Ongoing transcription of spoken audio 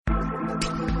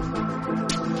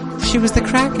she was the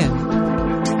Kraken.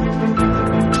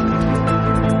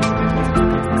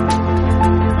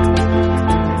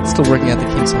 Still working out the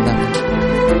kinks on that one.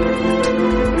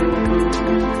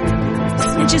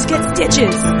 Snitches get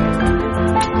stitches.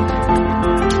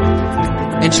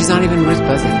 And she's not even Ruth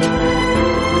Buzzing.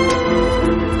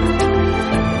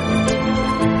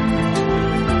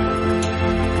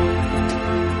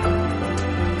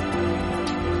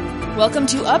 Welcome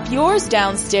to Up Yours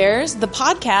Downstairs, the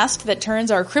podcast that turns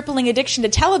our crippling addiction to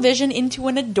television into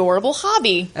an adorable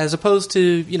hobby. As opposed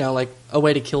to, like a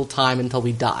way to kill time until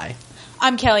we die.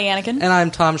 I'm Kelly Anakin. And I'm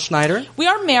Tom Schneider. We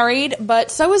are married, but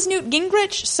so is Newt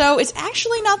Gingrich, so it's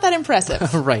actually not that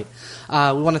impressive. Right. We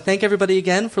want to thank everybody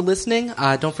again for listening.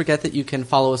 Don't forget that you can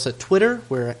follow us at Twitter.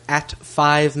 We're at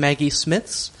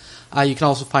 5MaggieSmiths. You can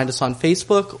also find us on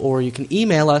Facebook, or you can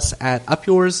email us at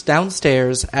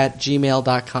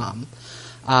upyoursdownstairs@gmail.com.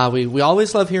 We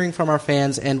always love hearing from our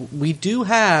fans, and we do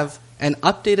have an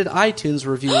updated iTunes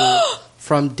review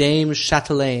from Dame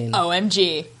Chatelaine.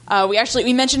 OMG.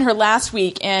 We mentioned her last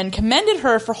week and commended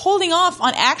her for holding off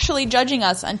on actually judging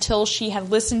us until she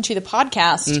had listened to the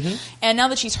podcast. Mm-hmm. And now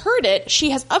that she's heard it,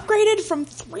 she has upgraded from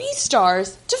 3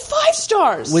 stars to 5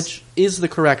 stars. Which is the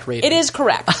correct rating. It is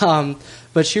correct.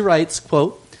 But she writes,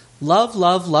 quote, "Love,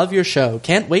 love, love your show.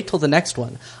 Can't wait till the next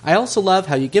one. I also love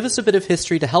how you give us a bit of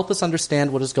history to help us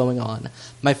understand what is going on.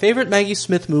 My favorite Maggie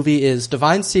Smith movie is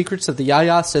Divine Secrets of the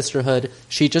Yaya Sisterhood.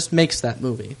 She just makes that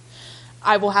movie."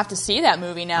 I will have to see that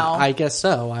movie now. I guess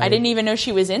so. I didn't even know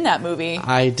she was in that movie.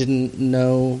 I didn't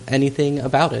know anything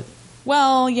about it.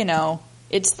 Well,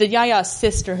 it's the Yaya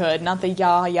Sisterhood, not the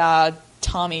Yaya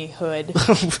Tommy Hood.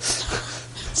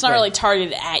 It's not really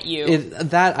targeted at you.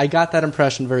 I got that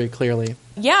impression very clearly.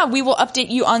 Yeah, we will update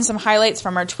you on some highlights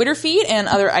from our Twitter feed and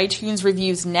other iTunes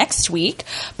reviews next week.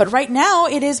 But right now,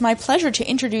 it is my pleasure to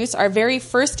introduce our very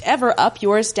first ever Up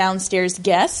Yours Downstairs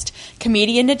guest,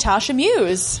 comedian Natasha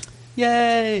Muse.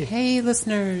 Yay! Hey,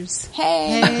 listeners.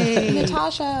 Hey,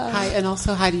 Natasha. Hi, and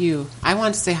also hi to you. I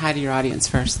want to say hi to your audience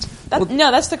first.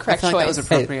 That's the correct I feel like choice. that was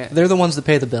appropriate. Hey, they're the ones that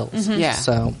pay the bills. Mm-hmm. Yeah.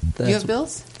 So you have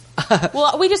bills?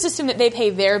 Well, we just assume that they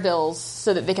pay their bills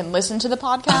so that they can listen to the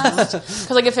podcast.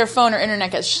 Because, if their phone or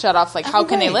internet gets shut off, how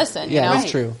can they listen? Yeah, you know?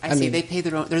 that's true. I see. They pay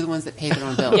their own. They're the ones that pay their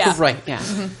own bills. Yeah. Right. Yeah.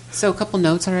 Mm-hmm. So a couple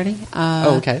notes already.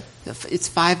 Okay. It's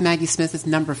 5 Maggie Smith. It's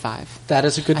number 5. That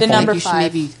is a good The point. number You should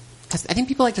 5. maybe. I think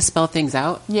people like to spell things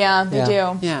out. Yeah, they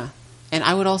do. Yeah. And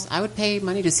I would pay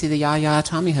money to see the Yaya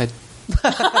Tommy Hood.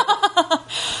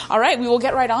 All right, we will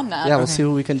get right on that. Yeah, we'll see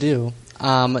what we can do.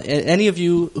 Any of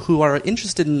you who are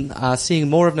interested in seeing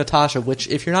more of Natasha, which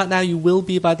if you're not now, you will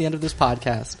be by the end of this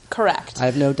podcast. Correct. I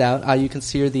have no doubt. You can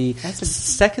see her the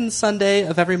second Sunday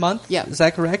of every month. Yeah. Is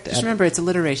that correct? Just remember, it's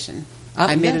alliteration.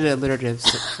 I made it alliterative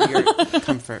for your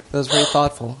comfort. That was very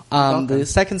thoughtful. The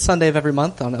second Sunday of every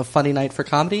month on A Funny Night for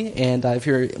Comedy. And if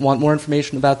you want more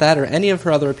information about that or any of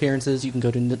her other appearances, you can go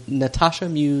to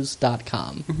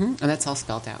natashamuse.com. Mm-hmm. And that's all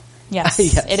spelled out. Yes,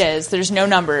 Yes. it is. There's no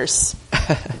numbers.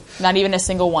 Not even a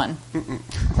single one.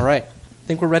 All right. I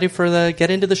think we're ready for get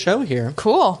into the show here.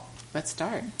 Cool. Let's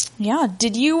start. Yeah.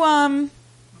 Did you watch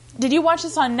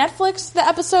this on Netflix, the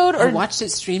episode? Or I watched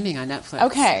it streaming on Netflix.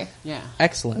 Okay. Yeah.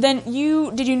 Excellent. Then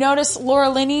did you notice Laura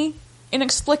Linney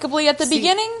inexplicably at the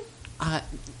beginning?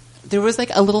 There was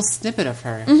a little snippet of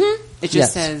her. Mm-hmm. It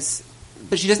just says,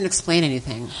 but she doesn't explain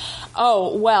anything.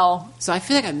 Oh, well. So I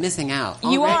feel like I'm missing out.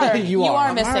 You are. You are.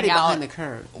 I'm missing already out. behind the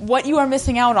curve. What you are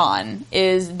missing out on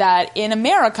is that in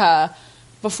America,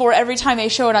 before every time they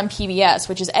show it on PBS,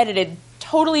 which is edited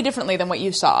totally differently than what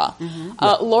you saw,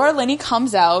 Laura Linney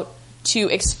comes out to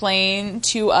explain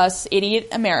to us idiot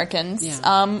Americans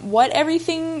what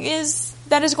everything is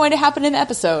that is going to happen in the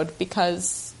episode,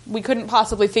 because we couldn't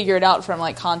possibly figure it out from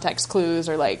context clues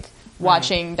or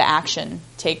watching the action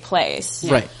take place.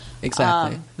 Right.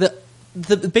 Exactly.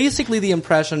 Basically the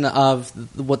impression of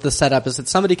what the setup is that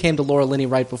somebody came to Laura Linney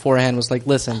right beforehand, was like,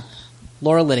 listen,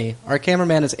 Laura Linney, our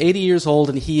cameraman is 80 years old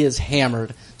and he is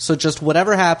hammered. So just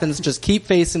whatever happens, just keep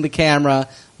facing the camera.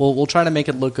 We'll try to make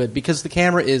it look good, because the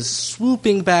camera is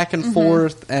swooping back and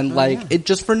forth and it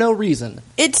just for no reason.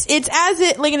 It's as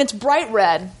it and it's bright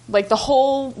red. The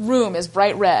whole room is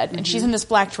bright red, and she's in this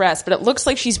black dress, but it looks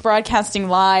like she's broadcasting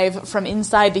live from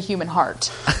inside the human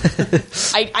heart.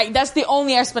 That's the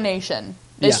only explanation.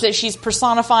 Is that she's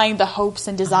personifying the hopes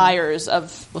and desires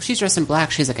of... Well, she's dressed in black.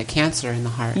 She's like a cancer in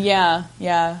the heart. Yeah.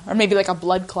 Or maybe a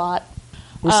blood clot.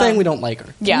 We're saying we don't like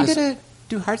her. Yeah.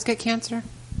 Do hearts get cancer?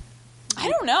 I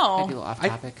don't know. Maybe a little off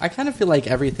topic. I kind of feel like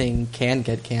everything can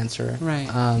get cancer.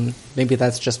 Right. Maybe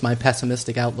that's just my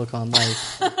pessimistic outlook on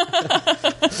life.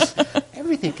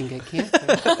 Everything can get cancer.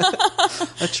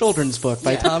 A children's book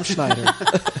by Tom Schneider.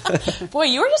 Boy,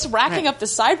 you were just racking up the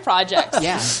side projects.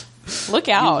 Yeah. Look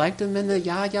You out. liked them in the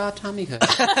Ya Tommy Hood.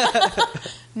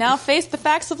 Now face the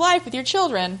facts of life with your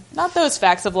children. Not those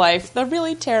facts of life, the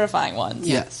really terrifying ones.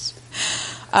 Yes.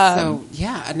 So,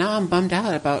 now I'm bummed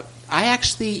out about...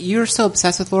 you're so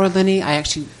obsessed with Laura Linney, I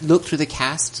actually looked through the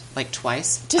cast, like,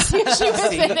 twice. To see if she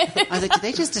was in it. I was like, did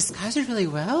they just disguise her really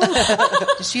well?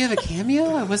 Does she have a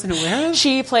cameo I wasn't aware of?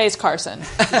 She plays Carson.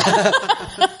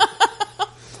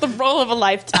 The role of a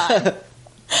lifetime.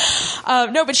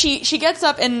 No, but she gets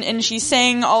up and she's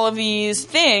saying all of these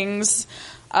things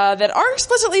that are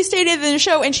explicitly stated in the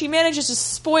show, and she manages to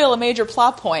spoil a major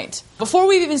plot point before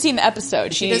we've even seen the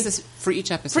episode. She does this for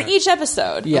each episode? For each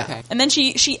episode. Yeah. Okay. And then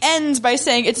she ends by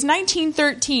saying, it's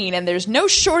 1913, and there's no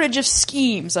shortage of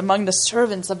schemes among the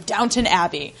servants of Downton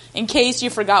Abbey, in case you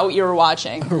forgot what you were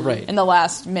watching Right. in the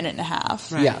last minute and a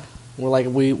half. Right. Yeah. We're like,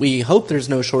 we hope there's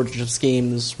no shortage of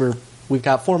schemes. We've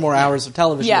got 4 more hours of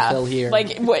television to fill here.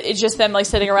 Like, it's just them, like,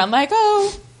 sitting around like,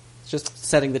 oh, just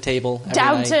setting the table every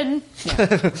night. Downton,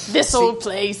 this old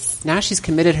place. Now she's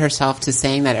committed herself to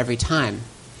saying that every time.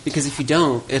 Because if you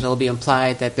don't, it'll be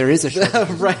implied that there is a shortage.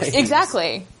 Right.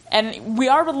 Exactly. And we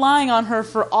are relying on her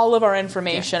for all of our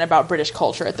information about British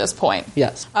culture at this point.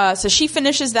 Yes. So she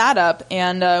finishes that up,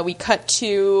 and we cut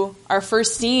to our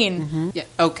first scene. Mm-hmm. Yeah.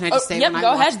 Oh, can I just say, yep, when go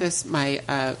I watched ahead. this,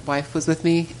 my wife was with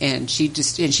me, and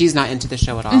she's not into the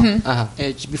show at all. Mm-hmm.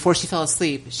 And before she fell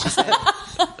asleep, she said,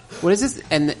 "What is this?"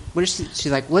 And what is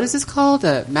she's like, "What is this called?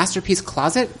 A masterpiece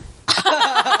closet?"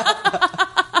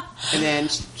 And then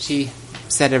she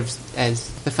said as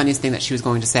the funniest thing that she was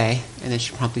going to say, and then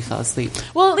she promptly fell asleep.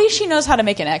 Well, at least she knows how to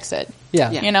make an exit.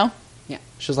 Yeah. Yeah. You know? Yeah.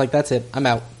 She was like, that's it. I'm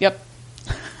out. Yep.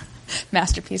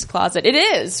 Masterpiece closet. It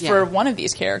is Yeah. for one of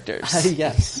these characters.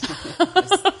 Yes.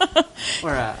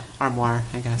 Or armoire,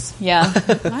 I guess. Yeah.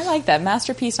 I like that.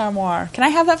 Masterpiece armoire. Can I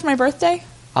have that for my birthday?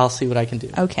 I'll see what I can do.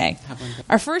 Okay. Have one.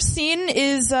 Our first scene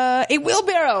is a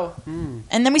wheelbarrow.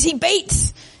 And then we see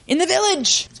Bates in the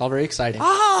village. It's all very exciting.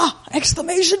 Ah!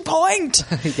 Exclamation point!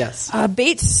 Yes.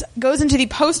 Bates goes into the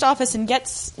post office and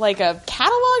gets like a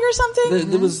catalog or something.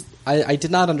 There was. I did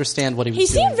not understand what he was He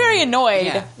doing. seemed very annoyed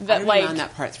Yeah, that I like on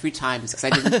that part 3 times because I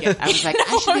didn't get. I was like,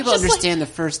 I should be able to just like- understand the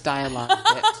first dialogue bit.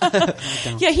 I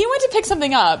don't. yeah, he went to pick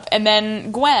something up, and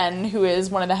then Gwen, who is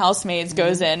one of the housemaids,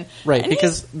 goes in. Right, and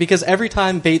because every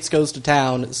time Bates goes to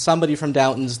town, somebody from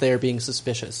Downton's there being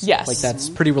suspicious. Yes. Like, that's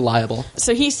pretty reliable.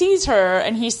 so he sees her,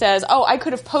 and he says, "Oh, I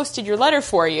could have posted your letter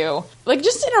for you," like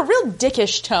just in a real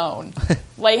dickish tone.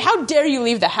 Like, how dare you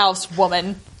leave the house,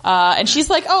 woman? And she's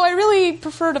like, "Oh, I really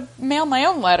prefer to mail my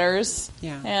own letters."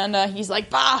 Yeah. And he's like,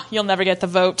 "Bah, you'll never get the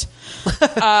vote."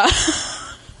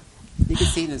 You can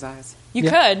see it in his eyes. You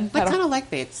Yeah. could. I kind of like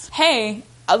Bates. Hey,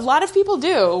 a lot of people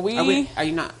do. Are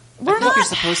you not? We're I think you're not-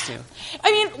 supposed to.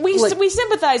 I mean, we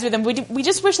sympathize with him. We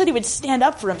just wish that he would stand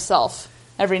up for himself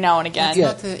every now and again. It's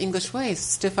not the English way.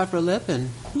 Stiff upper lip and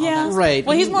all Yeah. that. Right.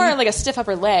 Well, he's more like a stiff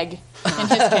upper leg in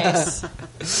his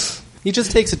case. He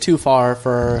just takes it too far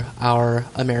for our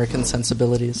American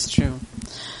sensibilities. It's true.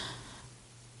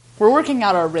 We're working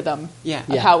out our rhythm Yeah. of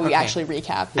Yeah. how we Okay. actually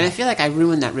recap. And I feel like I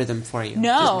ruined that rhythm for you.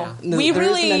 No, just now. we there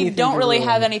isn't really anything don't to really ruin.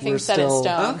 have anything We're set in still-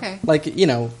 stone. Okay. Like,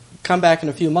 come back in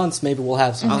a few months, maybe we'll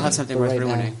have something. I'll have something But worth right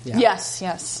now, ruining. yeah. Yes,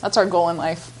 that's our goal in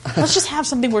life. Let's just have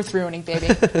something worth ruining, baby.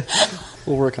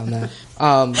 We'll work on that.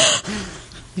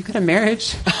 You got a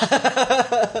marriage.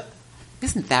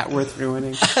 Isn't that worth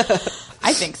ruining?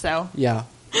 I think so. Yeah.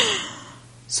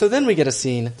 So then we get a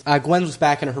scene. Gwen was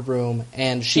back in her room,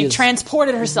 and She is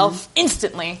transported herself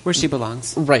instantly. Where she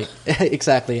belongs. right,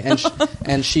 exactly,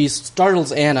 and she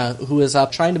startles Anna, who is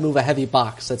up trying to move a heavy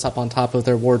box that's up on top of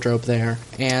their wardrobe there,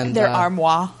 and Their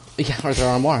armoire. yeah, or their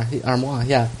armoire,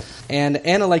 yeah. And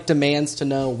Anna demands to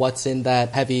know what's in that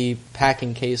heavy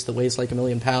packing case that weighs like 1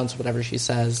 million pounds, whatever she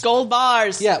says. Gold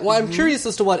bars. Yeah, well, I'm curious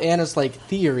as to what Anna's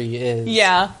theory is.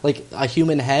 Yeah. Like a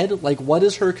human head. Like, what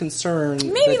is her concern?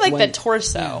 Maybe that like when- the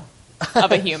torso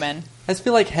of a human. I just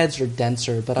feel like heads are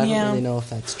denser, but I Yeah. don't really know if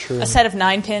that's true. A set of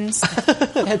 9 pins.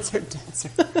 Heads are denser.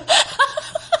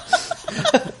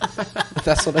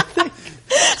 That's what I think.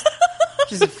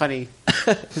 Which is funny.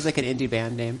 It's like an indie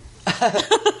band name.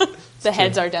 The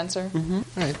heads are denser. All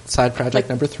right, side project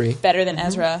number 3. Better than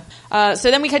Ezra.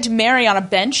 So then we cut to Mary on a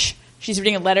bench. She's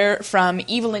reading a letter from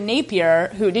Evelyn Napier,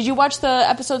 who... Did you watch the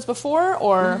episodes before?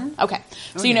 Or Okay.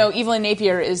 So you know Evelyn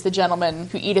Napier is the gentleman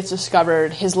who Edith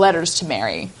discovered his letters to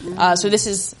Mary. So this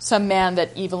is some man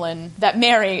that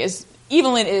Mary is...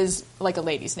 Evelyn is like a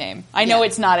lady's name. I know Yeah.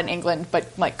 it's not in England, but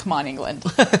come on, England.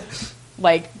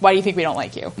 Why do you think we don't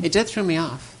like you? It did throw me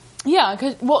off. Yeah,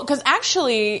 because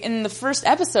actually in the first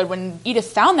episode when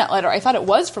Edith found that letter, I thought it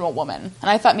was from a woman, and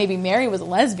I thought maybe Mary was a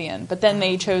lesbian, but then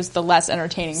they chose the less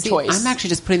entertaining choice. I'm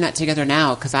actually just putting that together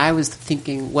now because I was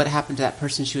thinking what happened to that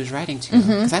person she was writing to,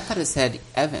 because I thought it said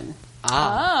Evan.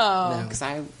 Oh. Because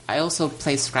I also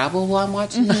play Scrabble while I'm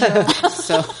watching the show,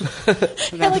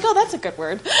 so You're like, oh, that's a good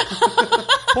word.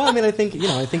 Well, I mean, I think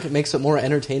it makes it more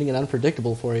entertaining and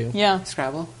unpredictable for you. Yeah.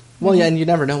 Scrabble. Well, yeah, and you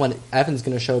never know when Evan's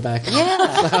going to show back.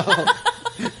 Yeah.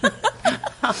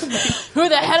 Who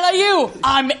the hell are you?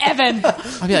 I'm Evan.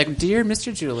 I'll be like, dear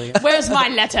Mr. Julie. Where's my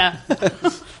letter?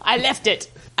 I left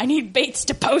it. I need Bates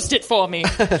to post it for me.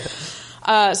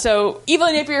 So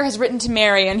Evelyn Napier has written to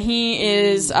Mary, and he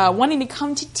is wanting to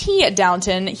come to tea at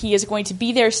Downton. He is going to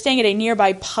be there staying at a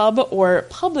nearby pub or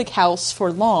public house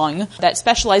for long that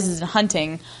specializes in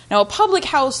hunting. Now, a public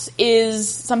house is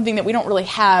something that we don't really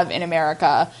have in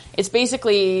America. It's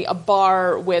basically a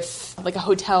bar with like a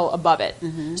hotel above it.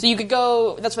 Mm-hmm. So you could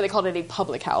go, that's why they called it a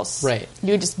public house. Right.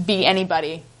 You would just be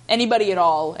anybody at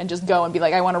all, and just go and be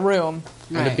like, I want a room.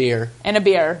 And a beer. And a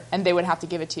beer, and they would have to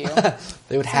give it to you.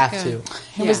 They would have to.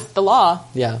 It was the law.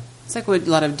 Yeah. It's like what a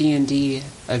lot of D&D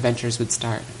adventures would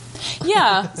start.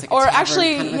 Yeah. like a Or tavern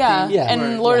actually, kind of a yeah. thing. Yeah. And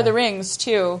Or- Lord of yeah. the Rings,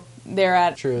 too. They're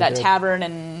at True, that they're- tavern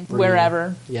and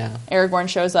wherever. Yeah. Aragorn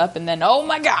shows up, and then, oh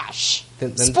my gosh!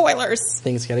 Then Spoilers!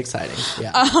 things get exciting.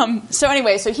 Yeah. So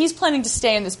anyway, so he's planning to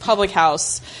stay in this public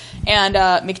house, and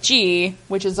McGee,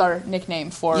 which is our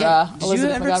nickname for Did Elizabeth you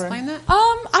ever McGovern. explain that?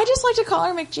 I just like to call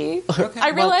her McGee. Okay. I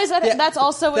realize Well, that that's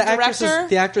also a director.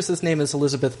 The actress's name is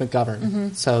Elizabeth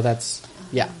McGovern. So that's,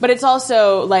 yeah. But it's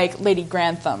also like Lady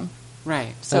Grantham.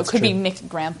 Right. So That's it could be true. Mick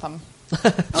Grantham.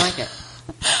 I like it.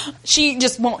 She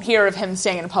just won't hear of him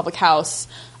staying in a public house.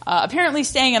 Apparently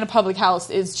staying in a public house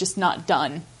is just not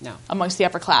done No. amongst the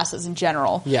upper classes in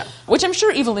general. Yeah. Which I'm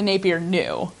sure Evelyn Napier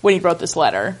knew when he wrote this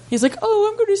letter. He's like, oh,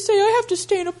 I'm going to say I have to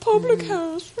stay in a public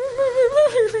house.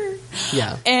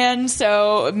 Yeah. And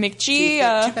so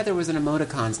McGee... Too bad there wasn't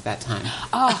emoticons at that time.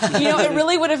 it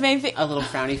really would have made... A little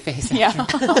frowny face. Yeah.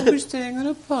 Oh, we're staying in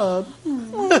a pub.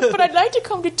 But I'd like to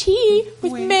come to tea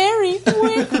with Wink. Mary.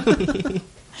 Wink.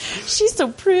 She's so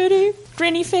pretty.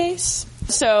 Grinny face.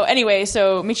 So anyway,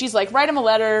 so Michi's like, write him a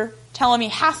letter, tell him he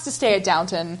has to stay at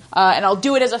Downton, and I'll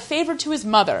do it as a favor to his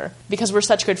mother, because we're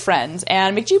such good friends.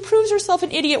 And McGee proves herself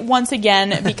an idiot once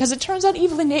again, because it turns out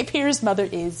Evelyn Napier's mother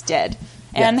is dead.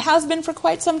 And has been for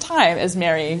quite some time, as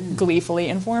Mary gleefully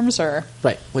informs her.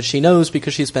 Right. Which she knows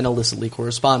because she's been illicitly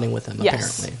corresponding with him,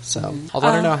 Yes. apparently. So, although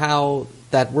I don't know how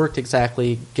that worked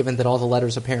exactly, given that all the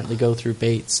letters apparently go through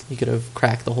Bates. He could have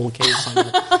cracked the whole case on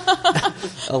the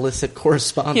illicit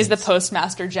correspondence. He's the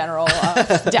postmaster general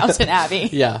of Downton Abbey.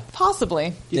 Yeah. Possibly.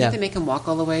 Do you Yeah. think they make him walk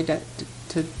all the way to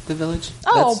the village?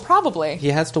 Oh, That's- probably. He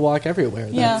has to walk everywhere.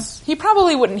 Yeah. That's, He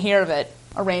probably wouldn't hear of it,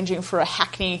 arranging for a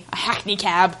hackney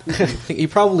cab. he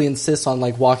probably insists on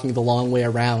like walking the long way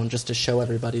around just to show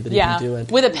everybody that he Yeah. can do it.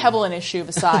 With a pebble in his shoe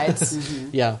besides.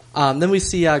 Yeah. Then we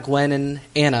see Gwen and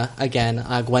Anna again.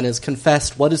 Gwen has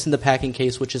confessed what is in the packing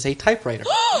case, which is a typewriter.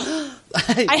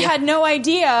 I had no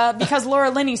idea because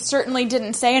Laura Linney certainly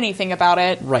didn't say anything about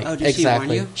it. Right. Oh, did she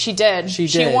exactly. warn you? She did. She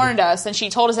did. warned us, and she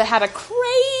told us it had a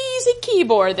crazy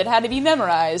keyboard that had to be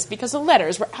memorized because the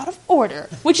letters were out of order,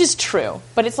 which is true.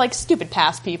 But it's like stupid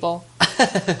past people.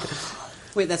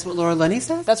 Wait, that's what Laura Linney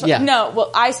says? That's what. Yeah. No,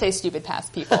 well, I say stupid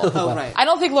past people. Oh, right. I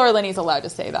don't think Laura Linney's allowed to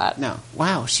say that. No.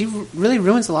 Wow, she really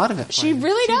ruins a lot of it. for She you.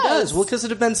 really She does. Well, because it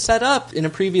had been set up in a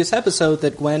previous episode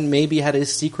that Gwen maybe had a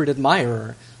secret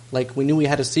admirer. Like, we knew we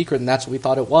had a secret, and that's what we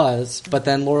thought it was. But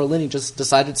then Laura Linney just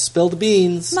decided to spill the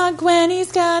beans. My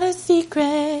Gwenny's got a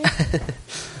secret.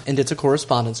 And it's a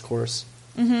correspondence course.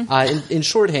 Mm-hmm. In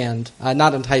shorthand,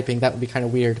 not in typing, that would be kind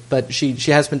of weird. But she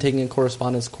has been taking a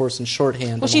correspondence course in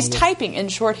shorthand. Well, she's along with- typing in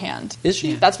shorthand. Is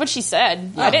she? That's what she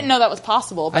said. I didn't know that was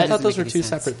possible, I but thought those make were any two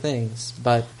sense. separate things.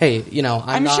 But hey, you know,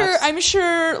 I'm not... I'm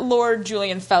sure Lord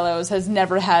Julian Fellows has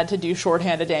never had to do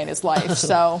shorthand a day in his life.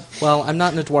 So Well, I'm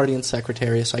not an Edwardian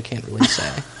secretary, so I can't really say.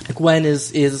 Gwen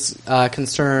is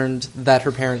concerned that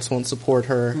her parents won't support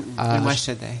her. And why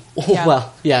should they? Yeah.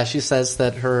 Well, yeah, she says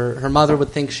that her mother would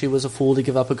think she was a fool to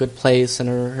give up a good place, and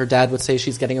her dad would say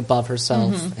she's getting above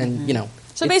herself. And, you know...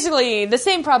 so it's- basically, the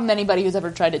same problem anybody who's ever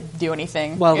tried to do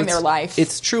anything in it's- their life.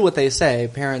 It's true what they say.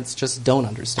 Parents just don't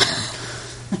understand.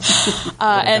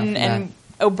 and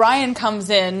O'Brien comes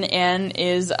in and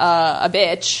is a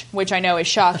bitch, which I know is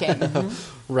shocking.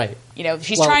 Right. You know,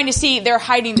 she's Well- trying to see. They're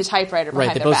hiding the typewriter behind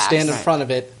Right, they their both backs. stand in Right. front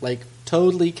of it, like,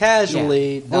 totally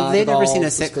casually. Yeah. Well, not they'd at never all seen a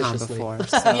sitcom suspiciously. before.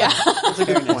 So Yeah, That's a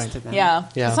good point. to them. yeah.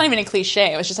 Yeah. It's not even a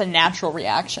cliche. It was just a natural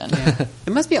reaction.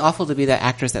 It must be awful to be that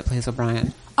actress that plays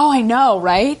O'Brien. Oh, I know,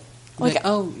 right? Like,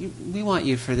 Like- we want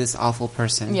you for this awful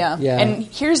person. Yeah. Yeah. And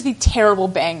here's the terrible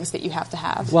bangs that you have to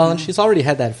have. Well, and she's already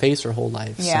had that face her whole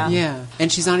life. so- Yeah. Yeah.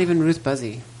 And she's not even Ruth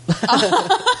Buzzy.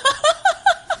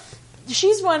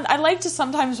 She's one I like to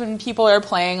sometimes when people are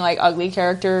playing like ugly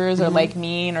characters or like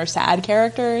mean or sad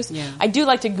characters. Yeah. I do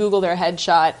like to Google their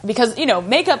headshot because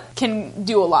makeup can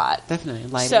do a lot. Definitely.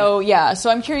 Lighter. So yeah, so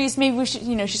I'm curious. Maybe we should.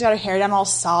 She's got her hair down all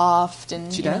soft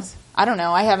and She you know, does? I don't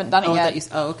know. I haven't done it Oh,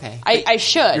 yet. okay. I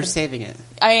should. You're saving it.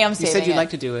 I am You saving said you'd it. like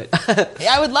to do it.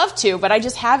 I would love to, but I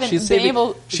just haven't She's been saving,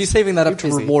 able. she's saving that up to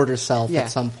You're busy. reward herself Yeah.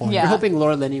 at some point. Yeah. We're hoping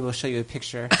Laura Linney will show you a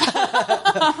picture.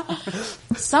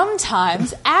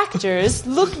 Sometimes actors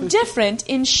look different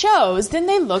in shows than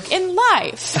they look in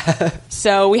life.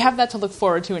 So we have that to look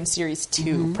forward to in series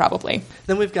 2, probably.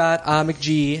 Then we've got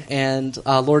McGee and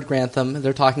Lord Grantham.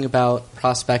 They're talking about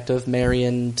prospect of Mary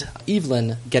and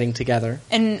Evelyn getting together.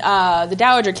 And the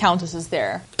Dowager Countess is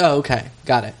there. Oh, okay.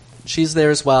 Got it. She's there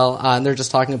as well, and they're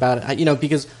just talking about it,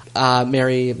 because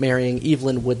Mary marrying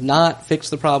Evelyn would not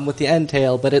fix the problem with the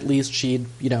entail, but at least she'd,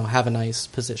 have a nice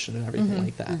position and everything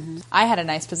like that. I had a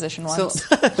nice position once.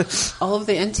 So all of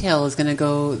the entail is going to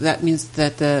go. That means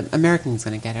that the American's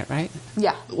going to get it, right?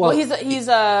 Yeah. Well, Well, he's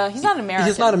not American.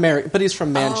 He's not American, but he's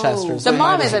from Manchester, so The he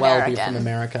mom might is as well be American. from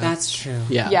America. That's true.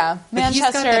 yeah. Yeah. But he's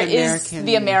got Manchester that is American-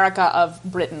 the America of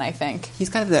Britain, I think. He's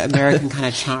got the American kind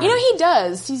of charm. He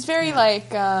does. He's very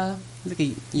like. He's like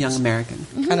a young American.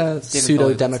 Kind of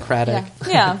pseudo-democratic.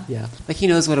 Yeah. Yeah. Like he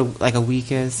knows what a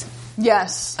week is.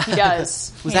 Yes, he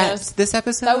does. Was He that knows. this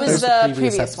episode? That was There's the the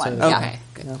previous previous one. episode. Yeah. Okay,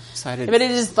 good. Yeah. So I didn't. But it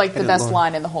is like the didn't best look.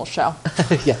 line in the whole show.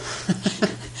 yeah.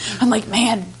 I'm like,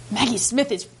 man, Maggie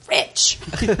Smith is rich.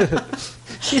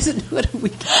 She doesn't know what a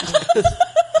week is.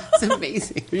 It's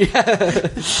amazing. Yeah.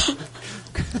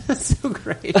 That's so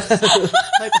great. Like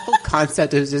the whole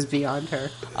concept is just beyond her.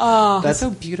 Oh, That's so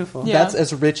beautiful. Yeah. That's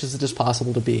as rich as it is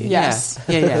possible to be. Yeah. Yes.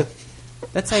 Yeah.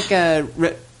 That's like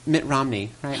Mitt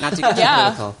Romney, right? Not to get too Yeah.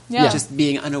 political. Yeah. Just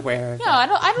being unaware. Of no,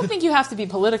 I don't think you have to be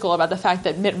political about the fact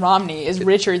that Mitt Romney is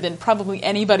richer than probably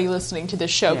anybody listening to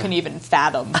this show Yeah. can even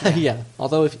fathom. Yeah.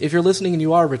 Although if you're listening and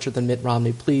you are richer than Mitt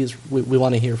Romney, please, we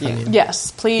want to hear from Yeah. you.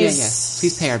 Yes, Yeah, please. yes.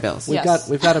 Please pay our bills. Yeah.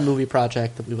 We've got a movie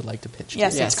project that we would like to pitch.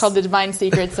 Yes, Yes. it's called The Divine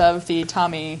Secrets of the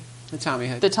Tommy The Tommy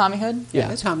Hood. Hood? yeah,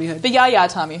 the Tommy Hood. The Yaya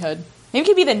Tommy Hood. Maybe it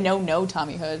could be the No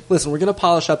Tommy Hood. Listen, we're going to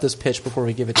polish up this pitch before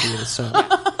we give it to you. So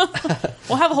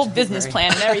We'll have a whole business worry.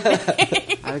 plan and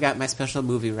everything. I've got my special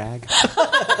movie rag.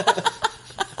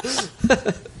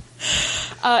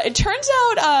 It turns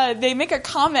out they make a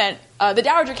comment. The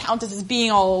Dowager Countess is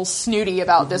being all snooty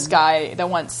about this guy that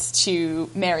wants to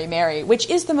marry Mary, which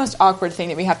is the most awkward thing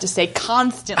that we have to say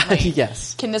constantly.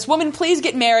 yes. Can this woman please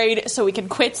get married so we can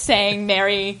quit saying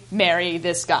marry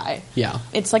this guy? Yeah.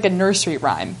 It's like a nursery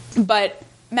rhyme. But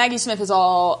Maggie Smith is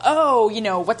all,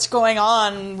 what's going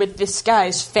on with this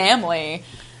guy's family?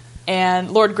 And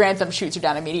Lord Grantham shoots her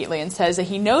down immediately and says that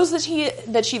he knows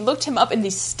that she looked him up in the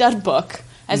stud book,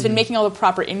 has been making all the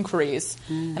proper inquiries.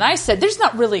 And I said, there's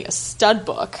not really a stud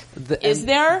book. Is And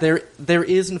there? There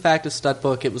is, in fact, a stud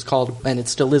book. It was called, and it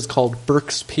still is called,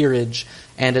 Burke's Peerage,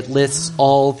 and it lists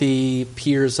all the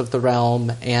peers of the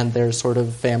realm and their sort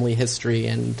of family history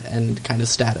and kind of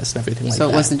status and everything like that. So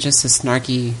it wasn't just a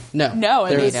snarky. No, No,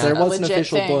 it was there a was an legit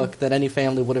official thing. book that any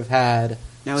family would have had.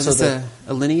 Now is so this that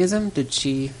a Linnyism? Did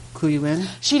she clue you in?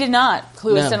 She did not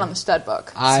clue us No. in on the stud book.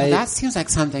 So I that seems like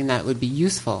something that would be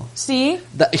useful See?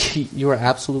 you are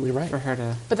absolutely right. for her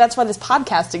to. But that's why this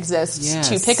podcast exists, Yes.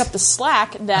 to pick up the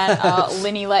slack that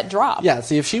Linny let drop. Yeah,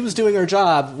 see, if she was doing her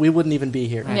job, we wouldn't even be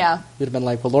here. Right. Yeah. We'd have been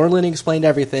like, well, Laura Linney explained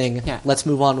everything. Yeah. Let's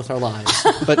move on with our lives.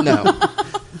 But no.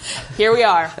 Here we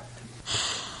are.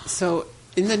 So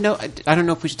in the note, I don't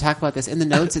know if we should talk about this. In the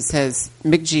notes, it says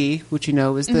McG, which you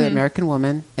know is the American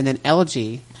woman, and then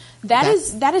LG. That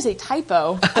is a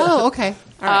typo. Oh, okay.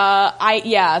 All right.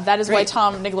 That is why Great.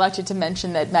 Tom neglected to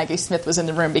mention that Maggie Smith was in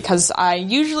the room, because I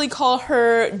usually call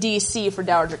her DC for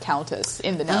Dowager Countess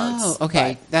in the notes. Oh,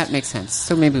 okay. That makes sense.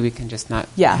 So maybe we can just not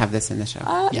Yeah. have this in the show.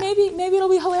 But, Yeah. maybe it'll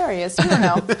be hilarious. You don't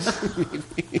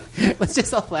know. Let's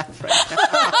just all laugh right now.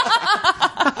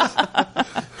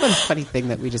 What a funny thing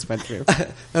that we just went through.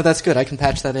 No, that's good. I can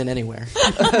patch that in anywhere.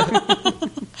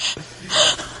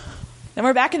 Then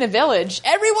we're back in the village.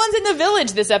 Everyone's in the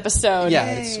village this episode. Yeah,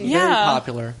 it's very Yeah.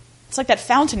 popular. It's like that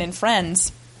fountain in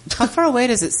Friends. How far away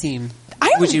does it seem?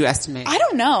 Would you estimate? I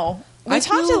don't know. We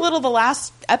talked a little the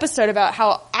last episode about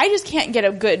how I just can't get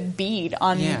a good bead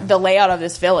on Yeah. the layout of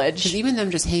this village. Because even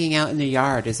them just hanging out in the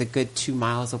yard is a good 2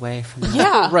 miles away from the,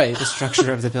 Yeah. Right. the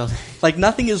structure of the building. Like,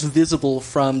 nothing is visible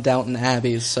from Downton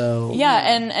Abbey, so... Yeah,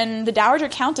 and the Dowager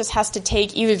Countess has to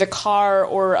take either the car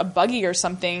or a buggy or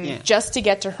something just to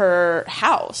get to her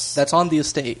house. That's on the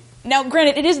estate. Now,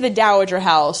 granted, it is the Dowager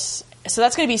house, so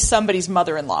that's going to be somebody's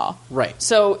mother-in-law. Right.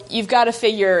 So you've got to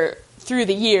figure through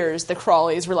the years the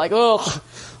Crawleys were like, ugh,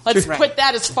 let's Right. put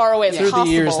that as far away as Through possible.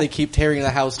 the years, they keep tearing the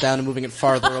house down and moving it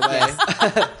farther away.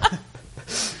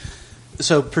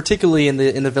 So, particularly in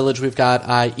the village, we've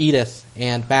got Edith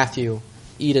and Matthew.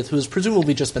 Edith, who's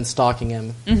presumably just been stalking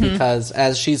him, because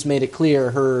as she's made it clear,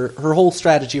 her whole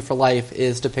strategy for life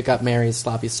is to pick up Mary's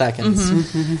sloppy seconds,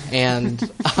 and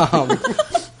It's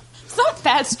not a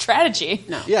bad strategy.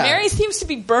 No. Yeah. Mary seems to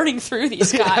be burning through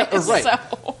these guys. Right.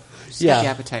 So. yeah, The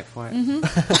appetite for it.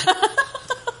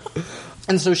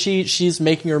 and so she's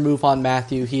making her move on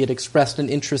Matthew. He had expressed an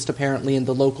interest apparently in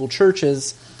the local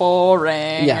churches.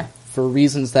 Boring. Yeah, for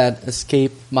reasons that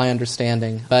escape my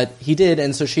understanding. But he did,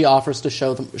 and so she offers to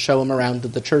show him around to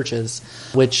the churches,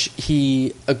 which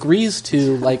he agrees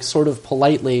to, like, sort of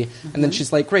politely. And then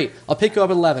she's like, great, I'll pick you up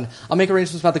at 11. I'll make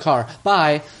arrangements about the car.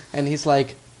 Bye. And he's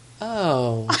like,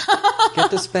 oh,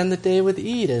 get to spend the day with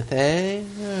Edith, eh?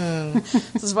 Oh.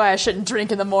 This is why I shouldn't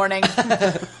drink in the morning.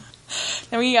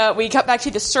 Then we cut back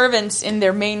to the servants in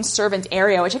their main servant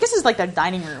area, which I guess is like their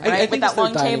dining room, right? I think with it's that their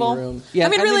long dining table. room. Yeah, I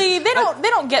mean, I really, mean, they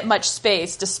don't get much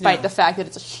space, despite No. the fact that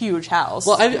it's a huge house.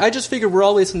 Well, I just figured we're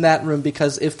always in that room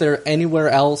because if they're anywhere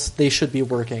else, they should be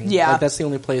working. Yeah. Like, that's the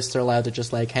only place they're allowed to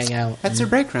just, like, hang out. That's their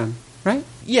break room, right?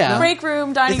 Yeah. break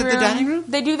room, dining Is it room. the dining room?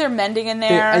 They do their mending in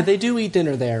there. They do eat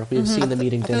dinner there. We've seen them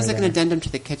eating I thought it dinner was like an there. addendum to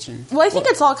the kitchen. Well, I think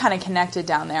it's all kind of connected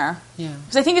down there. Yeah.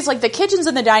 Because I think it's like the kitchens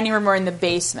and the dining room are in the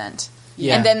basement.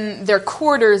 Yeah. And then their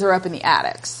quarters are up in the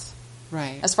attics,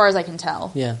 Right. as far as I can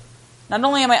tell. Yeah. Not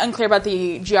only am I unclear about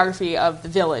the geography of the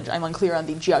village, I'm unclear on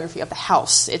the geography of the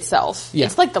house itself. Yeah.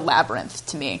 It's like the labyrinth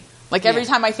to me. Like every Yeah.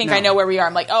 time I think No. I know where we are,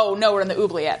 I'm like, oh no, we're in the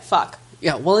oubliette. Fuck.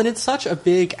 Yeah, well, and it's such a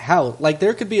big house. Like,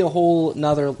 there could be a whole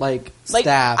nother, like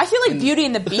staff. I feel like in- Beauty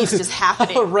and the Beast is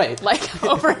happening. Oh, right. Like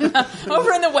over in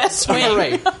the West Wing. Oh,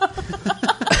 right.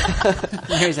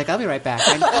 Mary's like, I'll be right back.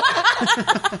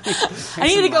 I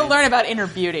need to go learn about inner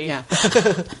beauty. Yeah.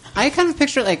 I kind of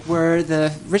picture like where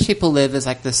the rich people live is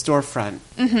like the storefront,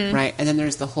 right? And then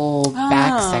there's the whole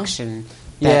back section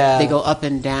that Yeah. they go up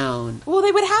and down. Well,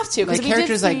 they would have to. 'cause Like we did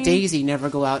characters like see- Daisy never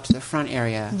go out to the front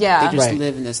area. Yeah. They just Right.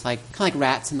 live in this like kind of like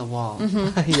rats in the wall.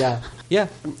 Yeah. Yeah.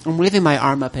 I'm waving my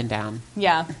arm up and down.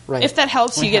 Yeah. Right. If that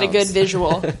helps you What get a good helps?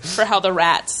 visual for how the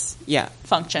rats Yeah.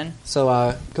 function.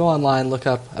 So, go online, look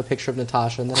up a picture of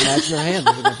Natasha, and then imagine her hand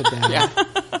moving up and down.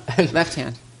 Yeah. Left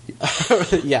hand.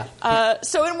 Yeah.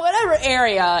 So in whatever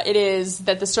area it is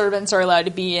that the servants are allowed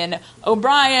to be in,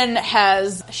 O'Brien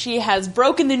has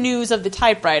broken the news of the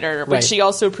typewriter, which Right. she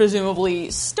also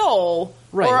presumably stole.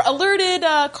 Right. Or alerted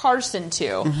Carson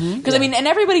to. Because, I mean, and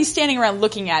everybody's standing around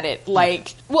looking at it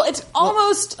like... Well, it's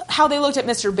almost how they looked at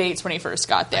Mr. Bates when he first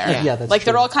got there. Yeah. Yeah, that's like,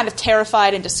 they're true. all kind of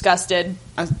terrified and disgusted.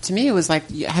 To me, it was like,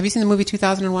 have you seen the movie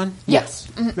 2001? Yes.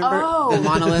 Remember Oh, the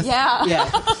monolith? yeah. Yeah.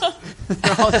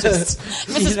 They're all just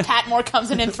Mrs. Patmore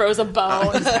comes in and throws a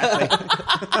bone.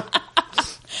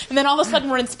 And then all of a sudden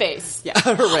we're in space. yeah.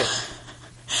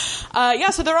 Right. Yeah,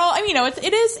 so they're all. I mean, you know, it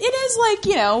is like,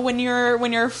 you know, when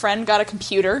your friend got a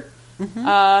computer.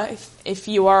 If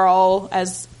you are all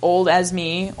as old as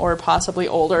me or possibly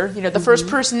older, you know, the first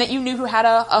person that you knew who had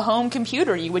a home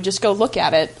computer, you would just go look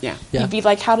at it. Yeah. Yeah. You'd be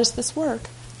like, how does this work?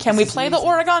 Can we play the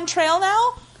Oregon Trail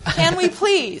now? Can we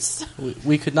please?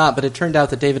 We could not, but it turned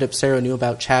out that David Ipsero knew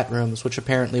about chat rooms, which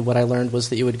apparently what I learned was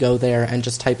that you would go there and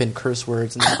just type in curse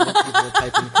words, and people would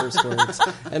type in curse words.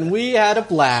 And we had a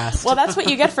blast. Well, that's what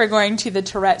you get for going to the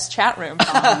Tourette's chat room,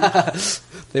 Tom.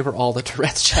 They were all the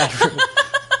Tourette's chat room.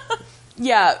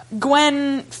 Yeah,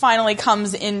 Gwen finally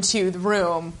comes into the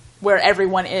room where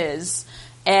everyone is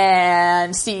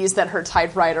and sees that her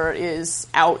typewriter is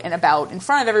out and about in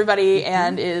front of everybody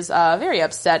and is very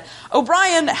upset.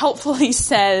 O'Brien helpfully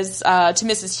says to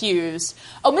Mrs. Hughes,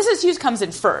 Mrs. Hughes comes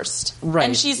in first. Right,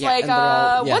 And she's yeah, like, and they're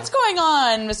all- yeah. what's going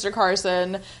on, Mr.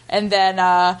 Carson? And then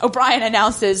O'Brien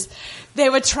announces, they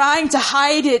were trying to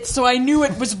hide it, so I knew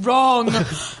it was wrong.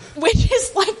 Which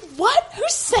is like, what? Who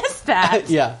says that?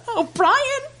 Yeah. O'Brien?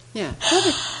 Yeah.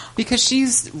 Because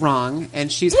she's wrong, and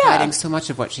she's Yeah. hiding so much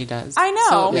of what she does. I know.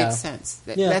 So it Yeah. makes sense.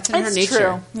 Yeah. That's in her It's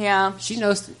nature. true. Yeah. She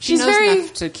knows. She's She knows very-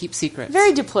 enough to keep secrets.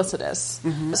 Very duplicitous.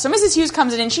 So Mrs. Hughes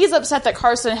comes in and she's upset that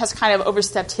Carson has kind of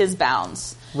overstepped his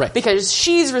bounds. Right. Because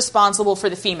she's responsible for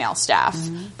the female staff.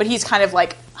 But he's kind of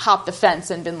like hopped the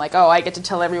fence and been like, oh, I get to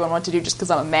tell everyone what to do just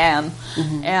because I'm a man.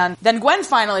 And then Gwen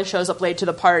finally shows up late to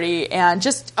the party and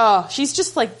she's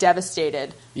just like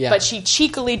devastated. Yeah. But she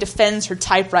cheekily defends her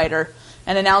typewriter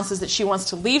and announces that she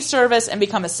wants to leave service and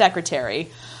become a secretary.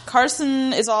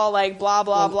 Carson is all like, blah,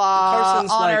 blah, blah,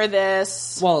 Carson's honor like,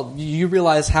 this. Well, you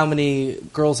realize how many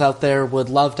girls out there would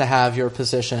love to have your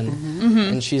position.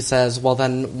 And she says, well,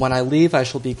 then when I leave, I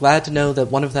shall be glad to know that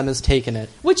one of them has taken it.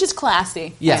 Which is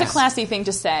classy. Yes. It's a classy thing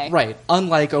to say. Right.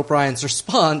 Unlike O'Brien's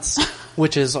response,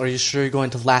 which is, are you sure you're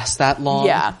going to last that long?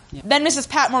 Yeah. Then Mrs.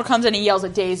 Patmore comes in and yells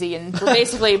at Daisy, and we're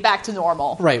basically back to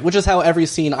normal. Right, which is how every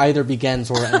scene either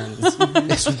begins or ends.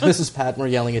 It's with Mrs. Patmore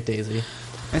yelling at Daisy.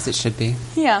 As it should be.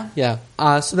 Yeah. Yeah.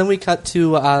 So then we cut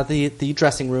to the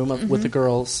dressing room with the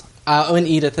girls. And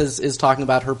Edith is talking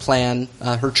about her plan,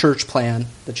 her church plan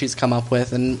that she's come up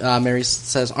with. And Mary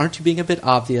says, aren't you being a bit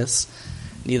obvious?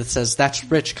 And Edith says, that's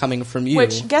rich coming from you.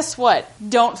 Which, guess what?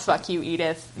 Don't fuck you,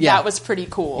 Edith. Yeah. That was pretty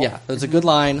cool. Yeah, that was a good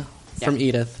line from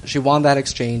Edith. She won that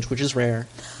exchange, which is rare.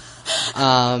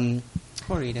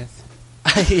 Poor Edith.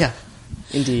 Yeah,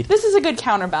 indeed. This is a good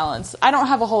counterbalance. I don't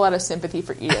have a whole lot of sympathy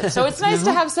for Edith, so it's nice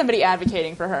to have somebody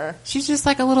advocating for her. She's just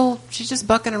like she's just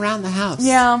bucking around the house.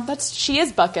 Yeah, she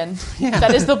is bucking. Yeah.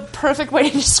 That is the perfect way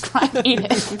to describe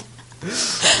Edith.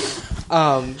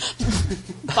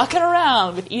 Bucking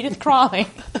around with Edith Crawley.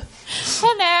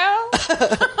 Hello.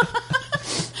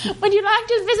 Would you like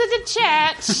to visit the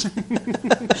church?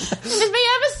 Visit me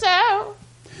ever so.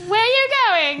 Where are you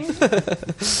going?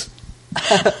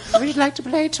 Would you like to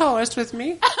play tourist with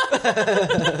me?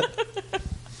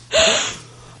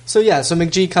 So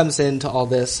McGee comes into all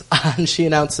this, and she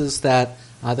announces that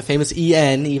the famous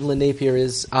E.N., Evelyn Napier,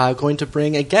 is going to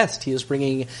bring a guest. He is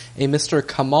bringing a Mr.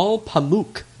 Kamal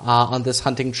Pamuk on this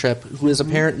hunting trip, who is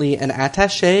apparently an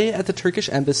attaché at the Turkish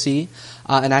embassy.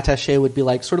 An attaché would be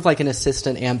sort of like an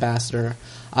assistant ambassador.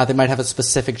 They might have a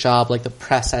specific job, like the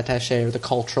press attaché or the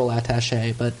cultural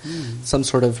attaché, but some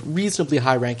sort of reasonably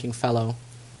high-ranking fellow.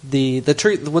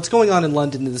 What's going on in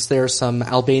London is there are some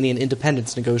Albanian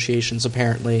independence negotiations,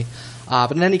 apparently.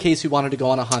 But in any case, he wanted to go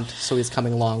on a hunt, so he's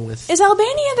coming along with... Is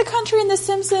Albania the country in The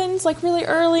Simpsons, really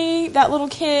early? That little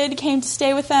kid came to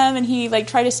stay with them, and he,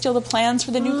 tried to steal the plans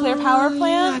for the nuclear power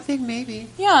plant? Yeah, I think maybe.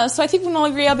 Yeah, so I think we can all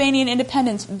agree Albanian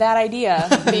independence, bad idea,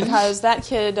 because that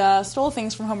kid stole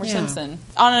things from Homer Simpson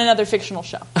on another fictional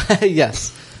show.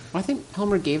 Yes. Well, I think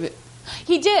Homer gave it...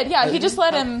 He did, yeah. He just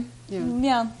let him...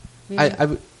 Yeah.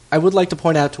 I would like to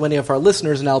point out to any of our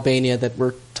listeners in Albania that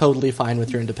we're totally fine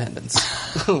with your independence.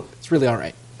 It's really all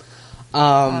right.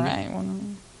 All right.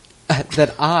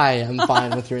 That I am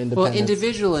fine with your independence. Well,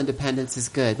 individual independence is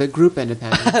good, but group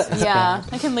independence is Yeah,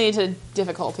 bad. it can lead to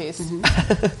difficulties.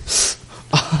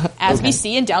 As we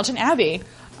see in Downton Abbey.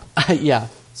 Yeah.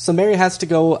 So Mary has to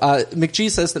go... McGee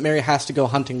says that Mary has to go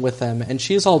hunting with them, and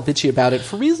she's all bitchy about it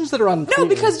for reasons that are unclear. No,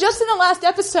 because just in the last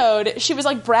episode, she was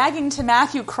bragging to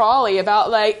Matthew Crawley about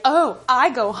oh, I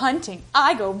go hunting,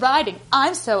 I go riding,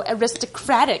 I'm so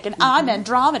aristocratic, and I'm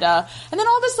Andromeda. And then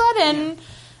all of a sudden,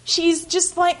 she's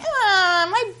just my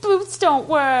boots don't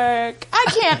work, I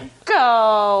can't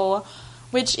go.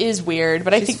 Which is weird,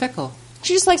 but I She's think fickle.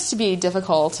 she just likes to be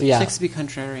difficult. Yeah. She likes to be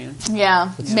contrarian.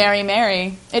 Yeah,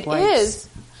 Mary. It Quite. is.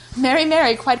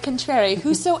 Mary, quite contrary.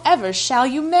 Whosoever shall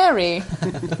you marry?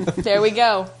 There we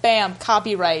go. Bam.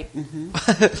 Copyright.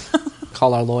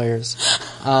 Call our lawyers.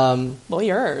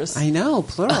 Lawyers. I know,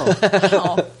 plural.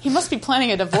 Wow. He must be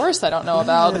planning a divorce I don't know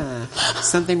about. Yeah.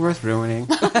 Something worth ruining.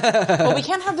 Well, we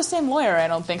can't have the same lawyer, I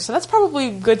don't think, so that's probably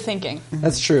good thinking.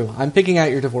 That's true. I'm picking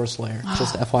out your divorce lawyer,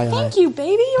 just FYI. Thank you,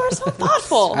 baby. You are so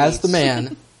thoughtful. As the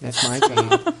man. That's my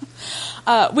dream.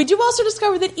 We do also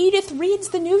discover that Edith reads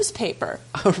the newspaper.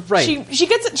 Right. She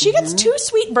gets two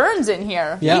sweet burns in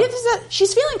here. Yeah. Edith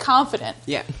she's feeling confident.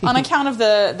 Yeah. On account of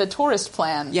the tourist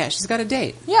plan. Yeah, she's got a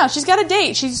date. Yeah, she's got a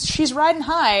date. She's riding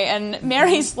high, and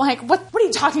Mary's like, "What are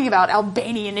you talking about?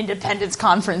 Albanian Independence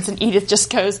Conference?" And Edith just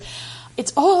goes,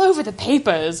 "It's all over the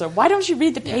papers." Or why don't you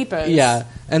read the papers? Yeah.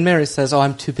 And Mary says, "Oh,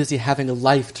 I'm too busy having a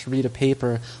life to read a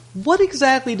paper." What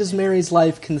exactly does Mary's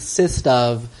life consist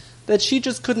of that she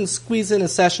just couldn't squeeze in a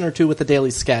session or two with the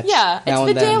Daily Sketch? Yeah, now it's and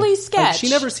the then? Daily Sketch. She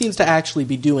never seems to actually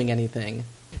be doing anything.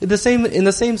 In the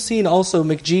same scene, also,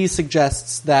 McGee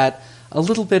suggests that a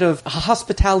little bit of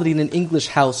hospitality in an English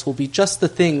house will be just the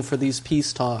thing for these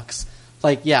peace talks.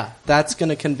 Yeah, that's going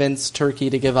to convince Turkey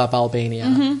to give up Albania.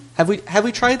 Mm-hmm. Have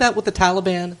we tried that with the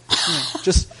Taliban?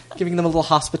 Just giving them a little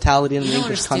hospitality in an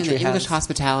English country the English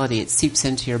hospitality, it seeps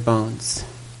into your bones.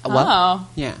 What? Oh.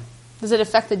 Yeah. Does it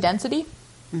affect the density?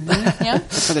 Yeah?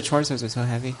 That's why the chorzos are so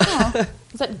heavy. Oh.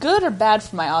 Is that good or bad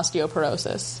for my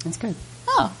osteoporosis? That's good.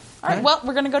 Oh. All right, Okay. well,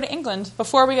 we're going to go to England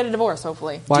before we get a divorce,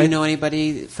 hopefully. Do you know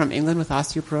anybody from England with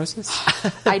osteoporosis?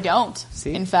 I don't,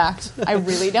 See? in fact. I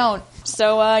really don't.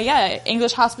 So, yeah,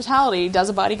 English hospitality does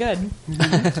a body good.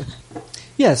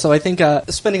 Yeah, so I think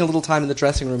spending a little time in the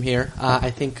dressing room here,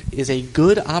 I think, is a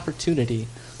good opportunity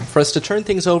for us to turn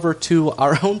things over to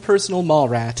our own personal mall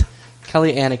rat,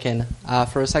 Kelly Anakin,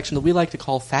 for a section that we like to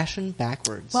call Fashion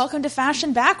Backwards. Welcome to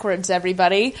Fashion Backwards,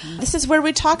 everybody. This is where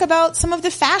we talk about some of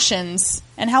the fashions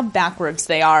and how backwards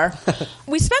they are.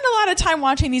 We spend a lot of time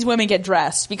watching these women get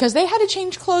dressed because they had to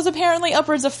change clothes apparently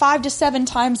upwards of 5 to 7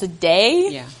 times a day.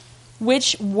 Yeah.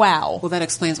 Which, wow. Well, that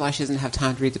explains why she doesn't have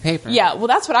time to read the paper. Yeah, well,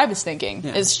 that's what I was thinking,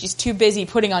 Yeah. is she's too busy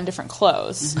putting on different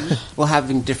clothes. Well,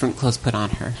 having different clothes put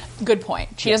on her. Good point.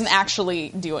 She doesn't actually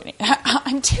do it.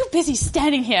 I'm too busy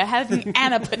standing here having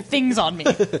Anna put things on me.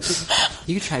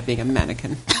 You try being a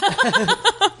mannequin.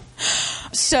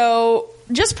 So,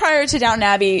 just prior to Downton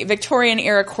Abbey,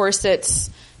 Victorian-era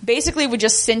corsets basically would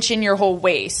just cinch in your whole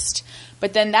waist.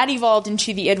 But then that evolved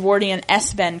into the Edwardian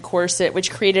S-bend corset,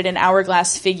 which created an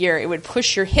hourglass figure. It would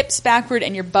push your hips backward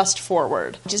and your bust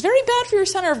forward, which is very bad for your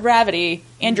center of gravity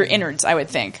and your innards, I would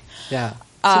think. Yeah.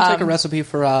 Seems like a recipe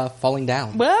for falling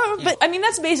down. Well, but I mean,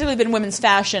 that's basically been women's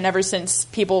fashion ever since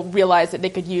people realized that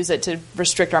they could use it to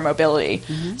restrict our mobility.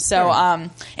 So,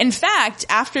 in fact,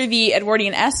 after the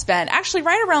Edwardian S-bend, actually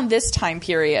right around this time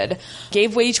period,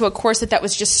 gave way to a corset that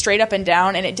was just straight up and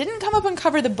down, and it didn't come up and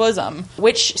cover the bosom,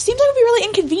 which seems like it would be really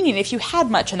inconvenient if you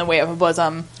had much in the way of a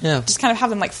bosom. Yeah. Just kind of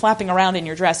have them like flapping around in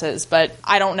your dresses, but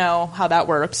I don't know how that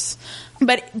works.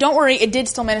 But don't worry, it did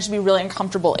still manage to be really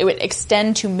uncomfortable. It would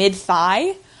extend to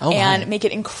mid-thigh and make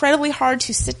it incredibly hard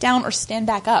to sit down or stand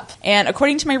back up. And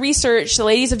according to my research, the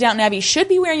ladies of Downton Abbey should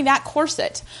be wearing that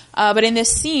corset. But in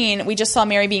this scene, we just saw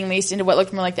Mary being laced into what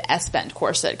looked more like the S-bend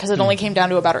corset because it only came down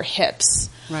to about her hips.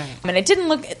 Right. And it didn't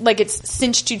look like it's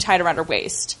cinched too tight around her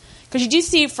waist. Because you do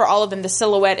see for all of them, the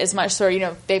silhouette is much so,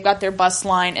 they've got their bust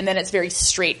line, and then it's very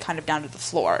straight kind of down to the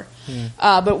floor.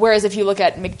 But whereas if you look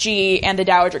at McGee and the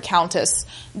Dowager Countess,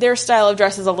 their style of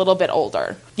dress is a little bit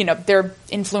older. They're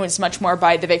influenced much more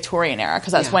by the Victorian era,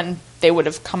 because that's when they would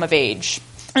have come of age.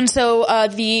 And so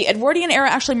the Edwardian era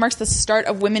actually marks the start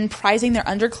of women prizing their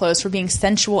underclothes for being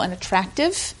sensual and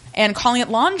attractive, and calling it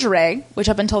lingerie, which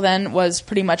up until then was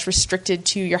pretty much restricted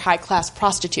to your high-class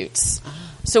prostitutes.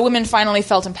 So women finally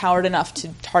felt empowered enough to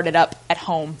tart it up at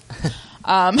home.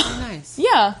 Nice.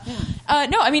 Yeah.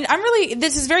 No, I mean,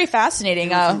 this is very fascinating.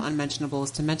 From unmentionables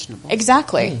to mentionables.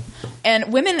 Exactly.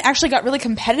 And women actually got really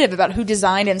competitive about who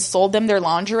designed and sold them their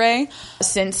lingerie,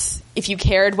 since if you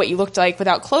cared what you looked like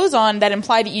without clothes on, that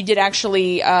implied that you did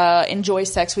actually enjoy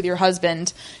sex with your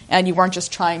husband, and you weren't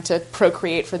just trying to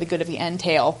procreate for the good of the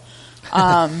entail.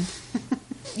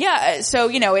 Yeah, so,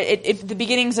 the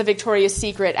beginnings of Victoria's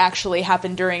Secret actually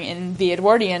happened in the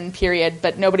Edwardian period,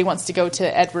 but nobody wants to go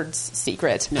to Edward's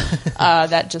Secret. No.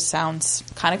 That just sounds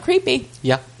kind of creepy.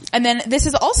 Yeah. And then this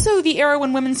is also the era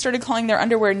when women started calling their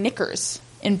underwear knickers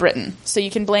in Britain. So you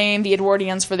can blame the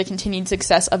Edwardians for the continued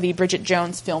success of the Bridget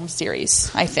Jones film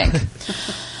series, I think.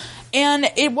 And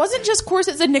it wasn't just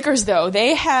corsets and knickers, though.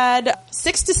 They had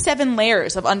 6 to 7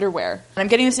 layers of underwear. And I'm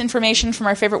getting this information from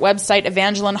our favorite website,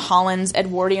 Evangeline Holland's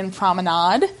Edwardian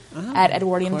Promenade, at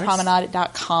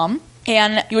edwardianpromenade.com.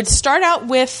 And you would start out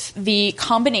with the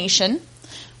combination,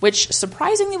 which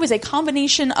surprisingly was a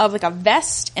combination of like a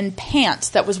vest and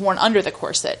pants that was worn under the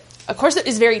corset. A corset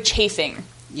is very chafing.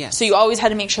 Yes. So you always had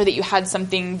to make sure that you had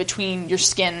something between your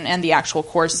skin and the actual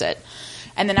corset.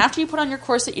 And then after you put on your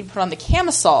corset, you'd put on the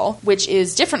camisole, which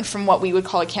is different from what we would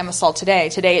call a camisole today.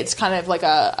 Today it's kind of like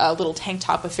a little tank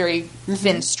top with very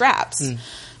thin straps.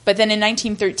 But then in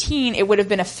 1913, it would have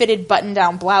been a fitted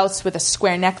button-down blouse with a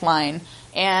square neckline.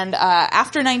 And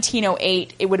after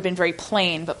 1908, it would have been very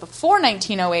plain. But before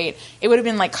 1908, it would have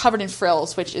been like covered in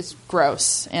frills, which is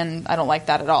gross, and I don't like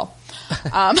that at all.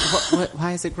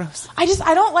 Why is it gross? I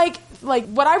don't like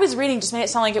what I was reading just made it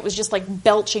sound like it was just like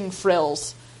belching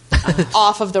frills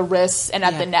off of the wrists and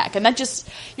at the neck. And that just,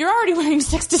 you're already wearing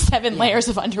 6 to 7 layers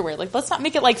of underwear. Like, let's not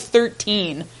make it like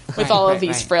 13 with all of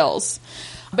these frills.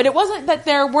 But it wasn't that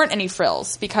there weren't any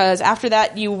frills, because after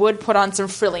that you would put on some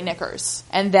frilly knickers.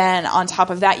 And then on top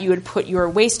of that you would put your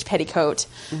waist petticoat,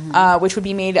 which would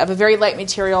be made of a very light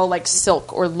material like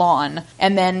silk or lawn.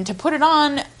 And then to put it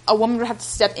on, a woman would have to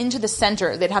step into the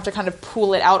center. They'd have to kind of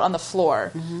pull it out on the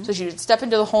floor. So she would step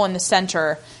into the hole in the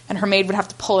center, and her maid would have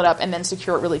to pull it up and then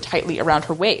secure it really tightly around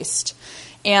her waist.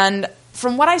 And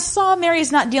from what I saw,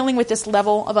 Mary's not dealing with this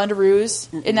level of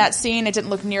underoos in that scene. It didn't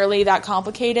look nearly that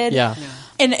complicated. Yeah.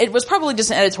 And it was probably just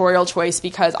an editorial choice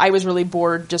because I was really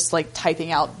bored just like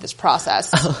typing out this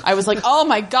process. I was like, oh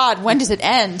my God, when does it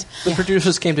end? The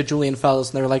producers came to Julian Fellows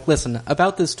and they were like, listen,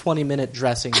 about this 20-minute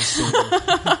dressing scene.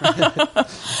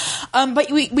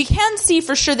 But we can see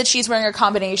for sure that she's wearing a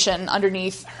combination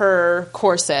underneath her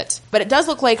corset. But it does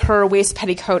look like her waist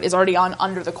petticoat is already on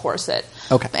under the corset.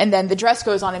 Okay. And then the dress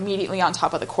goes on immediately on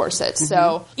top of the corset.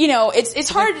 So, it's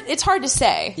hard to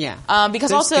say. Yeah.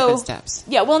 Because There's also... different steps.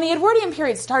 Yeah, well, the Edwardian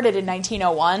period started in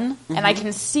 1901, and I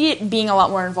can see it being a lot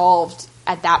more involved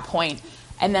at that point,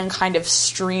 and then kind of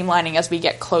streamlining as we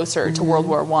get closer to World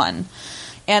War I.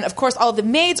 And, of course, all of the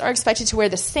maids are expected to wear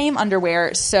the same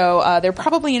underwear, so they're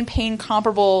probably in pain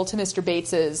comparable to Mr.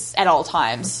 Bates's at all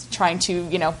times, trying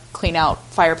to, clean out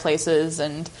fireplaces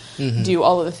and do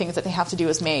all of the things that they have to do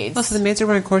as maids. Oh, so the maids are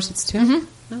wearing corsets, too?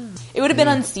 It would have been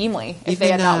unseemly if they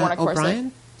had not worn a corset.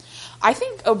 O'Brien? I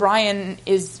think O'Brien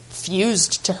is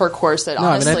fused to her corset,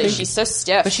 honestly. I think she's so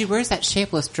stiff. But she wears that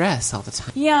shapeless dress all the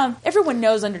time. Yeah, everyone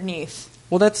knows underneath.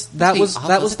 Well, that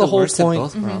was the whole worst of point.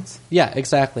 both worlds. Yeah,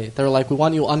 exactly. They're like, we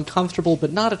want you uncomfortable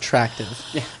but not attractive.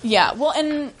 Yeah, well,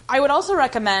 and I would also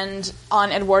recommend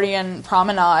on Edwardian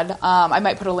Promenade, I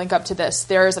might put a link up to this,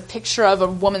 there is a picture of a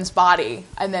woman's body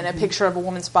and then a picture of a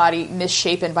woman's body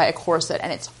misshapen by a corset,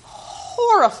 and it's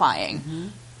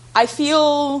horrifying. I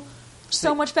feel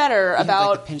so much better You about... have,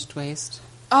 like, the pinched waist.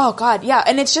 Oh, God, yeah.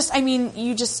 And it's just,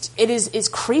 it is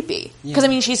creepy.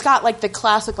 Because, she's got, like, the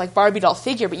classic, like, Barbie doll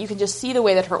figure, but you can just see the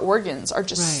way that her organs are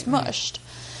just smushed. Right.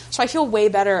 So I feel way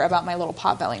better about my little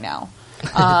pot belly now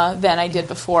than I did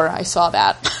before I saw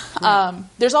that. Right.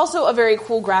 There's also a very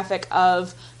cool graphic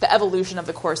of the evolution of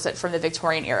the corset from the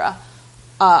Victorian era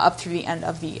up through the end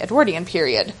of the Edwardian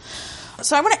period.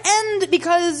 So I want to end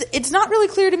because it's not really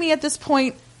clear to me at this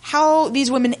point how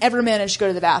these women ever managed to go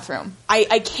to the bathroom.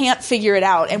 I can't figure it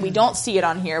out, and we don't see it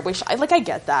on here, which I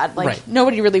get that. Like, right.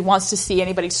 Nobody really wants to see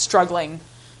anybody struggling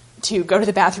to go to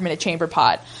the bathroom in a chamber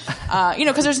pot.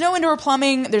 Because there's no indoor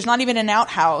plumbing, there's not even an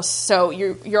outhouse, so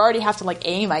you already have to, like,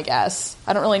 aim, I guess.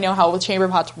 I don't really know how chamber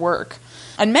pots work.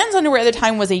 And men's underwear at the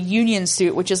time was a union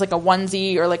suit, which is like a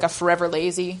onesie or like a Forever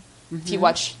Lazy. If you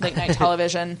watch late night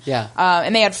television. Yeah.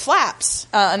 And they had flaps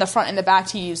in the front and the back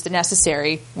to use the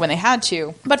necessary when they had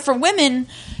to. But for women,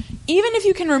 even if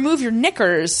you can remove your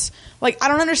knickers, like, I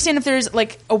don't understand if there's,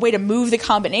 like, a way to move the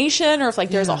combination or if,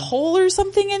 like, there's a hole or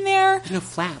something in there. There's no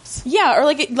flaps. Yeah, or,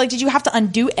 like, did you have to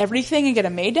undo everything and get a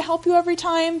maid to help you every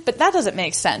time? But that doesn't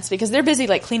make sense because they're busy,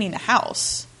 like, cleaning the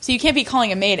house. So you can't be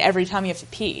calling a maid every time you have to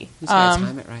pee. You just gotta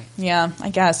time it right. Yeah, I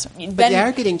guess. But they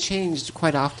are getting changed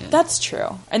quite often. That's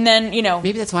true. And then,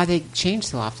 Maybe that's why they change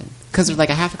so often. Because they're like,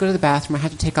 I have to go to the bathroom, I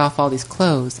have to take off all these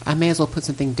clothes. I may as well put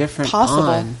something different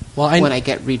on when I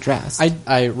get redressed.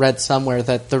 I read somewhere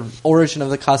that the origin of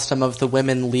the custom of the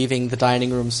women leaving the dining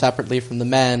room separately from the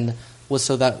men was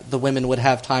so that the women would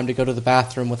have time to go to the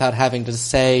bathroom without having to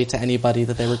say to anybody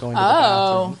that they were going to the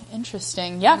bathroom. Oh,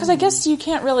 interesting. Yeah, because I guess you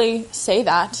can't really say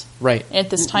that at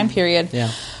this time period. Yeah.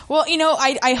 Well,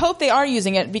 I hope they are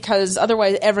using it because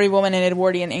otherwise every woman in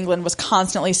Edwardian England was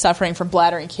constantly suffering from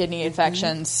bladder and kidney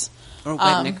infections. Or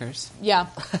wet knickers. Yeah.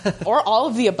 Or all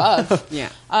of the above. Yeah.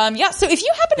 So if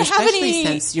you happen to have any... Especially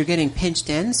since you're getting pinched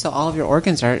in, so all of your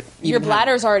organs are... Your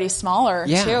bladder's already smaller,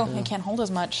 too. Yeah. It can't hold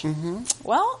as much.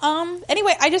 Well,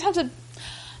 anyway, I just have to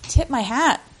tip my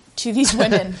hat to these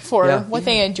women for what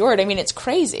they endured. I mean, it's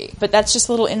crazy. But that's just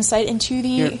a little insight into the...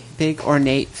 Your big,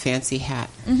 ornate, fancy hat.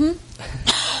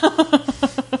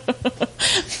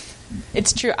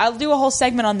 It's true. I'll do a whole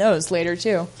segment on those later,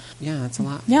 too. Yeah, that's a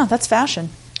lot. Yeah, that's fashion.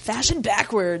 Fashion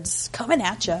backwards, coming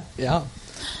at you. Yeah.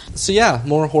 So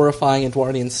more horrifying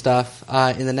Edwardian stuff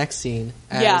in the next scene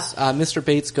as Mr.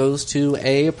 Bates goes to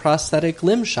a prosthetic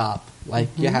limb shop, like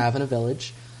you have in a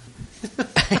village.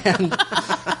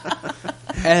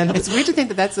 and it's weird to think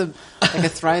that that's a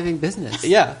thriving business.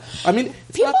 Yeah. I mean,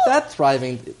 it's not that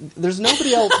thriving. There's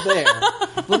nobody else there.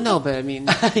 Well, no, but I mean...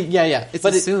 yeah. It's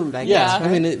assumed, I guess. Yeah,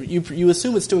 right? I mean, you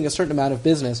assume it's doing a certain amount of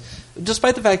business,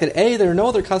 despite the fact that A, there are no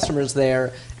other customers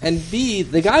there, and B,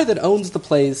 the guy that owns the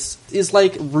place is,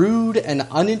 like, rude and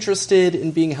uninterested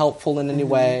in being helpful in any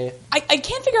way. I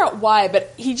can't figure out why,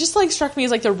 but he just, like, struck me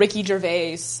as, like, the Ricky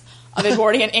Gervais of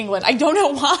Edwardian England. I don't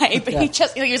know why, but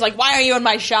he was like, why are you in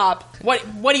my shop? What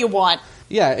do you want?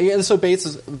 Yeah, and so Bates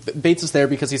is there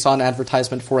because he saw an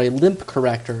advertisement for a limp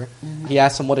corrector. He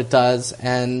asks him what it does,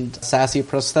 and sassy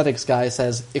prosthetics guy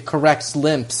says, it corrects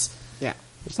limps. Yeah.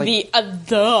 It's like,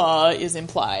 the is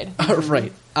implied.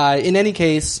 Right. In any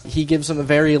case, he gives him a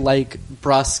very, like,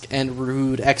 brusque and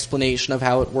rude explanation of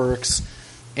how it works.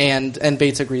 And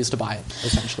Bates agrees to buy it,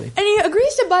 essentially. And he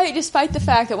agrees to buy it despite the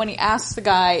fact that when he asks the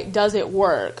guy, does it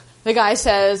work? The guy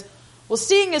says, well,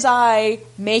 seeing as I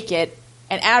make it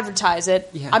and advertise it,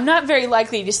 I'm not very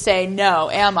likely to say no,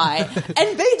 am I?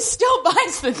 And Bates still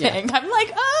buys the thing. I'm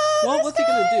like, well, what's he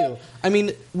going to do? I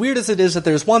mean, weird as it is that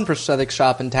there's one prosthetic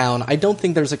shop in town, I don't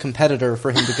think there's a competitor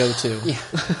for him to go to.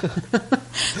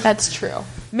 That's true.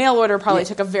 Mail order probably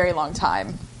took a very long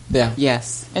time. Yeah.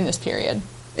 Yes. In this period.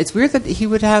 It's weird that he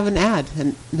would have an ad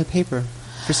in the paper.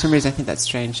 For some reason, I think that's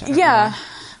strange. Yeah.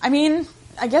 I mean,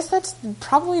 I guess that's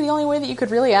probably the only way that you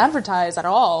could really advertise at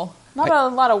all. Not a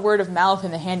lot of word of mouth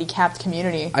in the handicapped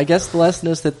community. I guess the lesson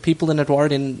is that people in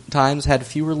Edwardian times had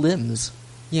fewer limbs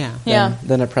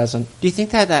than at present. Do you think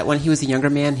that when he was a younger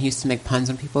man, he used to make puns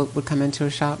when people would come into a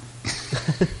shop?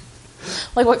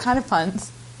 Like what kind of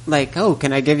puns? Like, oh,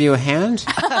 can I give you a hand?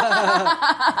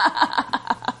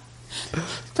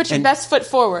 Put your best foot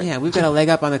forward. Yeah, we've got a leg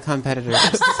up on the competitors.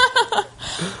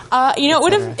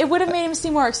 It would have made him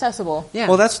seem more accessible. Yeah.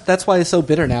 Well, that's why he's so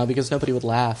bitter now, because nobody would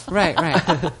laugh. Right.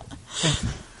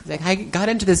 Like, I got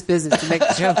into this business to make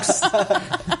jokes.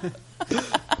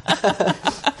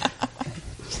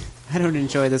 I don't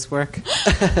enjoy this work.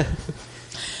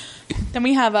 Then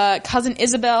we have cousin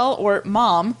Isabel, or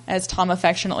Mom, as Tom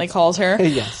affectionately calls her.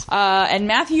 Yes. And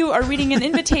Matthew are reading an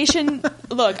invitation.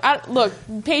 Look,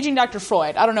 paging Dr.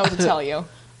 Freud. I don't know what to tell you.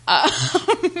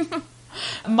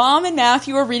 Mom and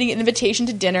Matthew are reading an invitation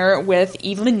to dinner with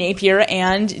Evelyn Napier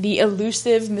and the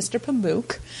elusive Mr.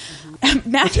 Pamuk.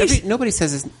 Nobody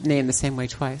says his name the same way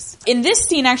twice. In this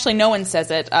scene, actually, no one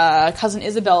says it. Cousin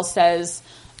Isabel says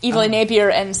Evelyn Napier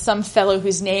and some fellow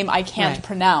whose name I can't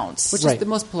pronounce. Which is the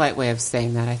most polite way of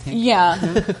saying that, I think.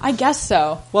 Yeah, I guess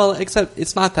so. Well, except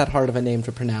it's not that hard of a name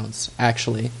to pronounce,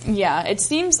 actually. Yeah, it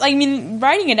seems,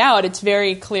 writing it out, it's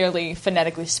very clearly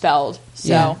phonetically spelled. So.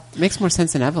 Yeah, it makes more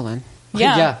sense than Evelyn.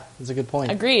 Yeah. That's a good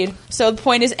point. Agreed. So the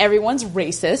point is everyone's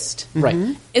racist. Right.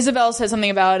 Mm-hmm. Isabel says something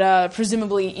about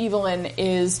presumably Evelyn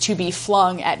is to be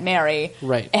flung at Mary.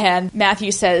 Right. And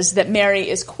Matthew says that Mary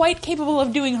is quite capable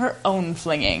of doing her own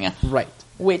flinging. Right.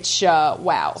 Which,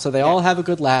 wow. So they all have a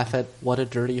good laugh at what a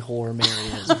dirty whore Mary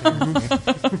is,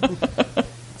 apparently.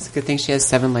 It's a good thing she has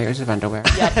 7 layers of underwear.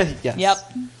 Yep. Yes. Yep.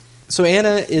 So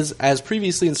Anna is, as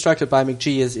previously instructed by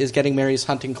McGee, is getting Mary's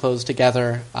hunting clothes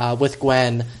together with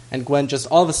Gwen, and Gwen just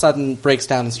all of a sudden breaks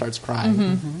down and starts crying.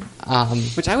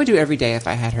 Mm-hmm. Which I would do every day if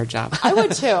I had her job. I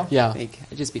would too. Yeah. Like,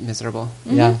 I'd just be miserable.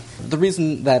 Mm-hmm. Yeah. The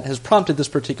reason that has prompted this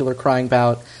particular crying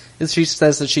bout is she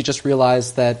says that she just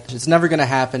realized that it's never going to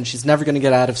happen. She's never going to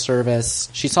get out of service.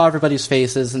 She saw everybody's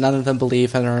faces, and none of them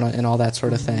believe in her and all that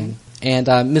sort of thing. And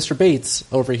Mr. Bates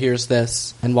overhears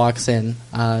this and walks in.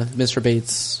 Mr.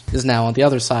 Bates is now on the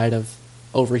other side of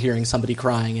overhearing somebody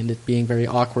crying and it being very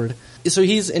awkward. So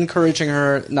he's encouraging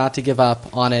her not to give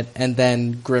up on it, and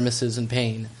then grimaces in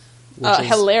pain.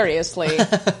 Hilariously.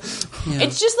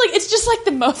 It's just like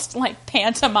the most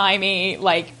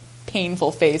pantomime-y,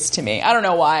 painful face to me. I don't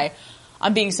know why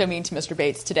I'm being so mean to Mr.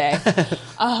 Bates today.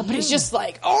 But it's just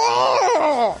like,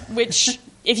 oh, which,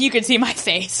 if you could see my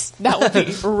face, that would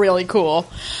be really cool.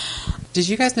 Did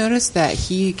you guys notice that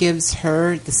he gives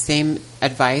her the same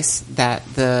advice that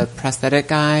the prosthetic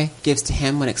guy gives to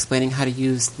him when explaining how to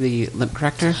use the limp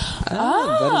corrector?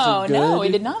 Oh, no, we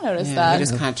did not notice that. He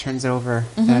just kind of turns it over,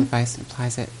 that advice, and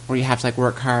applies it. Where you have to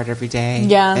work hard every day,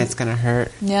 Yeah. and it's going to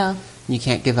hurt. Yeah. You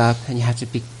can't give up, and you have to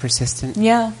be persistent.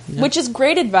 Yeah. Which is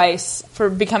great advice for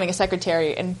becoming a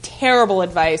secretary, and terrible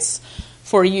advice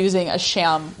for using a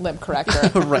sham limp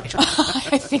corrector. Right.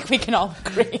 I think we can all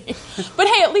agree. But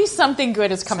hey, at least something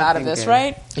good has come out of this, good.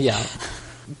 right? Yeah.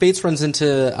 Bates runs into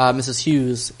Mrs.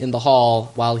 Hughes in the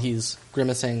hall while he's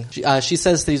grimacing. She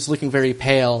says that he's looking very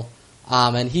pale,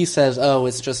 and he says, oh,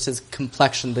 it's just his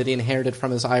complexion that he inherited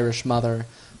from his Irish mother,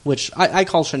 which I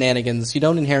call shenanigans. You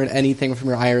don't inherit anything from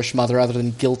your Irish mother other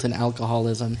than guilt and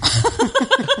alcoholism.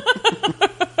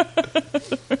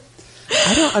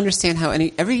 I don't understand how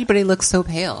everybody looks so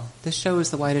pale. This show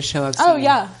is the whitest show I've seen. Oh,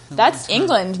 yeah. That's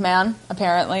England, man,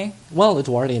 apparently. Well,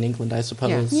 Edwardian England, I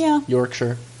suppose. Yeah.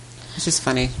 Yorkshire. It's just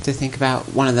funny to think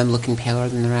about one of them looking paler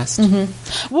than the rest.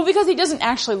 Well, because he doesn't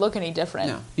actually look any different.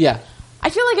 No. Yeah. I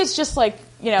feel like it's just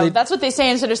that's what they say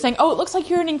instead of saying, oh, it looks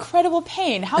like you're in incredible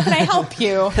pain. How can I help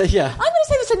you? Yeah. I'm going to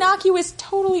say this innocuous,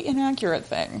 totally inaccurate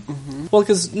thing. Well,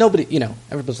 because nobody,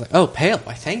 everybody's like, oh, pale,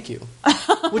 why thank you.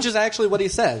 Which is actually what he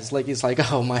says. He's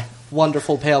like, oh, my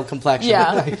wonderful pale complexion.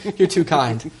 Yeah. You're too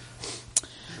kind.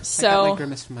 I got my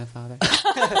grimace from my father.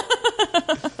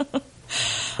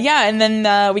 Yeah, and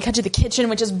then we cut to the kitchen,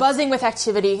 which is buzzing with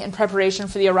activity in preparation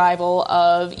for the arrival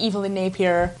of Evelyn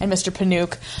Napier and Mr.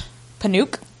 Panook.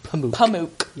 Panook?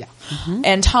 Pamuk. Yeah.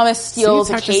 And Thomas steals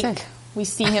See, a it's hard to cake. say. We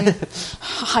see him.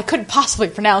 I couldn't possibly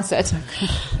pronounce it,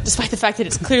 despite the fact that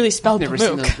it's clearly spelled Never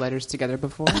seen Pamuk. those letters together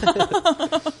before.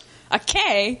 A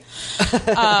K.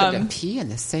 A P in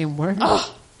the same word.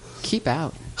 Keep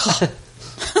out.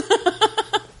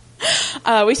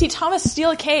 We see Thomas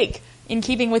steal a cake in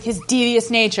keeping with his devious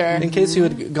nature. In case you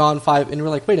had gone 5 and you were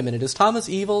like, wait a minute, is Thomas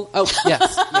evil? Oh,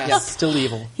 yes. yes, still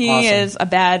evil. He Awesome. is a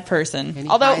bad person. And he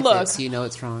Although, hides look, it, so you know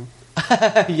it's wrong.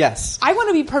 Yes. I want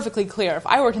to be perfectly clear. If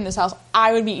I worked in this house,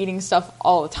 I would be eating stuff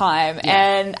all the time,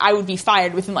 and I would be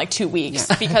fired within like 2 weeks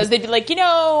because they'd be like,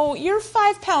 you're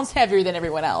 5 pounds heavier than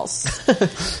everyone else,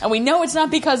 and we know it's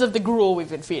not because of the gruel we've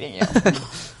been feeding you. I'd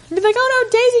be like, oh no,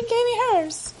 Daisy gave me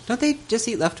hers. Don't they just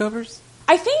eat leftovers?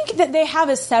 I think that they have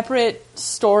a separate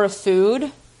store of food.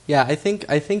 Yeah, I think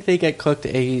they get cooked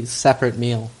a separate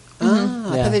meal.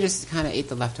 Oh, I Yeah. thought they just kind of ate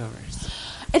the leftovers.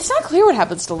 It's not clear what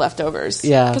happens to leftovers.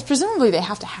 Yeah. Because presumably they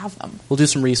have to have them. We'll do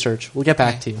some research. We'll get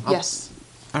back to you. Yes.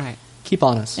 All right. Keep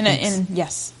on us.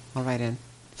 Yes. I'll write in.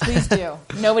 Please do.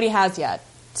 Nobody has yet.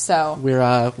 So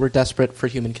We're desperate for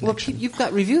human Well, connection. you've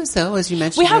got reviews, though, as you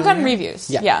mentioned we have gotten earlier. reviews.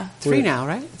 Yeah. Yeah. 3 now,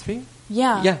 right? 3?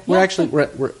 Yeah. yeah,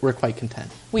 we're quite content.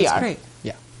 We That's are. great.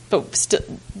 Yeah. But still,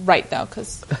 right though,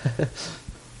 because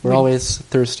We're always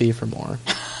thirsty for more.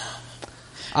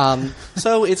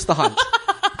 So it's the hunt.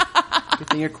 Good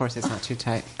thing your corset's not too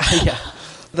tight. Yeah.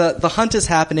 The hunt is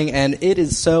happening, and it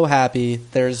is so happy.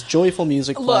 There's joyful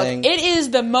music look, playing. it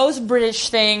is the most British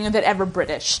thing that ever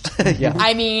Britished. Yeah.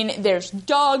 I mean, there's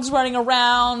dogs running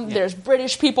around. There's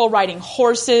British people riding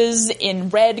horses in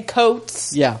red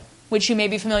coats. Yeah. Which you may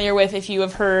be familiar with if you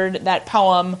have heard that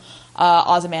poem,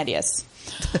 Ozymandias.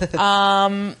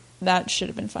 That should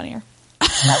have been funnier.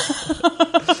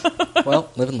 Well,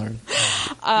 live and learn.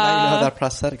 Now you know how that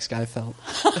prosthetics guy felt.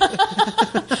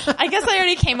 I guess I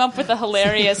already came up with a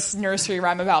hilarious nursery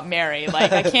rhyme about Mary.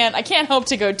 Like I can't hope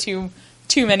to go too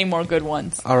many more good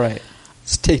ones. All right.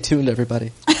 Stay tuned,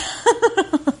 everybody.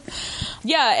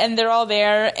 Yeah, and they're all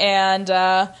there, and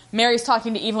Mary's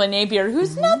talking to Evelyn Napier,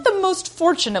 who's not the most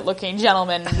fortunate-looking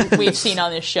gentleman we've seen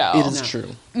on this show. It is true.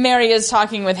 Mary is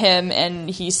talking with him, and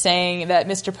he's saying that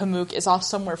Mr. Pamuk is off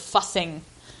somewhere fussing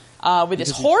with his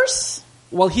horse.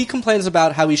 Well, he complains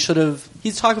about how he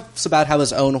talks about how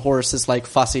his own horse is like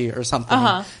fussy or something.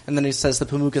 And then he says the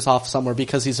Pamuk is off somewhere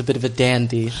because he's a bit of a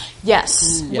dandy.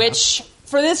 Yes, Yeah. which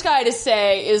for this guy to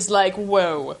say is like,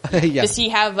 whoa. Yeah. Does he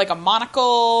have like a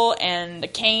monocle and a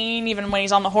cane even when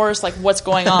he's on the horse? Like, what's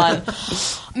going on?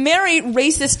 Mary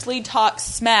racistly talks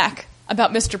smack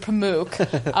about Mr.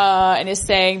 Pamuk and is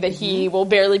saying that he will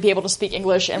barely be able to speak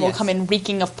English and will come in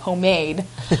reeking of pomade.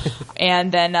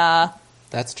 And then...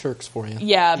 That's Turks for you.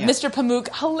 Yeah, Mr.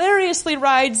 Pamuk hilariously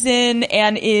rides in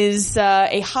and is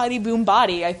a hottie boom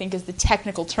body, I think is the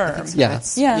technical term. Yeah.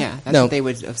 That's, Yeah. that's No. what they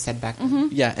would have said back then.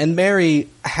 Yeah, and Mary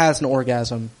has an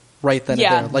orgasm right then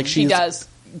Yeah, and there. Like she she's does.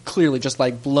 clearly just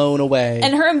like blown away.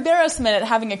 And her embarrassment at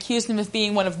having accused him of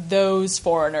being one of those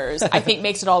foreigners, I think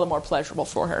makes it all the more pleasurable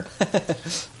for her.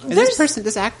 And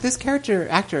this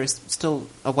actor is still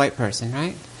a white person,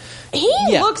 right? He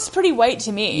Yeah. looks pretty white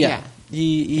to me. Yeah.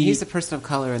 He's He's a person of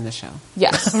color in the show.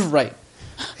 Yes. right.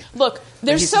 Look,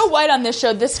 they're he's so just- white on this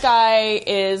show. This guy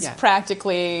is Yeah.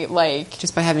 practically like,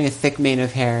 Just by having a thick mane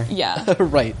of hair. yeah.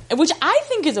 Right. Which I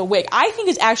think is a wig. I think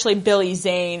it's actually Billy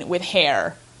Zane with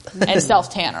hair and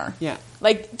self-tanner. Yeah.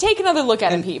 Like, take another look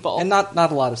at him, And, people. and not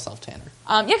a lot of self-tanner.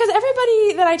 Yeah, because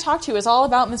everybody that I talk to is all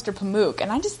about Mr. Pamuk,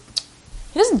 and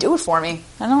he doesn't do it for me.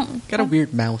 I don't. Got a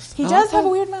weird mouth. He Oh, does I have a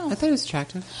thought- weird I mouth. thought he was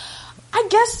attractive. I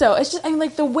guess so. It's just, I mean,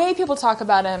 like the way people talk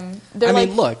about him. They're I like,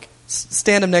 mean, look,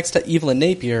 stand him next to Evelyn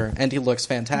Napier, and he looks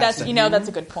fantastic. that's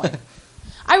a good point.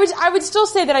 I would still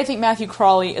say that I think Matthew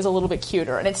Crawley is a little bit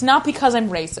cuter, and it's not because I'm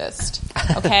racist.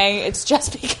 Okay, it's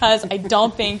just because I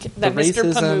don't think that the Mr.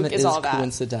 racism Pamuk is all that.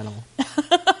 coincidental.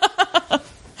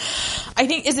 I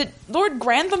think is it Lord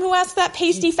Grantham who asked that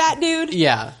pasty fat dude?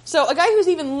 Yeah. So a guy who's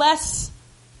even less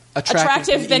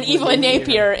attractive than Evelyn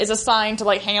Napier is assigned to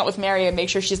like hang out with Mary and make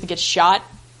sure she doesn't get shot.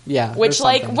 Yeah. Which there's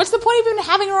like, something. what's the point of even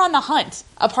having her on the hunt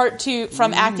apart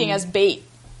from acting as bait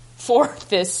for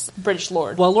this British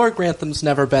lord? Well, Lord Grantham's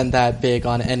never been that big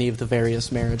on any of the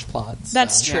various marriage plots.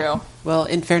 That's so. true. Yeah. Well,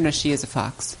 in fairness, she is a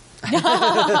fox.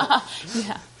 Yeah,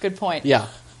 good point. Yeah.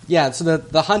 Yeah, so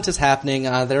the hunt is happening.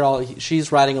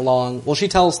 She's riding along. Well, she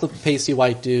tells the pasty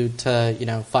white dude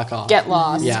to, fuck off. Get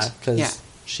lost. Yeah, because Yeah.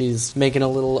 she's making a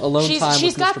little alone time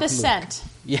She's with got Mr. the Pamuk. scent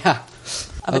Yeah.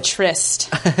 of a tryst.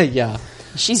 Yeah.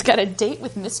 She's got a date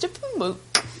with Mr. Pamuk.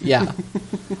 Yeah.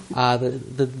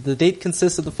 The date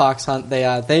consists of the fox hunt.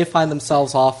 They find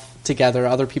themselves off together.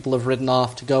 Other people have ridden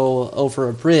off to go over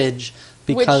a bridge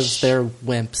because Which- they're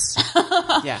wimps.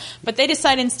 Yeah. But they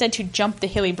decide instead to jump the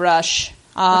hilly brush.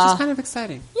 Which is kind of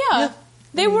exciting. Yeah.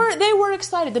 They were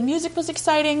excited. The music was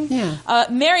exciting. Yeah.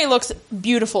 Mary looks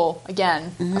beautiful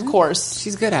again, of course.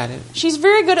 She's good at it. She's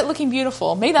very good at looking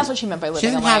beautiful. Maybe that's what she meant by She living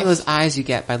a doesn't life. have those eyes you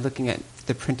get by looking at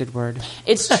the printed word.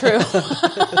 It's true.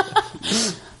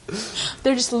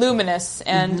 They're just luminous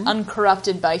and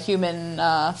uncorrupted by human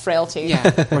frailty.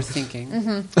 Yeah, or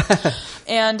thinking.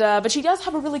 And but she does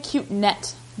have a really cute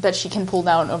net that she can pull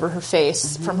down over her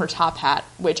face from her top hat,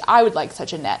 which I would like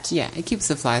such a net. Yeah, it keeps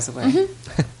the flies away.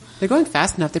 They're going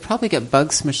fast enough. They probably get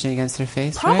bugs smushing against their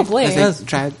face, Probably. right? Yes.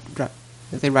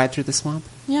 As they ride through the swamp.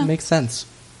 Yeah. Makes sense.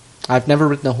 I've never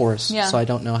ridden a horse, Yeah. so I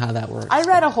don't know how that works. I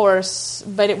ride a horse,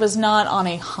 but it was not on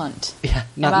a hunt. Yeah,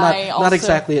 And I not also-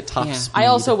 exactly at top Yeah. speed. I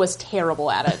also was terrible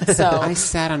at it. So I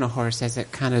sat on a horse as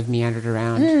it kind of meandered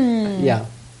around. Yeah.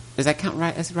 Does that count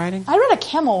as riding? I rode a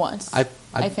camel once. I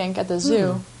think at the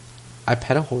zoo. I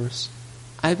pet a horse.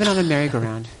 I've been on a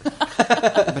merry-go-round,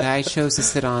 but I chose to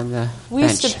sit on the We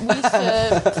used bench.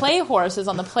 to play horses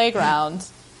on the playground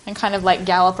and kind of like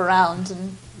gallop around,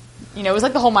 and it was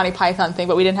like the whole Monty Python thing,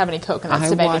 but we didn't have any coconuts I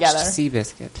to bake watched together.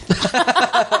 Seabiscuit.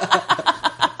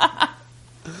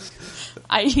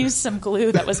 I used some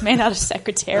glue that was made out of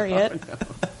Secretariat.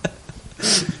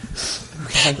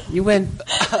 Okay, you win.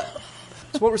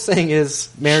 So what we're saying is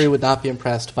Mary would not be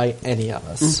impressed by any of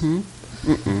us.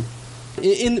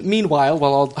 Meanwhile,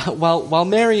 while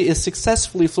Mary is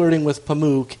successfully flirting with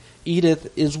Pamuk,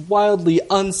 Edith is wildly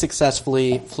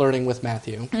unsuccessfully flirting with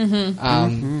Matthew.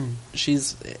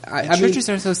 She's, I mean, Churches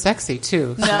are so sexy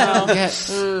too.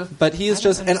 No. but he is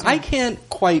just, and I can't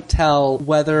quite tell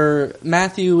whether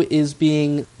Matthew is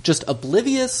being just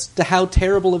oblivious to how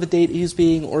terrible of a date he's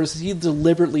being, or is he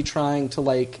deliberately trying to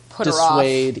Put her off.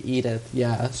 dissuade Edith?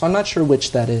 Yeah, so I'm not sure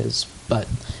which that is, but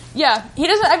Yeah, he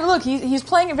doesn't. I mean, look, he's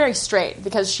playing it very straight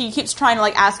because she keeps trying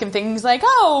to ask him things like,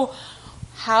 "Oh,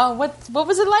 what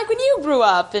was it like when you grew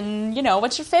up? And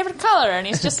what's your favorite color?" And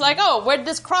he's just like, "Oh, where did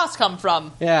this cross come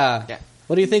from?" yeah. Yeah.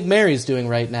 What do you think Mary's doing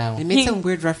right now? They made some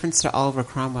weird reference to Oliver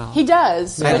Cromwell. He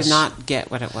does. but I which- did not get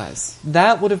what it was.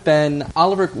 That would have been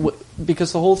Oliver,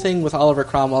 because the whole thing with Oliver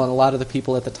Cromwell and a lot of the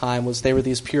people at the time was they were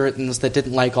these Puritans that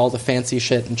didn't like all the fancy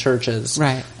shit in churches.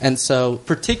 Right. And so,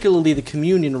 particularly the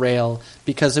communion rail,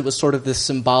 because it was sort of this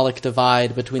symbolic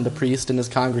divide between the priest and his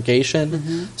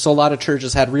congregation. So a lot of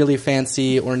churches had really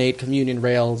fancy, ornate communion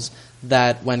rails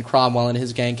that when Cromwell and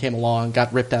his gang came along,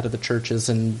 got ripped out of the churches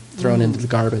and thrown into the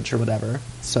garbage or whatever.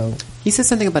 So, He said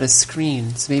something about a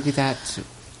screen, so maybe that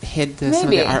hid some of the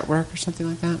Maybe. artwork or something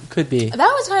like that. could be. That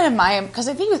was kind of my, because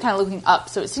I think he was kind of looking up,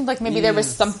 so it seemed like maybe there was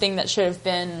Yes. something that should have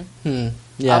been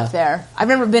Yeah. up there. I've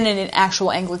never been in an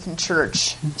actual Anglican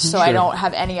church, so I Sure. don't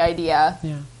have any idea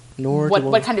Yeah.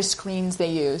 what kind of screens they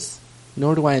use.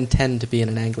 Nor do I intend to be in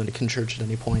an Anglican church at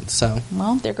any point, so.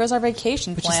 Well, there goes our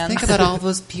vacation But just plan. think about all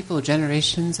those people,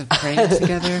 generations of praying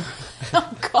together. Oh,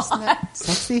 God.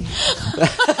 Sexy.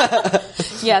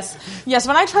 Yes.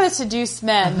 When I try to seduce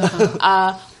men,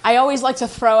 I always like to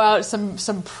throw out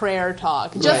some prayer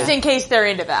talk, just Right. in case they're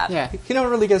into that. Yeah. You know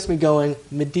what really gets me going?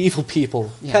 Medieval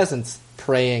people, Yeah. peasants,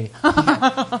 praying.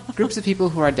 Groups of people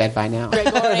who are dead by now.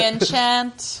 Gregorian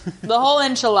chant, the whole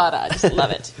enchilada. I just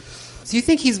love it. Do you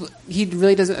think he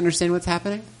really doesn't understand what's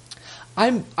happening?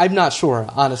 I'm not sure,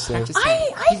 honestly. Just I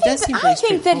he does seem very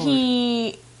think that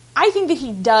straightforward. I think that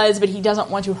he does, but he doesn't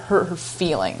want to hurt her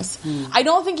feelings. I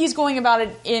don't think he's going about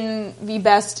it in the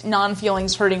best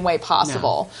non-feelings hurting way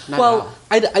possible. Not at Well,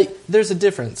 all. there's a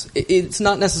difference. It's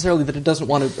not necessarily that it doesn't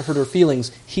want to hurt her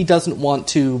feelings. He doesn't want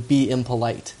to be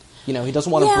impolite. He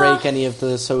doesn't want to Yeah. break any of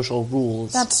the social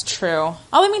rules. That's true.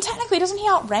 Oh, I mean, technically, doesn't he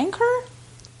outrank her?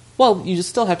 Well, you just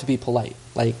still have to be polite.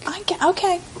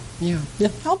 Okay, Yeah.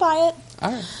 I'll buy it.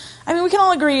 All right. I mean, we can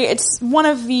all agree it's one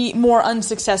of the more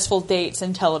unsuccessful dates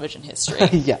in television history.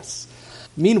 Yes.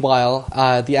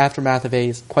 Meanwhile, the aftermath of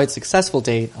a quite successful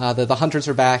date, the hunters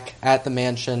are back at the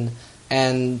mansion,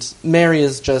 and Mary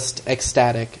is just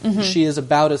ecstatic. She is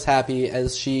about as happy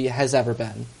as she has ever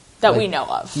been. That we know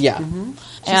of. Yeah. She And-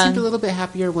 seemed a little bit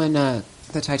happier when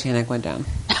the Titanic went down.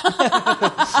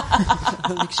 I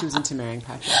don't think she was into marrying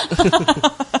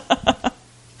Patrick.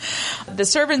 The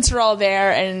servants are all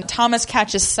there, and Thomas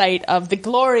catches sight of the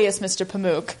glorious Mr.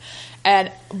 Pamuk.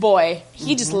 And boy,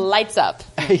 he just lights up.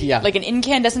 Yeah. Like an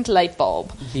incandescent light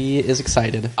bulb. He is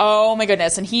excited. Oh my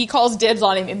goodness. And he calls dibs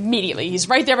on him immediately. He's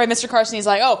right there by Mr. Carson. He's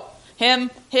like, oh, him,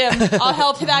 I'll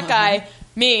help that guy.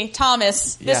 Me,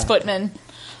 Thomas, this Yeah. footman.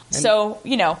 So,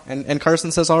 And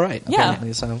Carson says, all right, Yeah.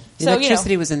 apparently. So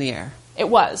Electricity was in the air. it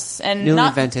was. And Newly not,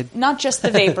 invented. not just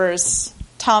the vapors.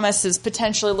 Thomas is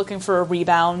potentially looking for a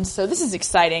rebound, so this is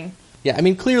exciting. yeah, I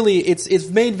mean, clearly it's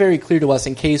made very clear to us,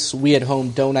 in case we at home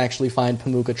don't actually find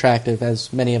Pamuk attractive,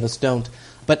 as many of us don't,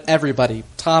 but everybody,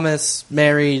 Thomas,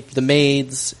 Mary, the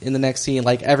maids in the next scene,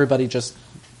 like, everybody just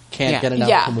can't get enough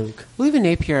Yeah. Pamuk. Well, even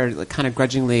Napier kind of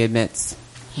grudgingly admits.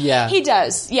 Yeah. He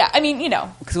does. Yeah, I mean,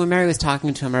 Because when Mary was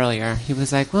talking to him earlier, he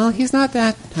was like, well, he's not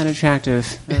that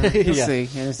unattractive. We'll Yeah. see.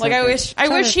 And it's like I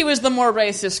wish he was the more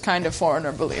racist kind of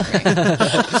foreigner, believe me.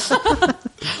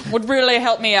 Would really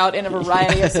help me out in a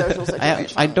variety of social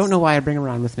situations. I don't know why I bring him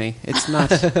around with me. It's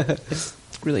not. It's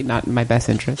really not in my best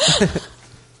interest.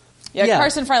 Yeah,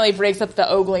 Carson finally breaks up the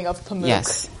ogling of Pamuk.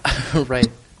 Yes. Right.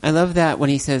 I love that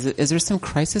when he says, is there some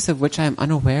crisis of which I am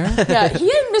unaware? Yeah,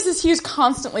 he and Mrs. Hughes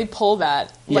constantly pull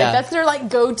that. Like, Yeah. that's their,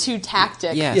 go-to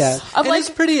tactic. Yes. Yeah, Of, and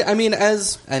it's pretty. I mean,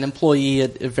 as an employee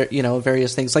at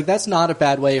various things, like, that's not a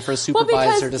bad way for a Well,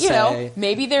 supervisor because, to say.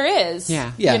 maybe there is.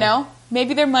 Yeah. Yeah.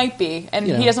 Maybe there might be. And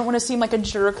he doesn't want to seem like a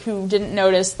jerk who didn't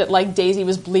notice that, Daisy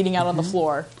was bleeding out on the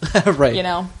floor.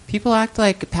 Right. People act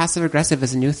like passive-aggressive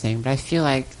is a new thing, but I feel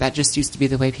like that just used to be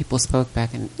the way people spoke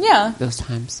back in Yeah. those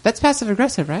times. That's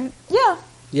passive-aggressive, right? Yeah.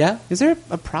 Yeah. Is there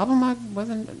a problem I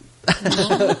wasn't...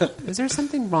 Is there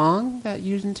something wrong that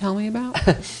you didn't tell me about?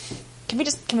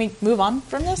 Can we move on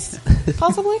from this?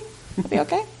 Possibly? Would be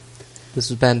okay? This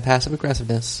has been Passive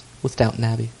Aggressiveness with Downton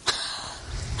Abbey.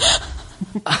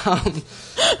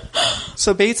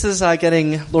 So Bates is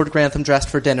getting Lord Grantham dressed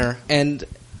for dinner, and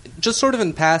just sort of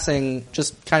in passing,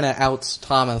 just kind of outs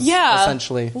Thomas, Yeah.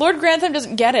 essentially. Lord Grantham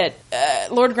doesn't get it.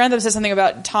 Lord Grantham says something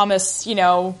about Thomas,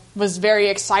 was very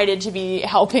excited to be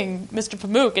helping Mr.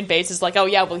 Pamuk, and Bates is like, oh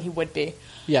yeah, well he would be.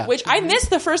 Yeah. Which I missed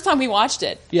the first time we watched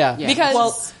it. Yeah. Because...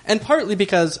 Well, and partly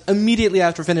because immediately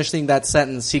after finishing that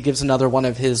sentence, he gives another one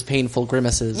of his painful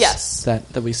grimaces. Yes. That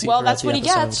we see. Well, throughout that's the what he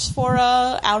episode. gets for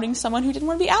outing someone who didn't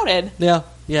want to be outed.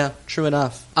 Yeah, true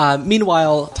enough.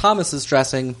 Meanwhile, Thomas is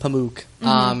dressing Pamuk,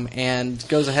 Mm-hmm. and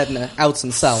goes ahead and outs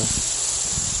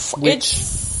himself, which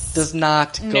does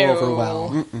not go over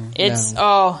well. It's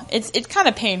kind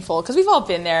of painful because we've all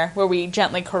been there where we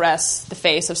gently caress the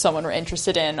face of someone we're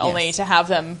interested in, only to have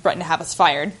them threaten to have us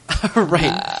fired.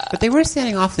 Right. But they were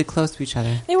standing awfully close to each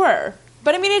other. They were,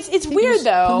 but I mean, it's weird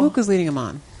though. Pamuk was leading him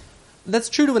on. That's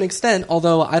true to an extent,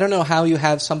 although I don't know how you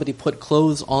have somebody put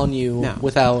clothes on you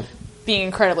without... Being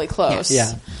incredibly close.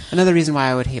 Yeah. Another reson why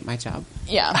I would hate my job.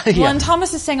 Yeah. Yeah. Well, and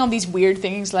Thomas is saying all these weird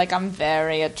things like, I'm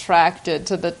very attracted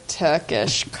to the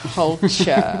Turkish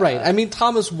culture. Right. I mean,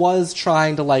 Thomas was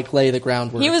trying to, lay the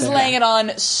groundwork. He was there. laying it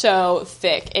on so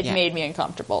thick, it made me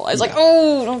uncomfortable. I was like,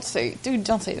 oh, don't say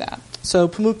that. So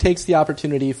Pamuk takes the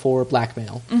opportunity for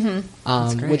blackmail, great.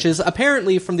 which is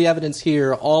apparently, from the evidence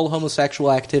here, all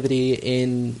homosexual activity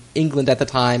in England at the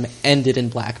time ended in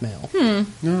blackmail.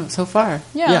 No, so far.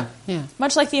 Yeah. Yeah.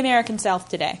 Much like the American South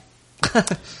today.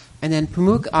 And then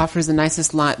Pamuk offers the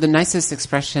nicest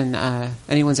expression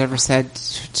anyone's ever said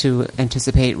to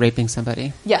anticipate raping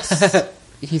somebody. Yes.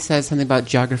 He says something about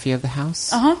geography of the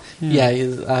house. Uh-huh. Yeah,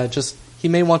 he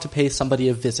may want to pay somebody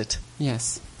a visit.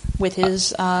 Yes. With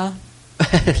his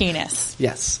penis.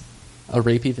 Yes, a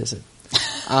rapey visit.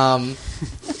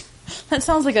 That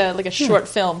sounds like a short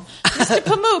film. Mr.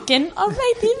 Pamuk in a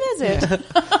rapey visit.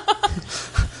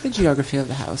 The geography of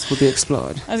the house will be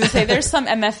explored. I was going to say, there's some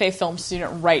MFA film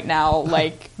student right now,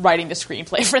 writing the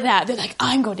screenplay for that. They're like,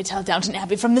 I'm going to tell Downton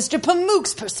Abbey from Mr.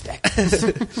 Pamuk's perspective.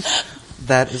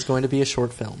 That is going to be a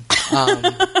short film.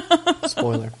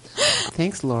 Spoiler.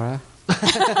 Thanks, Laura.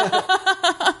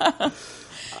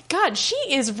 God, she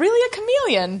is really a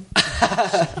chameleon.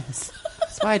 That's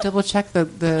why I double-checked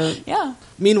the... Yeah.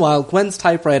 Meanwhile, Gwen's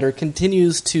typewriter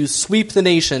continues to sweep the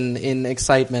nation in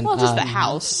excitement. Well, just the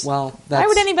house. Well, Why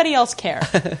would anybody else care?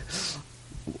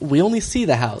 We only see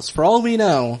the house. For all we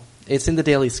know, it's in the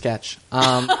Daily Sketch.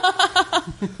 But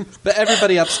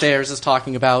everybody upstairs is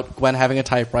talking about Gwen having a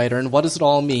typewriter, and what does it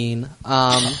all mean?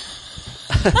 As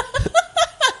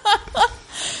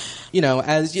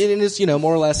it is,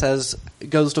 more or less as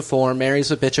goes to form. Mary's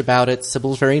a bitch about it.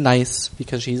 Sybil's very nice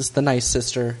because she's the nice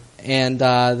sister. And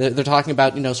they're talking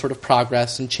about, sort of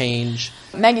progress and change.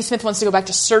 Maggie Smith wants to go back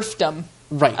to serfdom.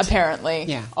 Right. Apparently.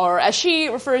 Yeah. Or, as she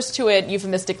refers to it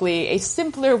euphemistically, a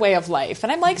simpler way of life.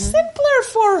 And I'm like, simpler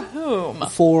for whom?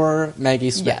 For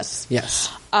Maggie Smith. Yes. Yes.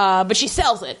 But she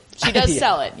sells it. She does Yeah.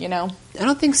 sell it, I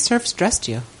don't think serfs dressed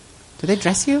you. Do they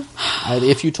dress you?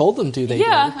 If you told them to, they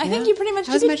Yeah, did. I think you pretty much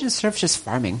I was did. imagining serfs just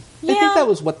farming. Yeah. I think that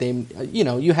was what they,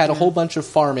 you had a whole bunch of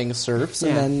farming serfs,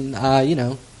 Yeah. and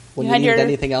then, When You you had needed your-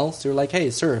 anything else, you were like, hey,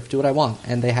 surf, do what I want.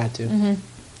 And they had to.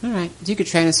 Mm-hmm. All right. You could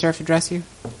train a surf to dress you.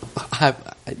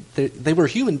 They were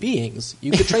human beings.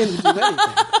 You could train them to do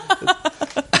anything.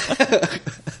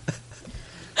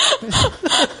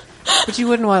 But you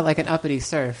wouldn't want, like, an uppity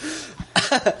surf.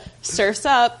 Surf's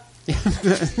up.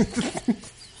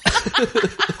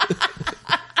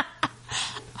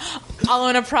 I'll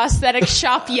own a prosthetic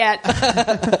shop yet.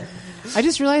 I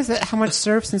just realized that how much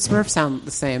surfs and Smurfs sound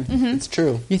the same. It's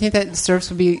true. You think that surfs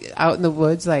would be out in the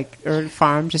woods, like, or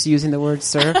farm, just using the word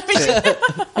surf?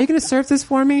 Are you going to surf this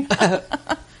for me?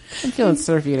 I'm feeling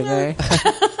surfy today.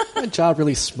 My job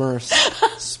really Smurfs.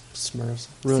 Smurfs.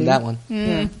 Ruined See? that one.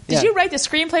 Yeah. Did you write the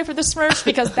screenplay for the Smurfs?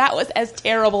 Because that was as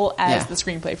terrible as Yeah. the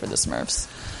screenplay for the Smurfs.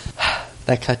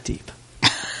 That cut deep.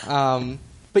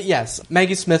 But yes,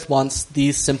 Maggie Smith wants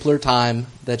the simpler time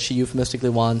that she euphemistically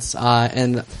wants,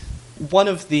 and one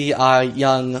of the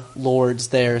young lords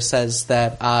there says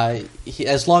that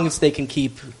as long as they can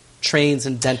keep trains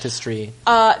and dentistry.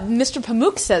 Mr.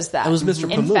 Pamuk says that. It was Mr.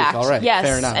 In Pamuk, fact, all right, yes,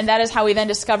 fair enough. and that is how we then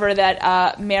discover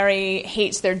that Mary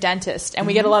hates their dentist, and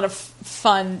we get a lot of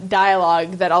fun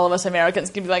dialogue that all of us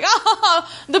Americans can be like, "Oh,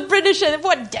 the British and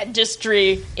what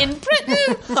dentistry in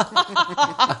Britain?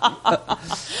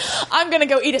 I'm gonna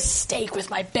go eat a steak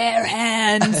with my bare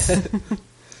hands."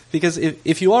 Because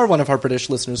if you are one of our British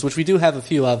listeners, which we do have a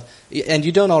few of, and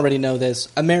you don't already know this,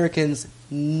 Americans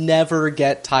never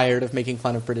get tired of making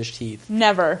fun of British teeth.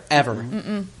 Never. Ever.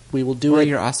 We will do Or it.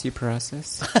 your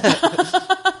osteoporosis.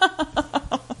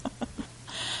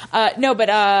 No,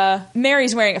 but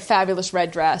Mary's wearing a fabulous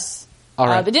red dress. All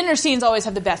right. The dinner scenes always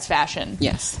have the best fashion.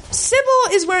 Yes. Sybil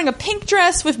is wearing a pink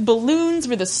dress with balloons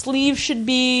where the sleeves should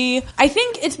be. I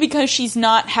think it's because she's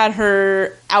not had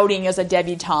her outing as a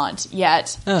debutante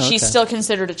yet. Oh, okay. She's still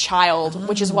considered a child,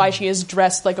 which is why she is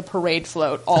dressed like a parade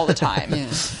float all the time. Yeah.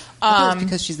 I thought it's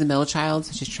because she's the middle child,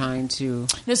 so she's trying to...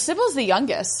 No, Sybil's the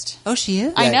youngest. Oh, she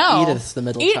is? I Yeah, know. Edith's the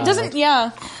middle child. Doesn't, yeah,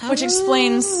 which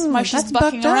explains why she's that's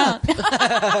bucking bucked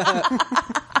around.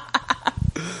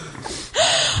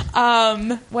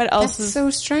 What else That's is... so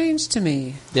strange to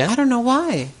me. Yeah? I don't know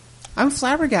why. I'm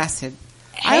flabbergasted.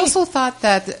 I also thought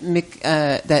that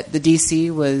that the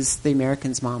DC was the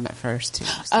American's mom at first, too.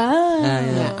 So,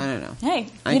 yeah, I don't know. Hey,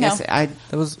 I you know, guess I'm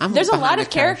there's a behind lot the of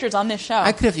curve. characters on this show.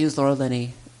 I could have used Laura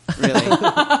Linney, really.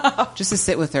 Just to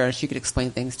sit with her and she could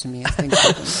explain things to me. I think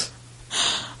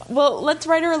Well, let's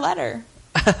write her a letter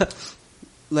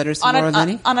letters to Laura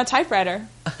Linney. on a typewriter.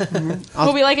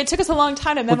 We'll be like, it took us a long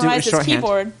time to do it memorize with this shorthand.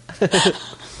 keyboard.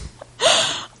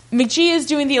 McGee is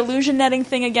doing the illusion netting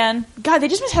thing again. God, they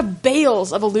just must have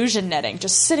bales of illusion netting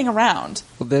just sitting around.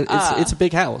 Well, it's a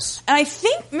big house. And I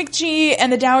think McGee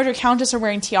and the Dowager Countess are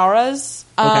wearing tiaras.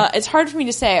 Okay. It's hard for me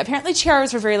to say. Apparently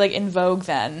tiaras were very in vogue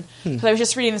then. Because I was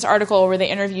just reading this article where they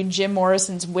interviewed Jim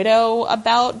Morrison's widow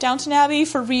about Downton Abbey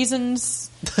for reasons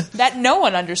that no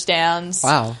one understands.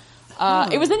 Wow.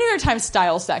 It was the New York Times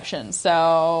style section,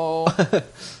 so...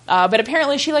 but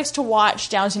apparently she likes to watch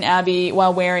Downton Abbey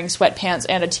while wearing sweatpants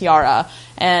and a tiara,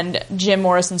 and Jim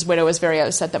Morrison's widow is very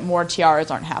upset that more tiaras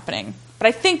aren't happening. But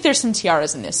I think there's some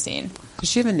tiaras in this scene. Does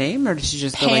she have a name, or does she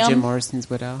just go by Pam. Jim Morrison's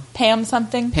widow? Pam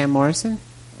something? Pam Morrison?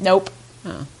 Nope.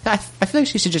 Oh. I feel like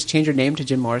she should just change her name to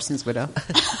Jim Morrison's widow.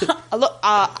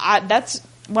 That's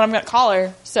what I'm going to call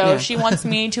her. So Yeah. if she wants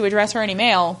me to address her any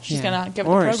mail, she's Yeah. going to give it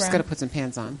Or the program. she's got to put some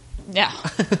pants on. Yeah,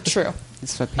 true. The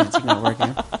sweatpants are not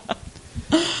working.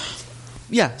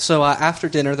 Yeah, so after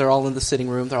dinner, they're all in the sitting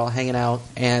room. They're all hanging out.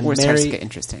 And Where it starts to Mary... get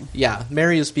interesting. Yeah,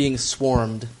 Mary is being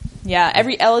swarmed. Yeah,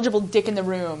 every eligible dick in the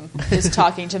room is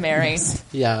talking to Mary.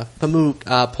 Yeah,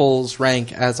 Pamuk pulls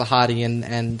rank as a hottie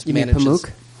and You mean manages...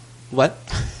 Pamuk? What?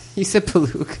 You said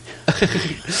Palook.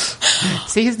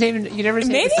 See his name? You never say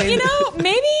Maybe, the same.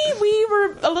 maybe we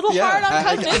were a little hard on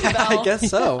Count Isabel. I guess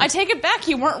so. I take it back.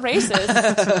 You weren't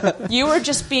racist. You were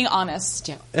just being honest.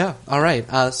 Yeah, all right.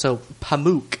 So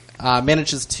Pamuk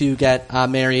manages to get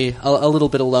Mary a little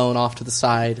bit alone off to the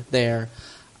side there,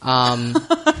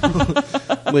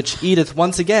 which Edith,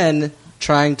 once again,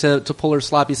 trying to pull her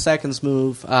sloppy seconds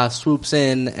move, swoops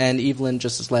in, and Evelyn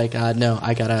just is like, no,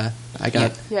 I got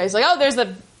Yeah, he's like, oh, there's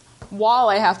a wall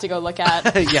I have to go look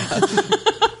at. yeah.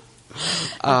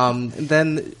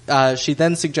 Then she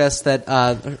then suggests that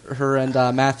her and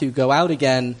Matthew go out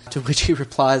again, to which he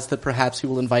replies that perhaps he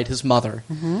will invite his mother.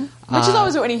 Which is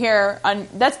always when you hear on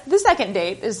that's the second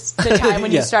date is the time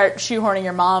when Yeah. you start shoehorning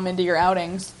your mom into your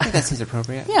outings. I think that seems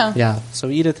appropriate. Yeah. Yeah, so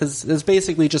Edith has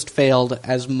basically just failed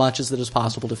as much as it is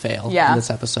possible to fail in this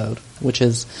episode, which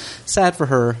is sad for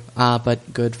her,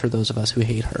 but good for those of us who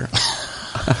hate her.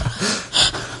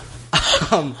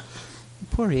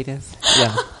 Poor Edith.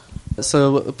 Yeah.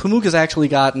 So Pamuk has actually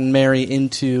gotten Mary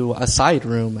into a side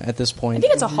room at this point. I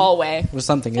think it's a hallway. Or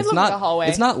something. It It's looks not like a hallway.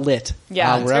 It's not lit.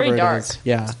 Yeah, it's wherever very dark. It is.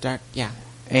 Yeah. Dark, yeah.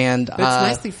 And But it's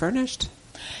nicely furnished.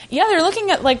 Yeah, they're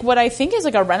looking at like what I think is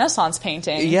like a Renaissance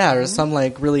painting. yeah, or some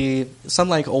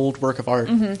old work of art,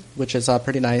 which is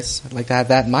pretty nice. I'd like to have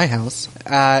that in my house.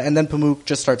 And then Pamuk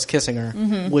just starts kissing her,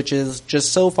 which is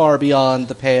just so far beyond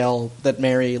the pale that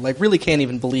Mary like really can't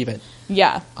even believe it.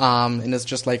 Yeah. And it's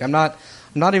just like, I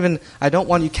don't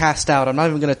want you cast out. I'm not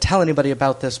even going to tell anybody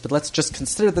about this, but let's just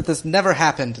consider that this never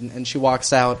happened. And she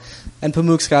walks out, and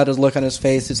Pamuk's got his look on his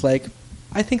face. It's like,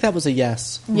 I think that was a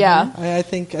yes. Yeah. I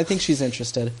think she's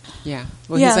interested. Yeah.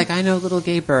 Well, Yeah. he's like, I know a little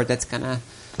gay bird that's going to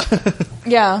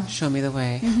Yeah. show me the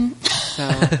way. So,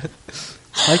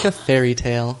 Like a fairy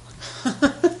tale.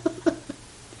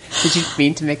 did you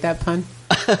mean to make that pun?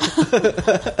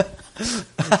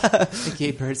 The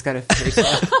gay bird's got a fairy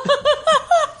tale.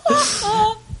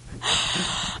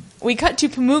 We cut to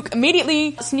Pamuk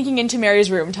immediately sneaking into Mary's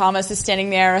room. Thomas is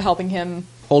standing there helping him,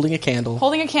 Holding a candle.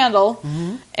 holding a candle.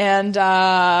 And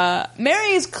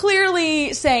Mary is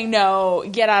clearly saying, no,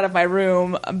 get out of my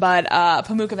room. But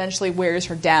Pamuk eventually wears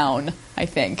her down, I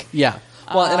think. Yeah.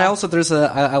 Well, and I also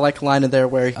I like a line in there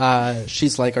where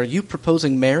she's like, "Are you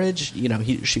proposing marriage?" You know,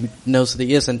 she knows that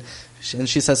he isn't, and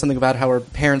she says something about how her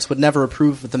parents would never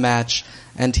approve of the match,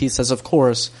 and he says, "Of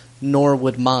course, nor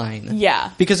would mine."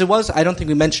 Yeah. Because I don't think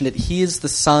we mentioned it. He is the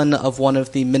son of one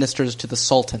of the ministers to the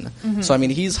Sultan, so I mean,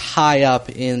 he's high up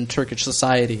in Turkish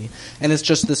society, and it's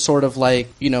just this sort of like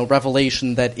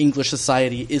revelation that English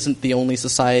society isn't the only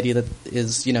society that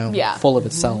is Yeah. full of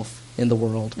itself in the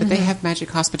world. But they have magic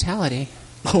hospitality.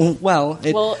 Well,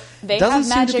 it they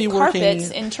doesn't have seem to be magic working. carpets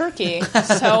in Turkey.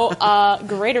 So,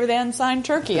 greater than signed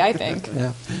Turkey, I think.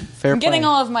 Yeah, fair I'm getting play.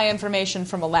 all of my information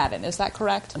from Aladdin. Is that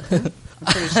correct? I'm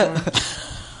pretty sure.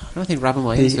 I don't think Robin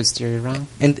Williams would steer you wrong.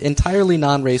 An entirely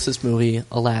non-racist movie,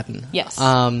 Aladdin. Yes.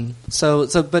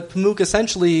 But Pamuk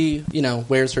essentially,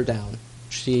 wears her down.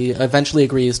 She eventually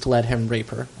agrees to let him rape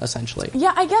her. Essentially.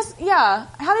 Yeah, I guess. Yeah.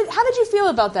 How did you feel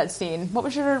about that scene? What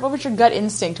was your gut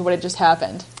instinct to what had just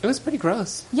happened? It was pretty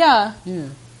gross. Yeah. Yeah.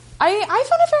 I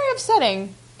found it very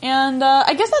upsetting. And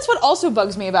I guess that's what also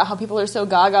bugs me about how people are so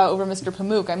gaga over Mr.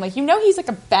 Pamuk. I'm like, he's like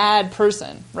a bad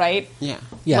person, right? Yeah.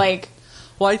 Yeah. Like,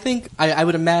 Well, I think I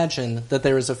would imagine that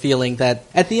there is a feeling that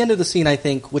at the end of the scene, I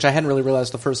think, which I hadn't really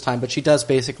realized the first time, but she does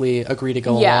basically agree to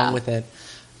go Yeah. along with it.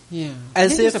 Yeah.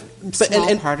 As I think if- there's a small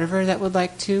and- part of her that would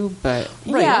like to, but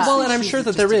Right. Yeah. Well, and I'm She's sure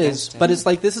that just there is, against it. but it's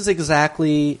like this is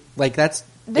exactly like that's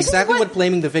This is exactly what- what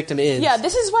blaming the victim is. yeah,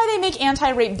 this is why they make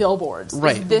anti-rape billboards. is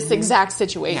Right. This exact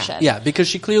situation. Yeah, because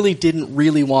she clearly didn't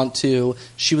really want to.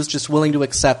 She was just willing to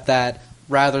accept that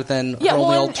rather than Yeah, her well,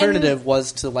 only and- alternative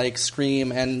was to like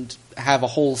scream and have a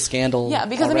whole scandal. Yeah,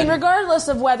 because already. regardless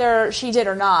of whether she did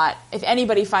or not, if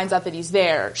anybody finds out that he's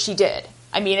there, she did.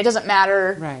 I mean, it doesn't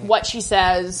matter Right. what she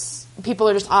says; people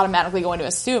are just automatically going to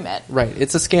assume it. Right,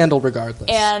 it's a scandal regardless.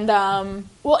 And and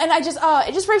I just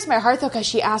it just breaks my heart though because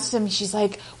she asks him, she's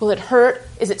like, "Will it hurt?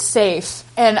 Is it safe?"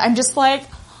 And I'm just like,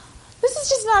 this is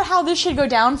just not how this should go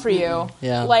down for you.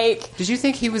 Yeah. Like, did you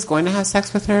think he was going to have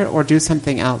sex with her or do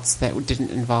something else that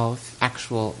didn't involve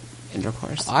actual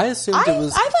intercourse? I assumed I it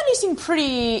was. thought he seemed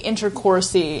pretty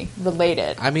intercoursey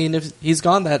related. I mean, if he's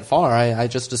gone that far, I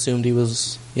just assumed he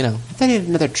was, I thought he had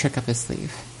another trick up his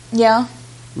sleeve. Yeah.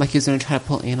 Like he was going to try to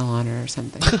pull anal on her or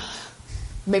something.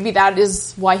 Maybe that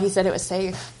is why he said it was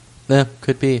safe. Yeah,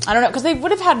 could be. I don't know, because they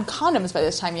would have had condoms by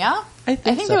this time, yeah? I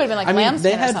think they so. would have been like I mean, lambskin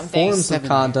they or had something. forms of 7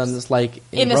 condoms years. like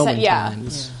in In a Roman sen- yeah.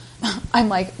 times. I'm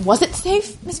like, was it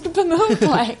safe, Mr. Pamuk?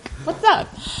 Like, what's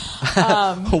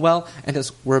up? Well, and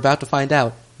as we're about to find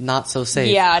out, not so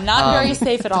safe. Yeah, not very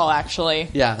safe at all, actually.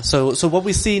 Yeah. So what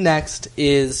we see next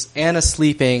is Anna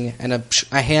sleeping and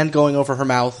a hand going over her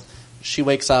mouth. She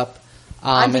wakes up.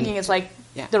 I'm thinking it's like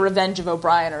Yeah. the Revenge of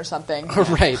O'Brien or something.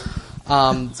 right.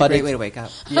 It's a great way to wake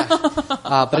up. Yeah.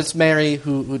 But it's Mary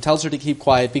who tells her to keep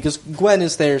quiet because Gwen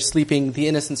is there sleeping the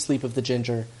innocent sleep of the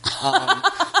ginger.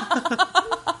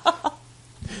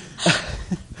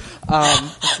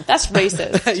 That's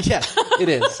racist. Yeah, it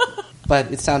is.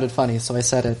 But it sounded funny, so I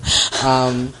said it.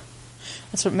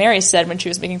 That's what Mary said when she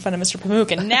was making fun of Mr.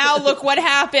 Pamuk, and now look what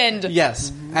happened.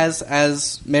 Yes,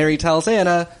 as Mary tells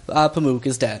Anna, Pamuk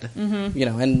is dead.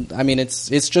 Mm-hmm. And I mean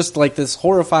it's just like this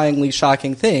horrifyingly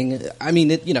shocking thing. I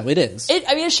mean it is.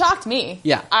 It shocked me.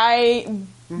 Yeah. I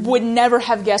would never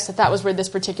have guessed that was where this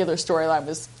particular storyline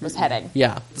was heading.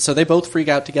 Yeah. So they both freak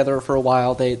out together for a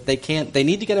while. They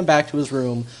need to get him back to his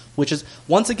room, which is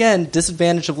once again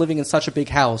disadvantage of living in such a big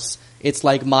house. It's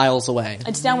like miles away.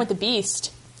 It's down with the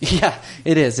beast. Yeah,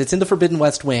 it is. It's in the Forbidden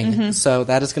West Wing, so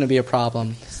that is going to be a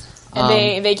problem.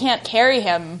 And they can't carry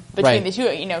him between Right. the two.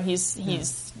 You know, he's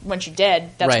once you're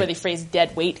dead, that's Right. where the phrase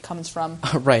dead weight comes from.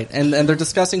 Right, and they're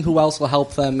discussing who else will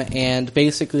help them, and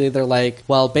basically they're like,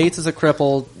 well, Bates is a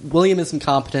cripple, William is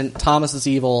incompetent, Thomas is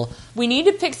evil. We need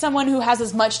to pick someone who has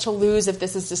as much to lose if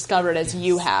this is discovered as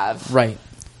you have. Right.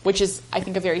 Which is, I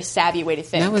think, a very savvy way to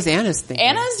think. That was Anna's thing.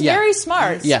 Anna's Yeah. very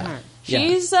smart. Yeah. Smart. Yeah.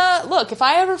 She's, look, if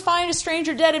I ever find a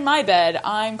stranger dead in my bed,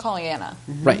 I'm calling Anna.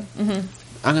 Right. I'm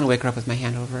going to wake her up with my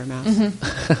hand over her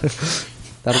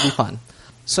mouth. That'll be fun.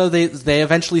 So they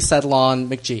eventually settle on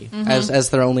McGee as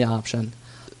their only option.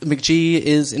 McGee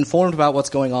is informed about what's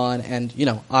going on and,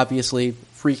 obviously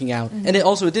freaking out. And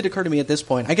it did occur to me at this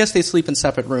point, I guess they sleep in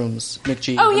separate rooms,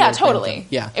 McGee. Oh, and yeah, Lord totally.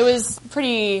 Pennington. Yeah. It was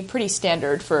pretty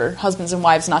standard for husbands and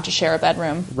wives not to share a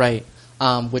bedroom. Right.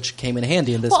 Which came in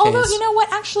handy in this Well, case. although, you know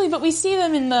what, actually, but we see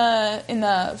them in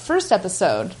the first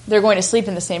episode. They're going to sleep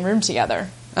in the same room together.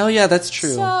 Oh, yeah, that's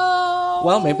true. So...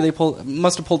 Well, maybe they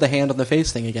must have pulled the hand on the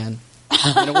face thing again.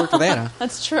 And it worked with Anna.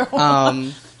 That's true.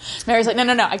 Um, Mary's like, no,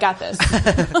 I got this.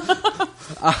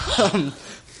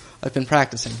 I've been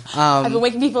practicing. I've been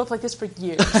waking people up like this for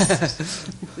years.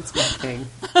 It's my thing.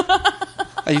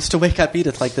 I used to wake up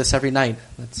Edith like this every night.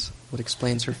 That's what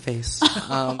explains her face.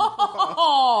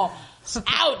 Oh,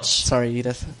 ouch. Sorry,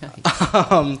 Edith.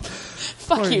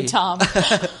 Fuck you, Tom.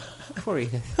 Poor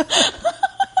Edith.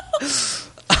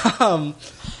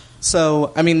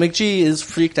 So, I mean, McGee is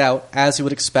freaked out, as you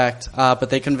would expect,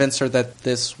 but they convince her that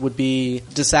this would be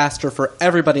disaster for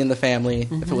everybody in the family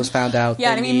if it was found out. Yeah,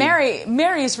 They and I mean, need-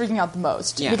 Mary is freaking out the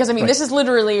most. Yeah. Because, I mean, Right. this is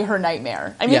literally her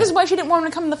nightmare. I mean, Yeah. this is why she didn't want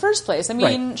him to come in the first place. I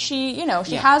mean, Right. she Yeah.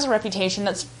 has a reputation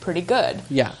that's pretty good.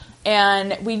 Yeah.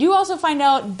 And we do also find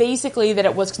out, basically, that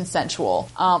it was consensual.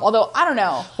 Although, I don't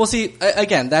know. Well, see,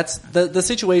 again, that's the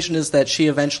situation is that she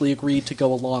eventually agreed to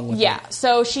go along with Yeah, it.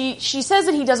 so she says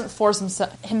that he doesn't force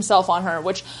himself on her,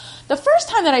 which the first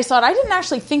time that I saw it, I didn't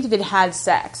actually think that they'd had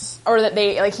sex. Or that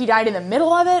he died in the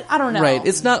middle of it. I don't know. Right.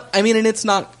 It's not, I mean, and it's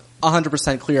not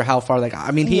 100% clear how far they got.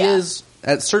 I mean, he Yeah. is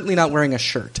certainly not wearing a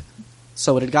shirt.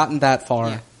 So it had gotten that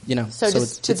far, Yeah. So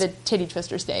just to the titty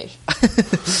twister stage.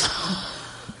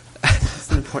 It's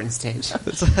an important stage.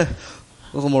 It's a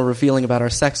little more revealing about our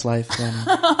sex life than...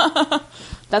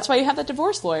 That's why you have that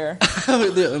divorce lawyer.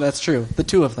 That's true. The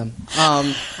two of them.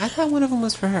 I thought one of them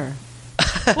was for her.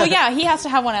 Well, yeah, he has to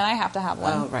have one and I have to have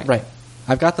one. Oh, right. Right.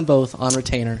 I've got them both on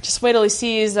retainer. Just wait till he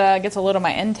sees, gets a load of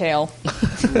my entail.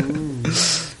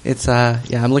 It's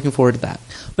I'm looking forward to that.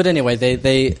 But anyway,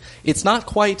 they it's not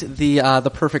quite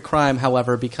the perfect crime,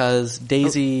 however, because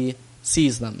Daisy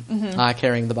sees them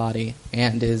carrying the body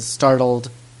and is startled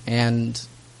and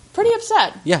Pretty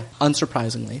upset.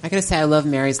 unsurprisingly. I gotta say, I love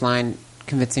Mary's line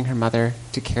convincing her mother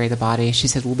to carry the body. She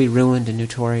said, "We'll be ruined and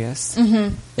notorious."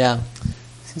 Yeah.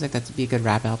 Seems like that'd be a good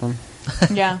rap album.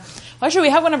 Yeah. Well, actually, we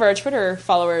have one of our Twitter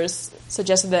followers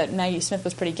suggested that Maggie Smith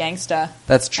was pretty gangsta.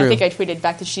 That's true. I think I tweeted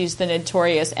back that she's the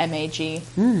notorious MAG.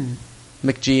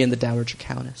 McGee and the Dowager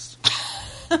Countess.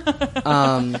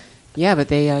 Yeah, but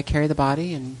they carry the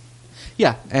body and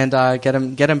Yeah, and get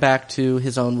him back to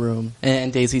his own room.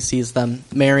 And Daisy sees them.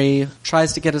 Mary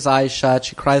tries to get his eyes shut.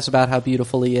 She cries about how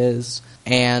beautiful he is.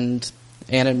 And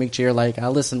Anna and McGee are like,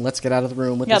 listen, let's get out of the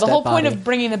room with Yeah, this the dead whole point body. of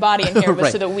bringing the body in here was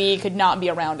Right. so that we could not be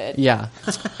around it. Yeah.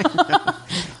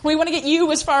 We want to get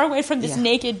you as far away from this Yeah.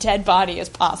 naked, dead body as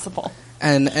possible.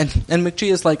 And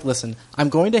McGee is like, listen, I'm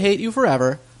going to hate you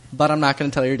forever, but I'm not going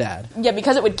to tell your dad. Yeah,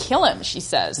 because it would kill him, she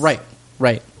says. Right.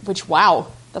 Which, wow,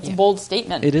 that's a Yeah. bold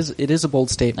statement. It is a bold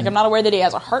statement. Like, I'm not aware that he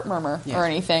has a heart murmur or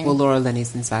anything. Well, Laura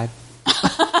Linney's inside.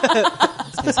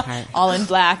 It's his heart. All in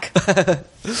black.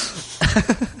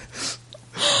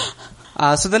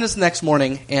 So then it's the next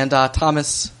morning, and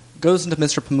Thomas goes into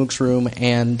Mr. Pamuk's room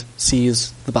and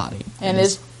sees the body. And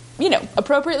is,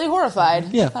 appropriately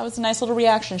horrified. Yeah. That was a nice little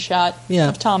reaction shot Yeah.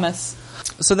 of Thomas.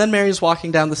 So then Mary's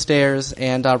walking down the stairs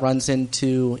and runs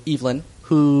into Evelyn,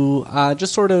 who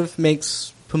just sort of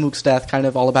makes Pamuk's death kind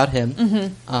of all about him.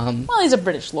 Mm-hmm. Well, he's a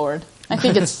British lord. I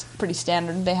think it's pretty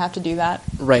standard. They have to do that.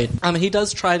 Right. He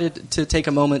does try to take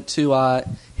a moment to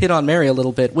hit on Mary a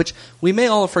little bit, which we may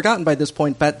all have forgotten by this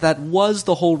point, but that was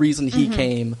the whole reason he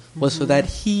came, was so that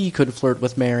he could flirt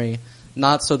with Mary,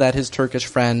 not so that his Turkish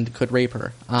friend could rape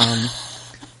her.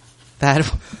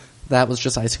 That was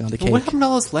just icing on the cake. What happened to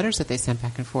all those letters that they sent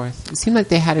back and forth? It seemed like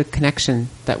they had a connection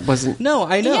that wasn't... No,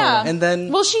 I know. Yeah. And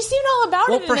then... Well, she seemed all about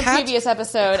it in the perhaps- previous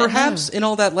episode. Perhaps in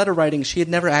all that letter writing, she had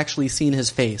never actually seen his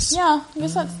face. Yeah, I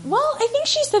guess that's... Well, I think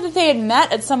she said that they had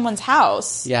met at someone's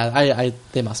house. Yeah,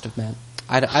 they must have met.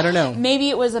 I don't know. Maybe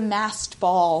it was a masked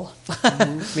ball.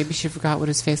 Maybe she forgot what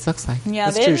his face looks like. Yeah,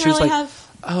 That's they true. didn't She was really like, have...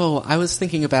 oh, I was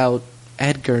thinking about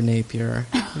Edgar Napier.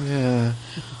 Yeah.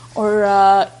 Or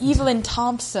Evelyn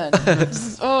Thompson.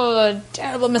 A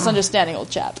terrible misunderstanding, old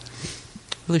chap.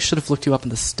 Really should have looked you up in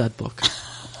the stud book.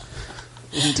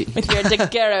 Indeed. With your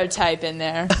daguerreotype in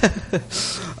there.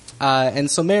 And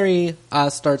so Mary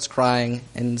starts crying,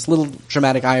 and it's a little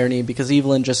dramatic irony because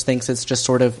Evelyn just thinks it's just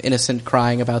sort of innocent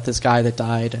crying about this guy that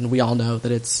died, and we all know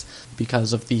that it's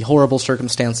because of the horrible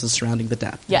circumstances surrounding the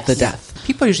death. Yes. The death.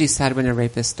 People are usually sad when a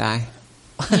rapist die.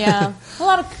 Yeah. There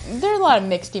are a lot of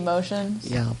mixed emotions.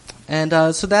 Yeah.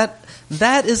 And so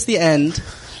that is the end.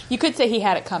 You could say he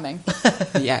had it coming.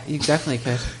 Yeah, you definitely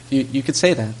could. You could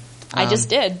say that. I just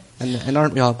did. And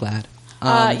aren't we all glad?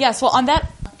 Yes, well, on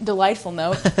that delightful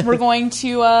note, we're going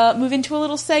to move into a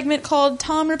little segment called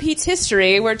Tom Repeats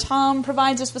History, where Tom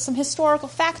provides us with some historical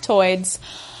factoids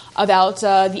about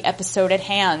the episode at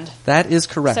hand. That is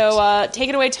correct. So take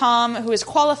it away, Tom, who is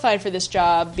qualified for this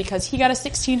job because he got a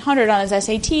 1600 on his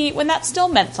SAT when that still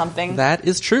meant something. That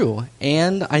is true.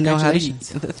 And I know how to...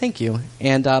 Thank you.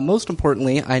 And most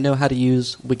importantly, I know how to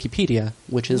use Wikipedia,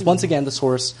 which is, once again, the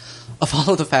source of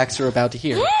all of the facts you're about to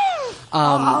hear.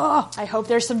 I hope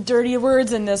there's some dirty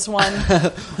words in this one.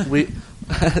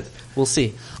 We'll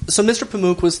see. So Mr.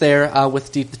 Pamuk was there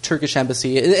with the Turkish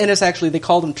embassy, and it's actually, they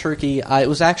called him Turkey. It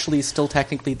was actually still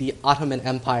technically the Ottoman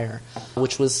Empire,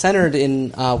 which was centered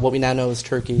in what we now know as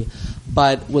Turkey,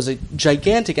 but was a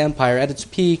gigantic empire. At its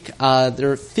peak,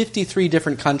 there are 53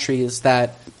 different countries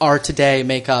that are today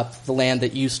make up the land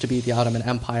that used to be the Ottoman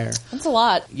Empire. That's a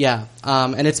lot. Yeah.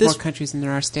 And it's more countries than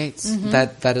there are states. Mm-hmm.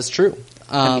 That is true.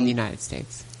 I mean, the United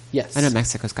States. Yes. I know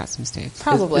Mexico's got some states.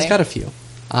 Probably. It's got a few.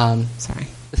 Sorry.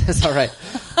 It's all right.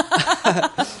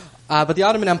 But the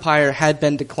Ottoman Empire had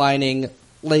been declining,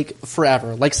 like,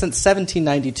 forever. Like, since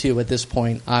 1792 at this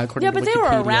point, according to Wikipedia. Yeah, but they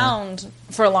were around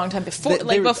for a long time before,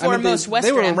 most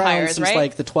Western they were empires, around since, right?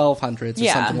 like, the 1200s or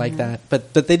Yeah. something like that.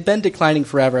 But they'd been declining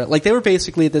forever. Like, they were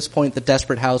basically, at this point, the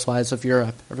Desperate Housewives of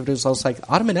Europe. Everybody was also like,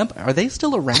 Ottoman Empire, are they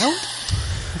still around?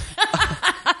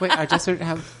 Wait, are Desert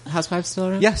Housewives still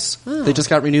around? Yes. Oh. They just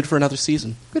got renewed for another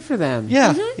season. Good for them.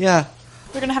 Yeah, yeah.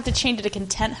 They're going to have to change it to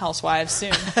Content Housewives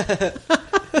soon.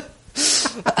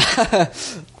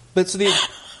 But so the...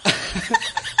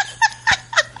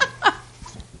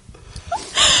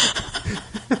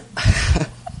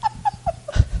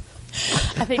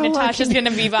 I think Natasha's going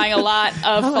to be buying a lot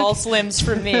of false limbs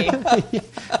from me.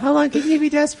 How long can you be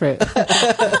desperate?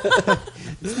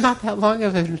 It's not that long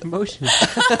of an emotion.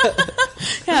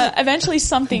 Yeah, eventually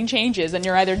something changes and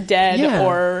you're either dead Yeah.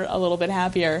 or a little bit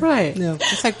happier. Right. Yeah.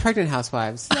 It's like pregnant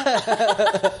housewives.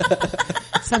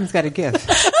 Something's got to give.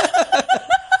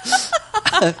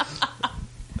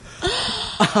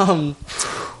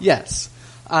 Yes.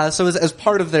 So as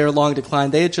part of their long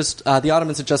decline, they had just the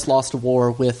Ottomans had just lost a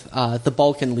war with the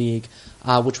Balkan League,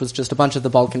 which was just a bunch of the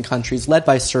Balkan countries led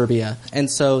by Serbia. And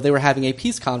so they were having a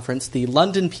peace conference, the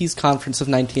London Peace Conference of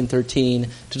 1913,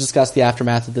 to discuss the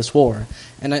aftermath of this war.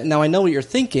 And now I know what you're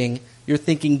thinking. You're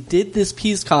thinking, did this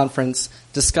peace conference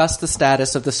discuss the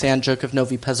status of the Sanjuk of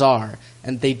Novi Pazar?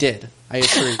 And they did, I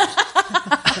assure you.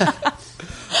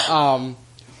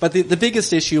 But the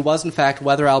biggest issue was, in fact,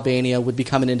 whether Albania would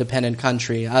become an independent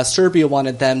country. Serbia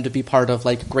wanted them to be part of,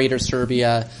 like, Greater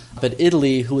Serbia, but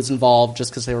Italy, who was involved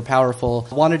just because they were powerful,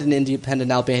 wanted an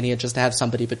independent Albania just to have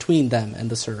somebody between them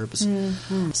and the Serbs.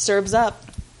 Mm-hmm. Serbs up.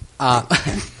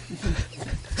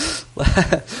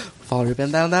 We've already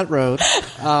been down that road.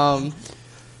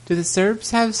 Do the Serbs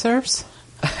have serfs?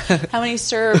 How many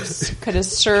Serbs could a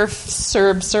surf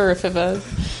if a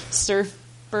surf...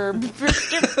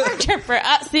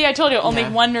 See, I told you, only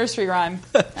one nursery rhyme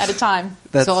at a time.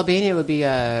 So Albania would be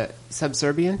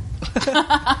sub-Serbian?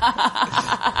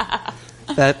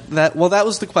 That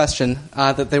was the question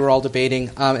that they were all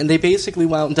debating, and they basically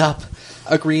wound up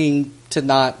agreeing to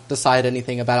not decide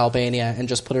anything about Albania and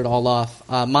just put it all off.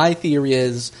 My theory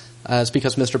is it's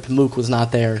because Mr. Pamuk was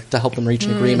not there to help them reach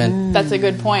an agreement. That's a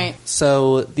good point.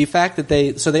 So the fact that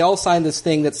they all signed this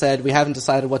thing that said we haven't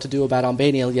decided what to do about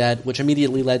Albania yet, which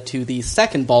immediately led to the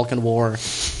Second Balkan War,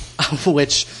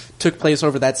 which took place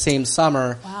over that same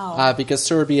summer. Wow. Because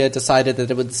Serbia decided that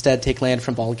it would instead take land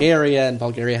from Bulgaria, and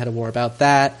Bulgaria had a war about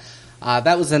that.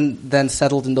 That was then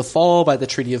settled in the fall by the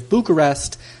Treaty of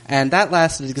Bucharest, and that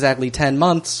lasted exactly 10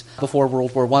 months before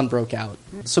World War I broke out.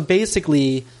 So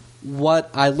basically, what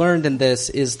I learned in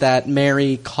this is that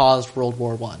Mary caused World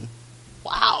War I.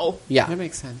 Wow. Yeah. That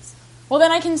makes sense. Well,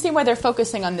 then I can see why they're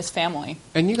focusing on this family.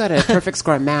 And you got a perfect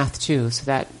score at math, too, so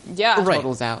that Yeah. Right.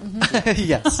 totals out.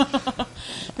 Yes.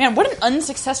 Man, what an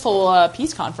unsuccessful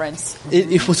peace conference.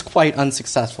 It was quite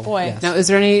unsuccessful. Boy. Yes. Now, is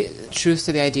there any truth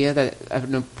to the idea that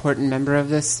an important member of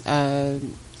this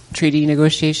treaty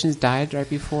negotiations died right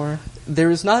before? There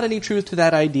is not any truth to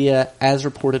that idea as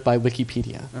reported by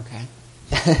Wikipedia,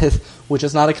 Okay. which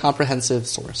is not a comprehensive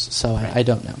source, so I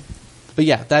don't know. But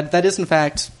yeah, that is in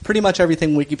fact pretty much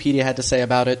everything Wikipedia had to say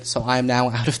about it, so I am now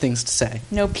out of things to say.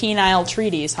 No penile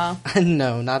treaties, huh?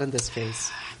 No, not in this case.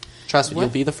 Trust me, you'll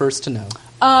be the first to know.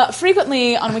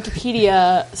 Frequently on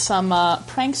Wikipedia, some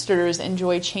pranksters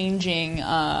enjoy changing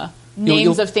names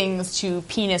you'll- of things to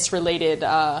penis-related,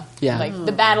 like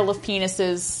the Battle of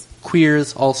Penises.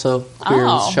 Queers Oh.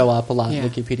 show up a lot Yeah. in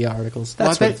Wikipedia articles, that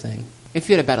Well, I sort of bet thing. If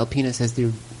you had a battle penises,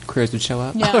 the queers would show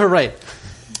up. Yeah. Right.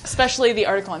 Especially the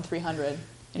article on 300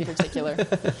 in particular.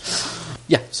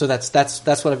 Yeah, so that's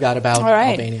what I've got about All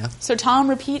right. Albania. So Tom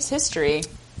repeats history.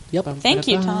 Yep. Thank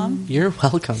you, Tom. You're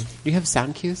welcome. Do you have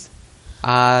sound cues?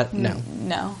 No.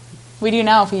 No. We do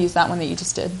now if we use that one that you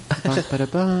just did.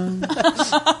 Bum.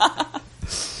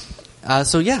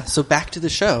 So back to the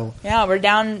show. Yeah, we're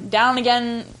down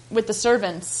again with the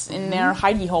servants in their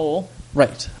hidey hole.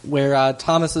 Right, where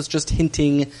Thomas is just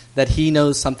hinting that he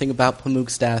knows something about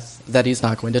Pamuk's death that he's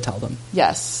not going to tell them.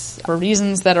 Yes, for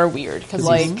reasons that are weird. Because,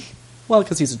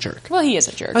 Because he's a jerk. well, he is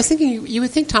a jerk. I was thinking you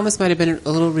would think Thomas might have been a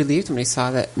little relieved when he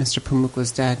saw that Mr. Pamuk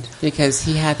was dead because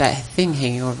he had that thing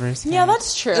hanging over his head. Yeah,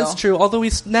 that's true. That's true, although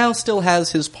he now still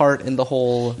has his part in the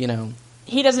whole,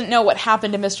 He doesn't know what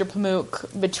happened to Mr.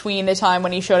 Pamuk between the time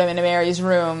when he showed him in Mary's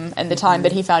room and the time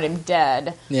that he found him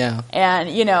dead. Yeah. And,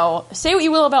 say what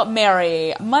you will about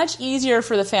Mary, much easier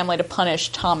for the family to punish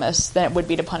Thomas than it would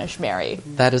be to punish Mary,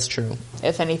 That is true.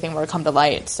 if anything were to come to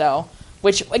light. So,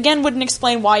 which, again, wouldn't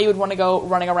explain why you would want to go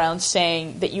running around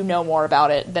saying that you know more about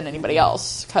it than anybody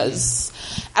else. Because,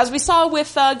 as we saw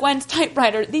with Gwen's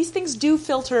typewriter, these things do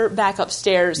filter back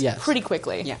upstairs Yes. pretty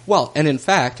quickly. Yeah. Well, and in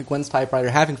fact, Gwen's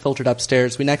typewriter having filtered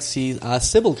upstairs, we next see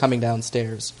Sybil coming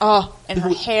downstairs. Oh, and her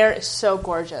hair is so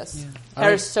gorgeous. Her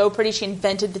hair is so pretty. She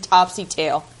invented the topsy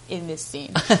tail in this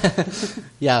scene.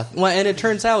 Yeah, well, and it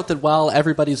turns out that while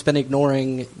everybody's been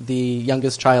ignoring the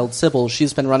youngest child, Sybil,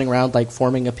 she's been running around,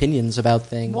 forming opinions about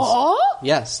things. What?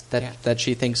 Yes, that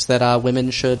she thinks that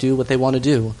women should do what they want to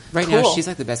do. Right now, Cool. she's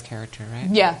like the best character, right?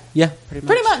 Yeah. Yeah.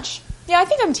 Pretty much. Yeah, I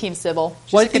think I'm Team Sybil.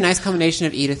 She's like a nice combination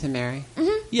of Edith and Mary.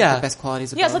 Yeah. The best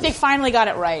qualities of Yeah, it's both. like they finally got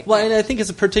it right. Well, and I think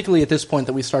it's particularly at this point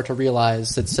that we start to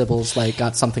realize that Sybil's,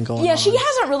 got something going on. Yeah, she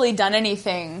hasn't really done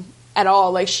anything at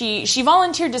all. Like, she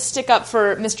volunteered to stick up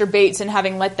for Mr. Bates and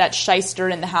having let that shyster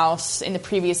in the house in the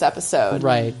previous episode.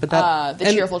 Right, but that... The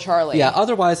cheerful Charlie. Yeah,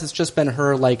 otherwise it's just been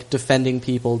her, defending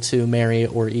people to Mary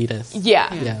or Edith.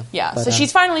 Yeah. Yeah. So But,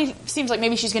 she's finally, seems like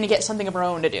maybe she's going to get something of her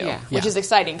own to do, Yeah. which Yeah. is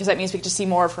exciting because that means we get to see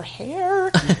more of her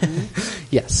hair.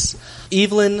 Yes.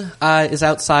 Evelyn is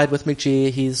outside with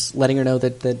McGee. He's letting her know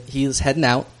that he's heading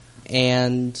out,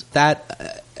 and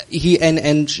that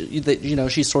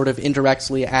she sort of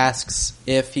indirectly asks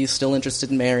if he's still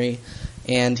interested in Mary,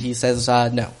 and he says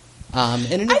no. And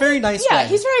in a very nice way. Yeah,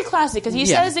 he's very classy because he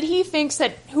Yeah. says that he thinks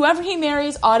that whoever he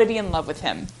marries ought to be in love with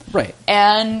him. Right.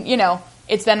 And,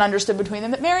 it's then understood between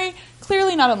them that Mary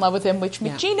clearly not in love with him, which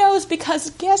McGee knows because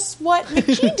guess what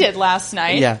McGee did last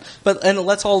night? Yeah, and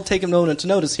let's all take a moment to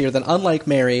notice here that unlike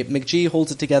Mary, McGee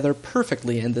holds it together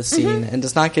perfectly in this scene and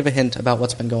does not give a hint about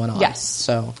what's been going on. Yes.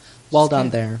 So, well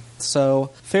done there. So,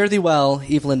 fare thee well,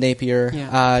 Evelyn Napier.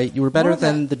 Yeah. You were better More of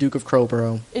than that. the Duke of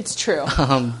Crowborough. It's true.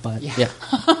 But, yeah.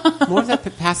 More of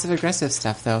that passive-aggressive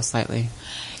stuff, though, slightly.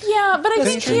 Yeah, but I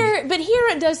think true. here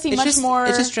it does seem much more...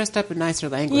 It's just dressed up in nicer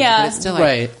language. Yeah. But it's still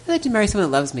Right. I'd like to marry someone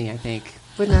that loves me, I think.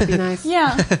 Wouldn't that be nice?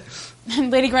 Yeah.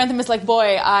 And Lady Grantham is like,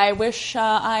 boy, I wish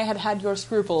I had had your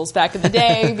scruples back in the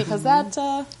day because that,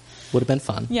 Would have been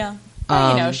fun. yeah.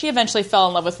 But, she eventually fell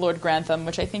in love with Lord Grantham,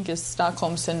 which I think is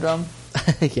Stockholm Syndrome.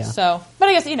 Yeah. So, but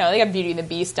I guess, they got Beauty and the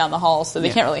Beast down the hall, so they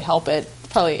Yeah. can't really help it.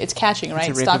 It's catching, right?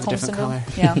 a rape of a Stockholm different Syndrome. color.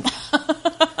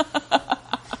 Yeah.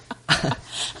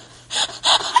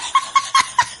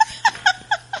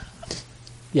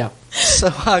 Yeah. So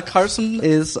Carson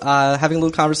is having a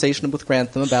little conversation with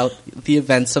Grantham about the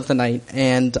events of the night,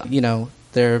 and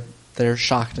they're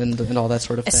shocked and all that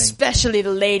sort of thing. Especially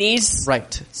the ladies.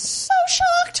 Right. So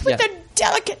shocked with Yeah. their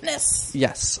delicateness.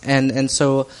 Yes. And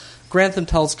so Grantham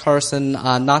tells Carson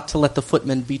not to let the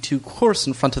footmen be too coarse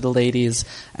in front of the ladies,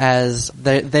 as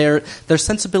their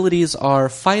sensibilities are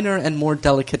finer and more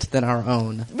delicate than our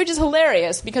own. Which is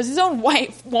hilarious, because his own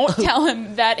wife won't tell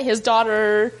him that his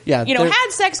daughter, had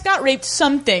sex, got raped,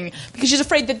 something, because she's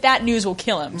afraid that news will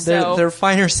kill him. So their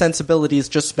finer sensibilities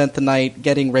just spent the night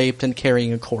getting raped and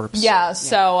carrying a corpse. Yeah,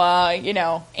 so,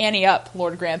 Annie up,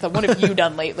 Lord Grantham. What have you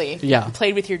done lately? Yeah. You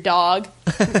played with your dog?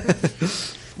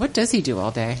 What does he do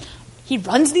all day? He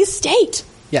runs the estate.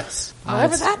 Yes.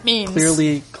 Whatever that means.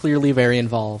 Clearly very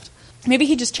involved. Maybe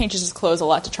he just changes his clothes a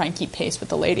lot to try and keep pace with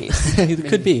the ladies. It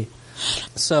could be.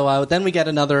 So then we get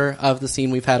another of the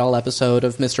scene we've had all episode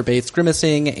of Mr. Bates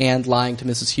grimacing and lying to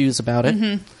Mrs. Hughes about it.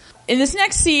 Mm-hmm. In this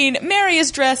next scene, Mary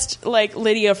is dressed like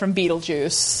Lydia from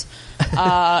Beetlejuice.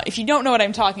 If you don't know what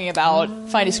I'm talking about,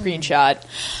 find a screenshot.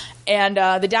 And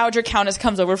the Dowager Countess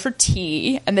comes over for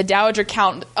tea, and the Dowager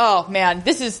Count. Oh man,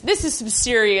 this is some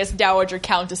serious Dowager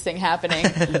Countess thing happening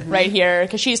right here,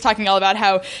 because she's talking all about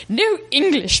how no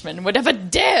Englishman would ever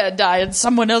dare die in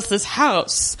someone else's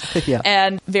house,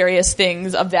 and various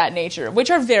things of that nature, which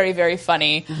are very, very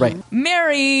funny. Right.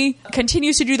 Mary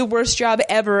continues to do the worst job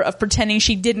ever of pretending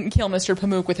she didn't kill Mr.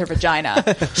 Pamuk with her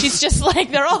vagina. She's just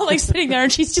like, they're all like sitting there,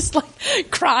 and she's just like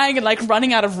crying and like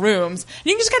running out of rooms. And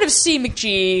you can just kind of see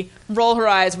McGee roll her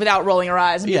eyes without rolling her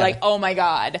eyes and be like, oh my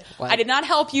god, I did not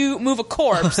help you move a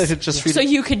corpse so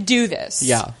you could do this.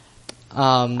 Yeah.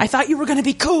 I thought you were going to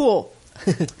be cool.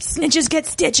 Snitches get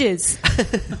stitches.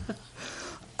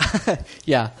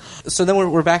 Yeah. So then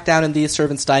we're back down in the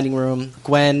servants' dining room.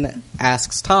 Gwen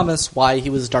asks Thomas why he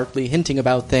was darkly hinting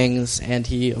about things, and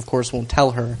he, of course, won't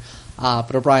tell her.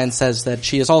 But O'Brien says that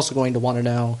she is also going to want to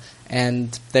know,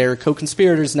 and they're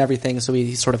co-conspirators and everything, so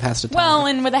he sort of has to tell her.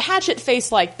 And with a hatchet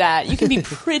face like that, you can be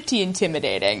pretty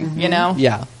intimidating, you know?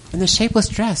 Yeah. And the shapeless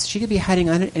dress, she could be hiding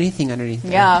anything underneath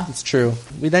there. Yeah. It's true.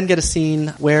 We then get a scene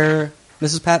where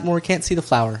Mrs. Patmore can't see the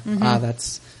flower.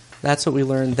 That's what we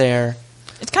learned there.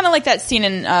 It's kind of like that scene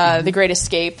in The Great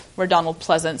Escape where Donald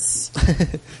Pleasance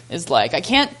is like, I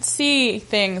can't see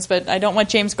things, but I don't want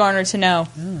James Garner to know.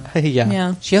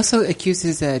 Yeah. She also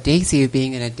accuses Daisy of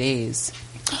being in a daze.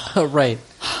 Oh, right.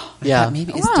 Yeah.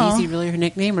 Maybe is Daisy really her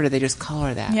nickname, or do they just call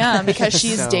her that? Yeah, because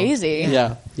she's Daisy.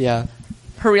 Yeah.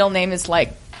 Her real name is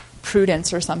like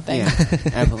Prudence or something. Yeah,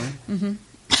 Evelyn.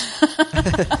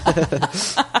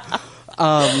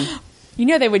 You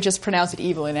know they would just pronounce it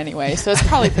Evelyn anyway, so it's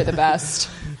probably for the best.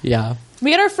 Yeah.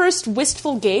 We had our first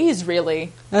wistful gaze,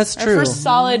 really. That's true. Our first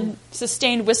solid,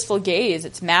 sustained wistful gaze.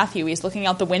 It's Matthew. He's looking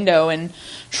out the window and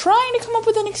trying to come up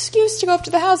with an excuse to go up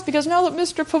to the house, because now that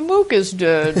Mr. Pamuk is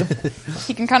dead,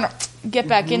 he can kind of get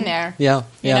back in there. Yeah.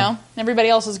 You know? Everybody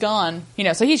else is gone.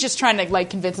 So he's just trying to,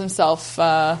 like, convince himself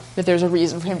that there's a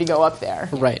reason for him to go up there.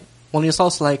 Right. Well, he's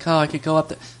also like, I could go up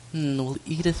there. Will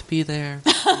Edith be there?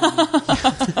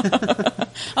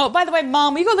 Oh, by the way,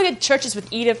 Mom, will you go look at churches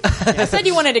with Edith? I said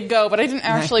you wanted to go, but I didn't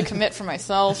actually commit for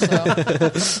myself, so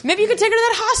maybe you could take her to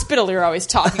that hospital you're always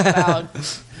talking about.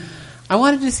 I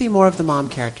wanted to see more of the mom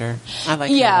character. I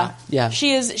like her a lot. Yeah.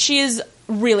 She is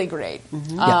really great.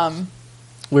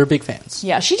 We're big fans.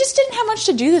 Yeah, she just didn't have much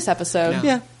to do this episode. No.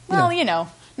 Yeah. Well,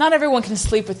 not everyone can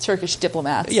sleep with Turkish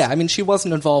diplomats. Yeah, I mean, she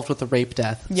wasn't involved with the rape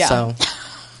death, so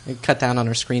it cut down on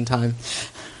her screen time.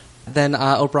 Then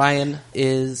O'Brien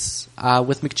is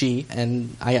with McGee,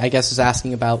 and I guess is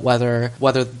asking about whether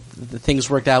the things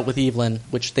worked out with Evelyn,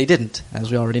 which they didn't,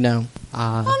 as we already know.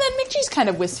 Well, then McGee's kind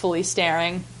of wistfully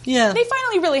staring. Yeah. They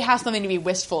finally really have something to be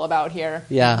wistful about here.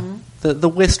 Yeah. The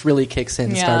whist really kicks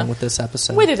in starting with this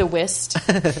episode. Wit of the whist.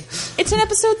 It's in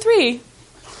episode 3.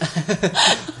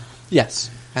 Yes,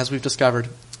 as we've discovered.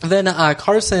 Then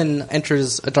Carson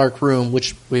enters a dark room,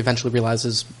 which we eventually realize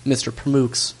is Mr.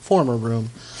 Pamuk's former room.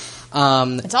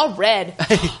 It's all red.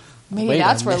 Maybe Wait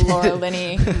that's a where minute. Laura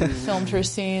Linney filmed her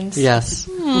scenes. Yes.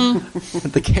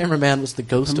 The cameraman was the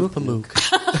ghost of Pamuk.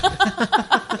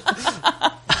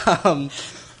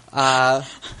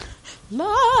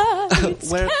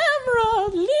 Lights, camera,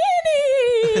 Linney!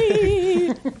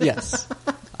 Yes.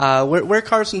 Where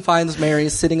Carson finds Mary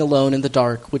sitting alone in the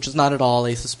dark, which is not at all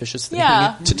a suspicious thing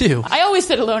to do. I always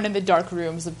sit alone in the dark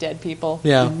rooms of dead people.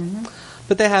 Yeah.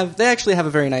 But they actually have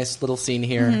a very nice little scene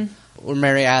here where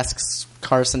Mary asks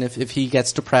Carson if he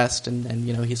gets depressed, and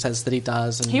he says that he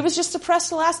does. And He was just depressed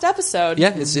the last episode.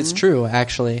 yeah, it's true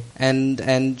actually,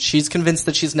 and she's convinced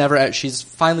that she's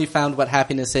finally found what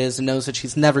happiness is and knows that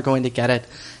she's never going to get it.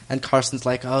 And Carson's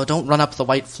like, oh, don't run up the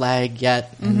white flag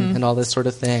yet, and all this sort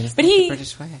of thing. But he,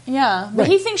 British way. yeah, but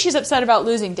Right. he thinks she's upset about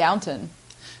losing Downton.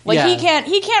 Like, Yeah.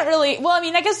 he can't really, well, I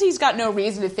mean, I guess he's got no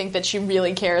reason to think that she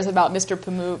really cares about Mr.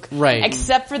 Pamuk. Right.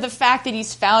 Except for the fact that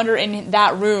he's found her in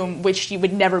that room, which she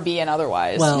would never be in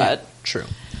otherwise. Well, But true.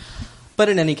 But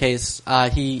in any case,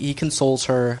 he consoles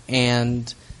her,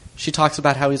 and she talks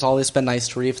about how he's always been nice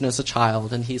to her, even as a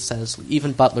child, and he says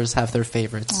even butlers have their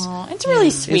favorites. aw, it's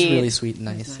really sweet. It's really sweet and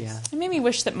nice, yeah. It made me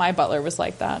wish that my butler was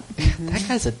like that. That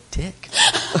guy's a dick.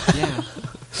 Yeah.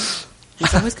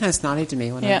 He's always kind of snotty to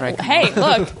me whenever I come Hey,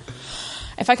 look,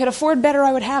 if I could afford better,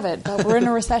 I would have it, but we're in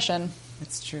a recession.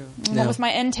 It's true. And No. What with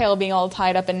my entail being all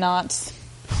tied up in knots.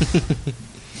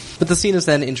 But the scene is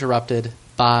then interrupted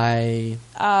by...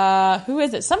 Who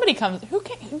is it? Somebody comes. Do you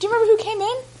remember who came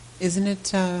in? Isn't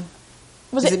it,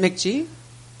 Was is it? it McGee?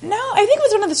 No, I think it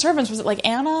was one of the servants. Was it like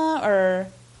Anna or?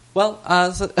 Well,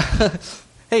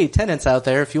 hey, tenants out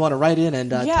there, if you want to write in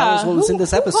and tell Yeah, us what was who- in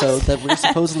this who was episode that we're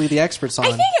supposedly the experts on. I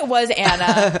think it was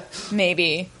Anna.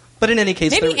 Maybe. But in any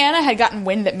case... Maybe there- Anna had gotten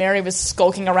wind that Mary was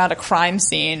skulking around a crime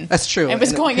scene. That's true. And was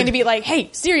And- going in to be like, hey,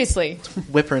 seriously,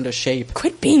 whip her into shape.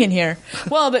 quit being in here.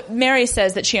 Well, but Mary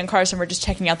says that she and Carson were just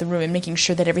checking out the room and making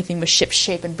sure that everything was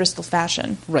ship-shape in Bristol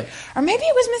fashion. Right. Or maybe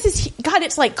it was Mrs. God,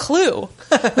 it's like Clue.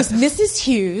 It was Mrs.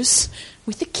 Hughes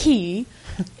with the key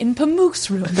in Pamuk's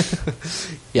room.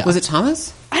 Yeah. Was it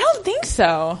Thomas? I don't think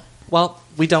so. Well,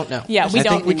 we don't know. Yeah, we I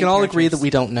don't. think we can all agree that Characters. we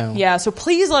don't know. Yeah, so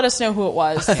please let us know who it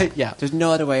was. Yeah. There's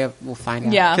no other way we'll find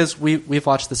out. Yeah. Because we've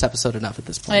watched this episode enough at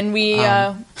this point. And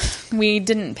we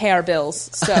didn't pay our bills,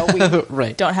 so we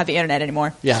Right. don't have the internet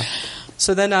anymore. Yeah.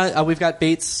 So then we've got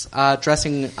Bates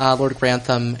dressing Lord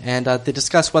Grantham, and they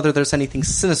discuss whether there's anything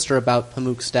sinister about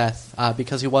Pamuk's death,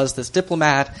 because he was this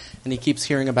diplomat, and he keeps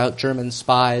hearing about German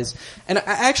spies. And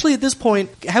actually, at this point,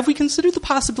 have we considered the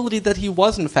possibility that he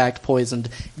was, in fact, poisoned,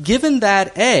 given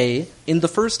that, A, in the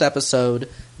first episode,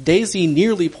 Daisy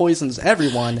nearly poisons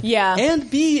everyone, Yeah. and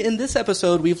B, in this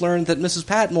episode, we've learned that Mrs.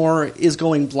 Patmore is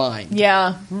going blind.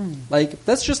 Yeah. Like,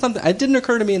 that's just something... It didn't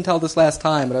occur to me until this last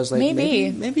time, but I was like,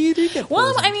 Maybe. maybe you did get Well,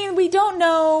 poisoned. I mean, we don't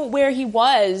know where he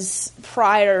was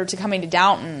prior to coming to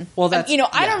Downton. Well, that's- I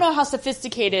yeah. don't know how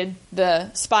sophisticated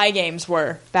the spy games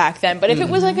were back then, but if it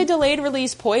was like a delayed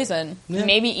release poison, Yeah.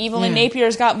 maybe Evelyn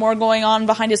Napier's got more going on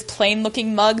behind his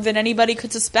plain-looking mug than anybody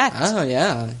could suspect. Oh,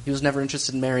 yeah. He was never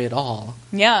interested in Mary at all.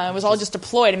 Yeah, it was all just a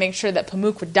ploy to make sure that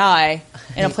Pamuk would die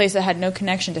in a place that had no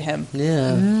connection to him.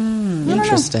 Yeah.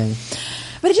 Interesting.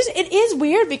 But it is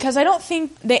weird because I don't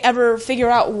think they ever figure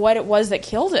out what it was that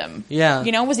killed him. Yeah.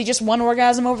 You know, was he just one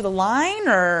orgasm over the line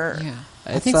or Yeah.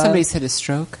 I It's, think somebody said a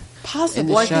stroke. possibly? In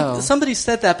the Well, I show. think somebody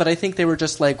said that, but I think they were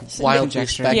just, like, wildly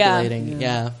conjecture. speculating.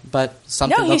 Yeah. But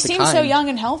something No, he of the seems kind. so young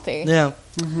and healthy. Yeah.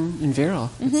 And virile.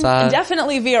 It's, And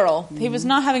definitely virile. He was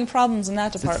not having problems in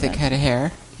that The department. thick head of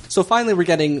hair. So finally, we're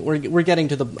getting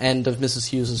to the end of Mrs.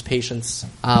 Hughes's patience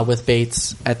with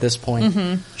Bates at this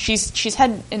point. She's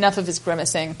had enough of his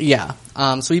grimacing. Yeah.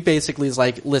 So he basically is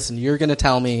like, listen, you're going to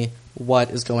tell me what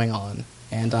is going on.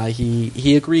 And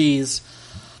he agrees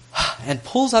and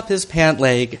pulls up his pant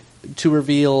leg to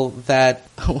reveal that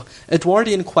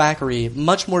Edwardian quackery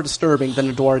much more disturbing than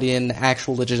Edwardian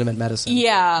actual legitimate medicine.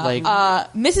 Yeah, Like,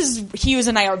 Mrs. Hughes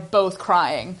and I are both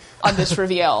crying on this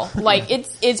reveal. Like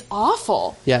it's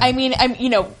awful. Yeah. I mean,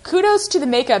 kudos to the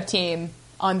makeup team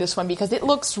on this one because it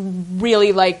looks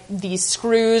really like these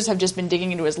screws have just been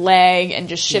digging into his leg and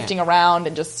just shifting around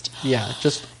and just. yeah,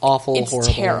 just awful, It's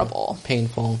horrible, terrible.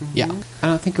 painful. Yeah. I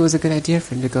don't think it was a good idea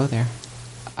for him to go there.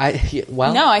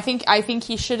 No, I think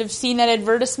he should have seen that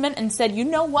advertisement and said, you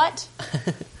know what,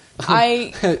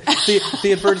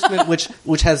 the advertisement,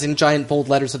 which has in giant bold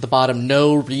letters at the bottom,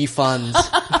 no refunds.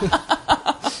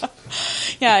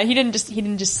 Yeah, he didn't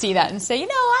just see that and say,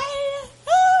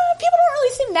 people don't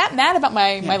really seem that mad about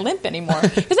my limp anymore.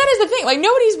 Because that is the thing. Like,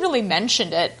 nobody's really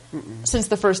mentioned it since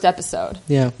the first episode.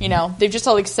 Yeah. You know, they've just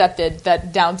all accepted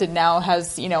that Downton now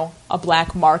has, a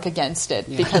black mark against it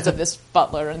because of this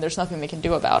butler, and there's nothing they can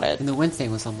do about it. And the Wednesday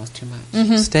was almost too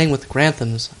much. Staying with the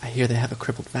Granthams, I hear they have a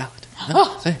crippled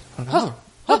valet.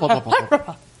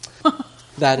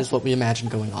 That is what we imagine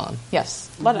going on. Yes.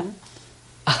 A lot of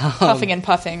puffing and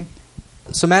puffing.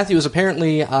 So Matthew has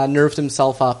apparently nerved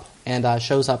himself up and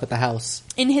shows up at the house.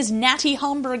 In his natty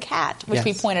Homburg hat, which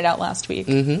we Yes. pointed out last week.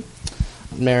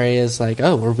 Mary is like,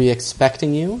 oh, were we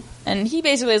expecting you? And he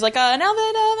basically is like, now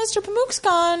that Mr. Pamuk's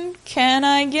gone, can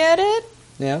I get it?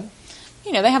 Yeah.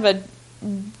 They have a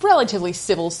relatively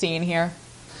civil scene here.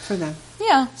 For them.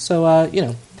 Yeah. So,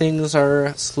 things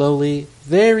are slowly,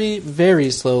 very,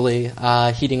 very slowly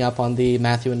heating up on the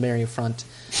Matthew and Mary front.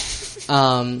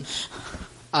 And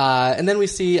then we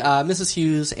see Mrs.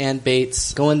 Hughes and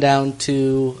Bates going down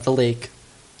to the lake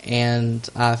and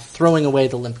throwing away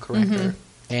the limp corrector.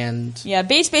 And Yeah,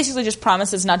 Bates basically just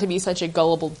promises not to be such a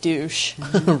gullible douche.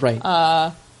 right.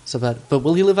 But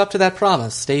will he live up to that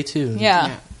promise? Stay tuned.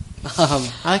 Yeah. I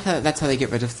like how that's how they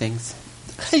get rid of things.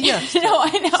 Yeah. No, I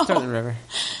know. Throw it in the river,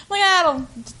 Like, I don't,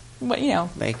 what,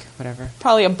 lake, whatever.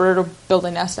 probably a bird will build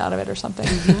a nest out of it or something.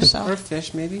 Or So,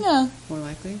 fish, maybe. yeah. More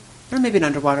likely. Or maybe an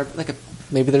underwater, like a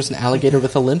Maybe there's an alligator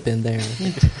with a limp in there.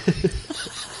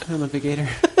 Olympigator.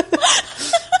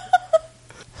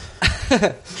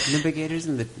 Olympigators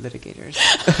and litigators.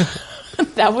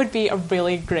 That would be a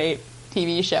really great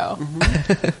TV show.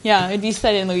 Yeah, it'd be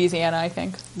set in Louisiana, I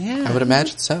think. Yeah. I would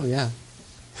imagine so, yeah.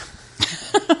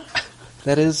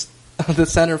 That is the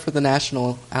Center for the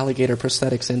National Alligator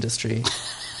Prosthetics Industry.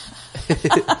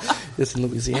 It's in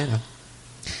Louisiana.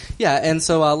 Yeah, and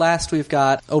so last we've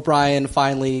got O'Brien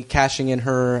finally cashing in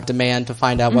her demand to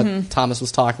find out what Thomas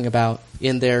was talking about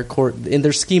in their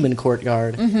scheming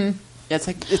courtyard. Yeah,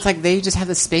 it's like they just have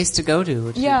the space to go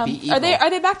to. Yeah. Be evil. Are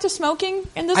they back to smoking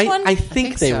in this one? I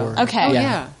think they so. were. Okay. Oh,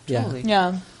 Yeah. yeah. Totally.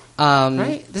 yeah.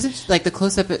 Right? Isn't like the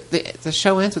close up? The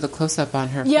show ends with a close up on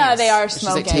her. Yeah, face, they are where she's,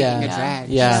 like, smoking. taking Yeah. a drag.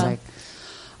 Yeah. She's like,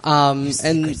 And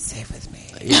secret's safe with me.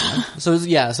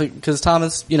 yeah, so because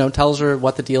Thomas, tells her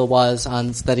what the deal was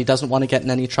on that he doesn't want to get in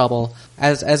any trouble.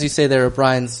 As you say there,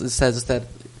 O'Brien says that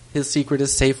his secret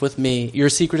is safe with me. Your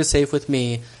secret is safe with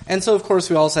me. And so of course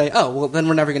we all say, oh well, then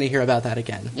we're never going to hear about that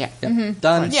again. Yeah.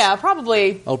 Done. Yeah,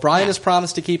 probably. O'Brien has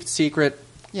promised to keep it secret.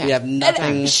 Yeah. We have nothing.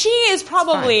 And she is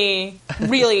probably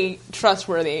really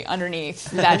trustworthy underneath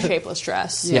that shapeless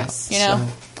dress. Yes. So,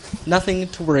 nothing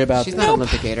to worry about. She's not an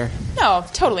Olympigator. No,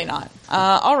 totally not.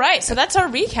 All right, so that's our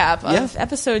recap of Yeah.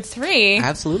 episode 3.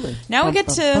 Absolutely. Now we get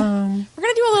to, we're going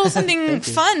to do a little something Thank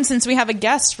you. fun since we have a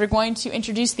guest. We're going to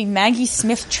introduce the Maggie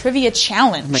Smith Trivia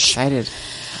Challenge. I'm excited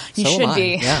You So am should I.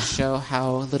 be. Yeah. to show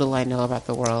how little I know about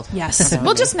the world. Yes.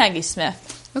 Well, just Maggie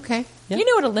Smith. Okay. Yeah. You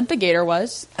knew what Olympigator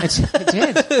was. I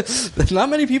did. Not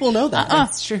many people know that.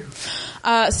 That's true.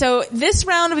 So this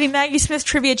round of the Maggie Smith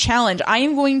Trivia Challenge, I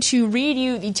am going to read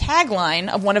you the tagline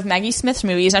of one of Maggie Smith's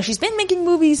movies. Now, she's been making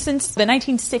movies since the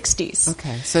 1960s.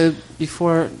 Okay. So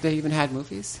before they even had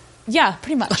movies? Yeah,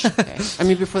 pretty much. Okay. I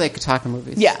mean, before they could talk in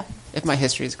movies. Yeah. If my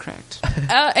history is correct.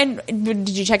 And did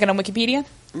you check it on Wikipedia?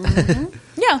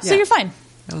 Yeah, so Yeah. you're fine.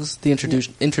 That was the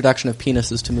introduction of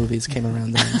penises to movies came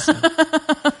around then. So.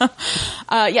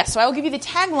 Yes, so I will give you the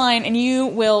tagline, and you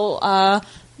will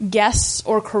guess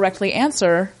or correctly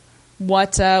answer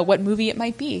what movie it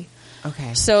might be.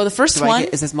 Okay. So the first one,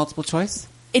 is this multiple choice?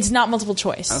 it's not multiple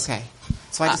choice. Okay.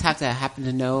 So I just have to happen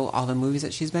to know all the movies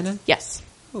that she's been in? Yes.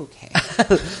 Okay.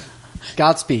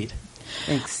 Godspeed.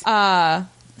 Thanks.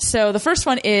 So the first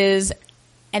one is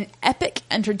an epic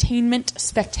entertainment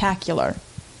spectacular.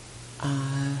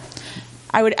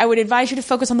 I would advise you to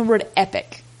focus on the word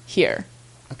epic here.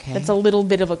 Okay. That's a little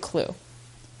bit of a clue.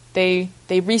 They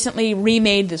recently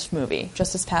remade this movie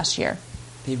just this past year.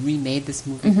 They remade this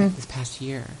movie this past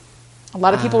year. A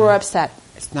lot of people were upset.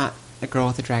 It's not A Girl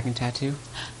with a Dragon Tattoo?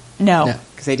 No. No.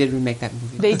 Because they did remake that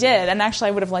movie. They did, and actually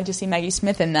I would have liked to see Maggie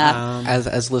Smith in that.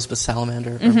 As Lisbeth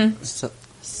Salamander.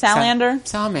 Salander?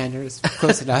 Salamander is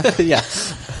close enough. Yeah.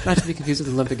 Not to be confused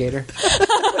with Olympigator.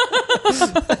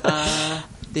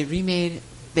 They remade...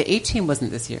 The A-Team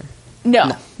wasn't this year.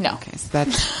 No. Okay, so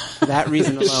that's for that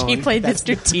reason alone. She played that's-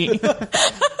 Mr. T.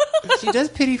 She does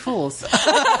pity fools.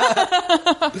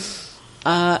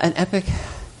 An epic...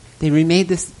 They remade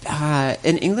this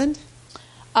in England?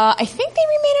 I think they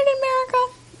remade it in America.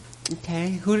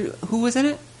 Okay. Who was in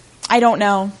it? I don't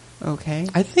know. Okay.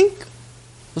 I think,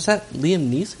 was that Liam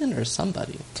Neeson or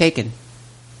somebody? Taken.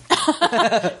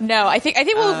 No, I think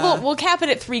we'll cap it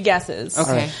at 3 guesses.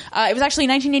 Okay. It was actually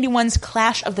 1981's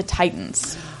Clash of the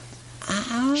Titans.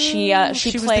 She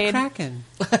She played. was the Kraken.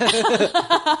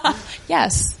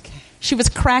 Yes, she was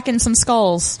cracking some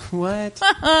skulls. What?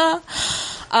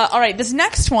 All right, this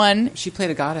next one, She played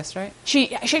a goddess, right?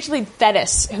 she actually played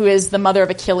Thetis, who is the mother of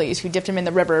Achilles, who dipped him in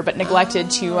the river but neglected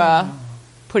to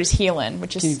put his heel in,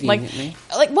 which is Conveniently.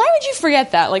 like why would you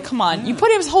forget that? Like, come on, you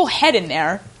put his whole head in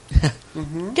there.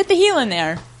 Get the heel in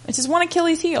there. It's just one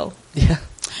Achilles heel. Yeah.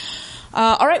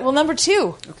 All right, well, number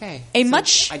 2. Okay. A So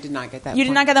much- I did not get that. You did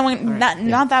point. not get that one. All right.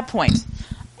 Not that point.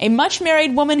 A much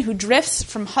married woman who drifts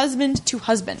from husband to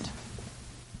husband.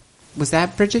 Was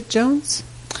that Bridget Jones?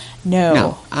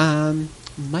 No. No.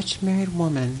 Much married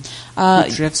woman who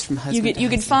drifts from husband You to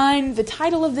could husband. find the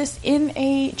title of this in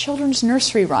a children's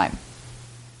nursery rhyme.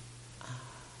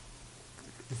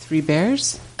 The Three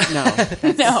Bears? No.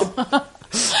 No.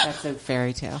 That's a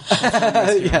fairy tale.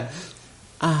 Yeah.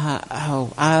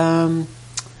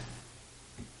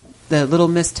 The Little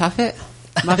Miss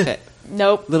Muffet?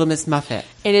 Nope. Little Miss Muffet.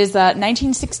 It is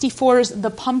 1964's The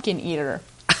Pumpkin Eater.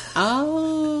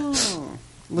 Oh.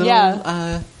 Little,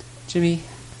 Yeah. Jimmy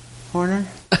Horner.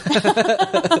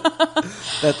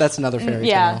 That's another fairy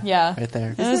Yeah, tale. yeah. Right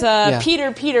there. It was Yeah.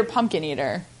 Peter Pumpkin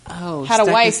Eater. Oh. Had a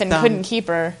stuck wife his and thumb- couldn't keep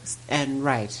her. And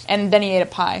right. And then he ate a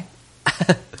pie.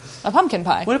 A pumpkin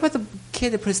pie. What about the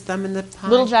kid that put his thumb in the pie?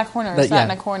 Little Jack Horner But, sat in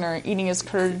yeah. a corner eating his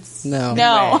curds. No.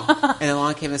 No. Right. And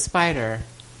along came a spider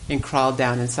and crawled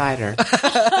down inside her.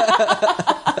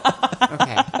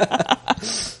 Okay.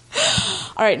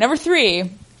 All right, number 3.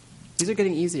 These are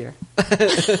getting easier.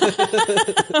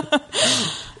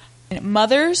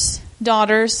 Mothers,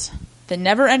 Daughters, The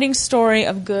Never-Ending Story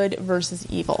of Good versus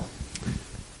Evil.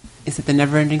 Is it the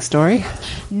never-ending story?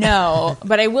 No,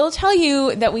 but I will tell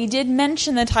you that we did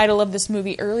mention the title of this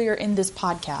movie earlier in this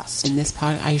podcast. In this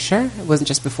pod, are you sure? It wasn't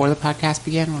just before the podcast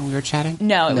began when we were chatting?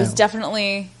 No, it was No.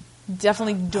 definitely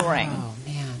during. Oh,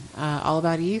 man. All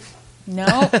About Eve?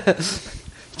 No,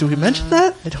 Did we mention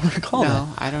that? I don't recall No,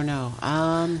 I don't know.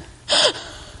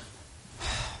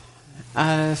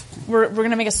 we're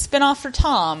going to make a spin-off for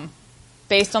Tom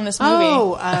based on this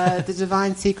movie. The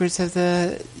Divine Secrets of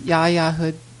the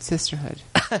Yahyahood Sisterhood.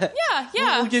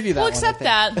 Yeah. We'll give you that We'll one, accept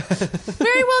I that.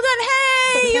 Very well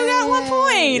done. Hey, you got 1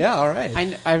 point. Yeah, all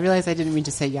right. I realized I didn't mean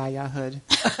to say Yahyahood.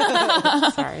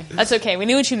 Sorry. That's okay. We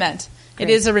knew what you meant. Great.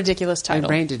 It is a ridiculous My title.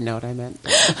 brain didn't know what I meant.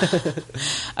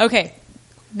 Okay.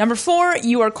 Number 4,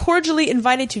 you are cordially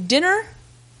invited to dinner, ...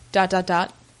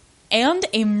 and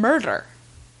a murder.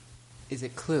 Is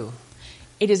it Clue?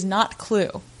 It is not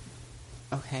Clue.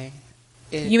 Okay.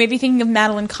 You may be thinking of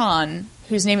Madeline Kahn,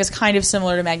 whose name is kind of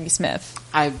similar to Maggie Smith.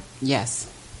 Yes.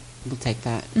 We'll take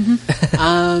that.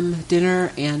 Mm-hmm.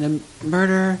 Dinner and a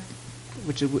murder.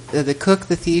 Which is the cook,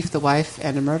 the thief, the wife,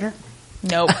 and a murder.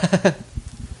 Nope.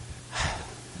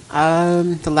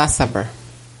 The Last Supper.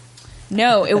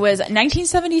 No, it was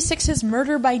 1976's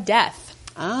Murder by Death,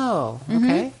 Oh,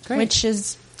 okay, great. which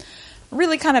is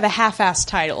really kind of a half-assed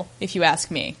title, if you ask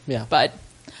me. Yeah. But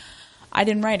I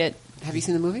didn't write it. Have you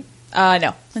seen the movie?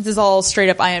 No. This is all straight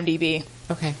up IMDb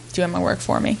Okay, doing my work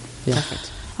for me. Yeah. perfect.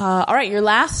 All right, your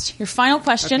final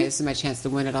question. Okay, this is my chance to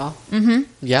win it all.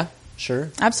 Yeah,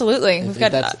 sure. Absolutely. If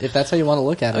We've that's how you want to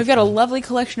look at it. got a lovely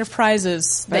collection of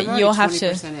prizes But I'm that already you'll have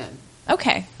to. 20% in,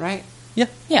 Okay. right? Yeah.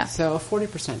 Yeah. So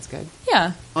 40% is good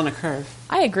Yeah. on a curve.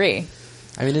 I agree.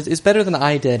 I mean, it's better than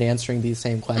I did answering these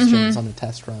same questions on the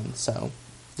test run, so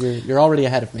you're already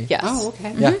ahead of me. Yes. Oh,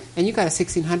 okay. Yeah. And you got a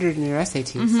 1600 in your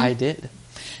SATs. I did.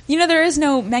 You know, there is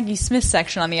no Maggie Smith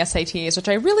section on the SATs, which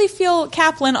I really feel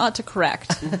Kaplan ought to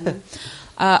correct.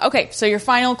 Okay, so your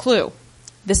final clue.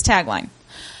 This tagline.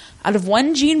 Out of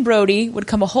one Gene Brody would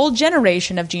come a whole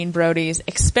generation of Gene Brodys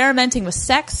experimenting with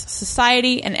sex,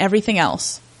 society, and everything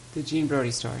else. The Gene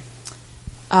Brody story.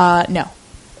 No.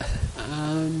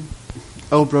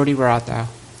 Oh, Brody, where art thou?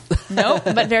 Nope,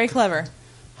 but very clever.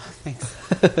 Thanks.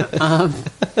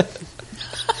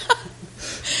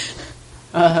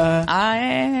 I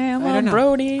am I don't a know.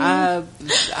 Brody.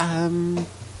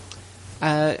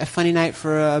 A funny night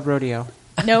for a rodeo.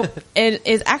 Nope. It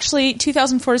is actually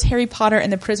 2004's Harry Potter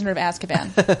and the Prisoner of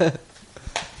Azkaban.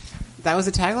 That was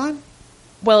a tagline?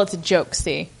 Well, it's a joke,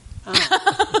 see.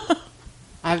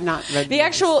 I've not read The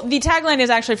tagline is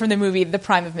actually from the movie The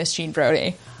Prime of Miss Jean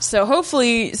Brodie. So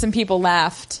hopefully some people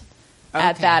laughed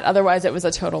at Okay. that. Otherwise it was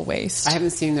a total waste. I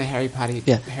haven't seen the Harry Potter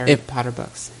If- Potter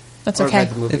books. That's or okay. read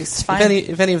the movies. It's fine.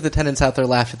 If any of the tenants out there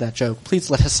laughed at that joke, please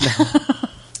let us know.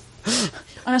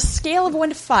 On a scale of 1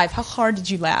 to 5, how hard did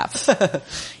you laugh?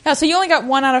 Yeah, so you only got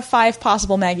 1 out of 5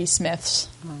 possible Maggie Smiths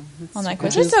on that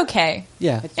quiz. It's okay.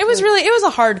 Yeah. It was a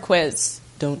hard quiz.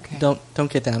 Don't get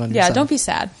down on Yeah, yourself. don't be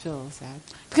sad. I feel sad.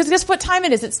 Because guess what time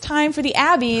it is? It's time for the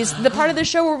Abbeys, the part of the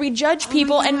show where we judge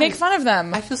people and God. make fun of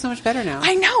them. I feel so much better now.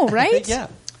 I know, right? Yeah.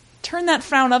 Turn that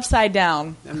frown upside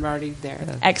down. I'm already there.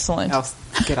 Excellent. I'll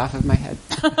get off of my head.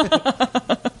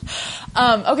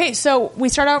 Okay, so we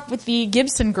start out with the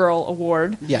Gibson Girl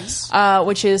Award. Yes.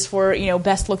 Which is for,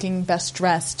 best looking, best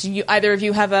dressed. Do you either of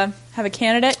you have a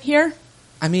candidate here?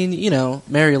 I mean,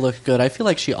 Mary looked good. I feel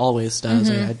like she always does.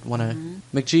 I want to.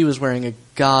 McGee was wearing a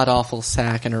god awful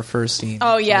sack in her first scene. Oh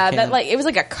So I yeah, can't- it was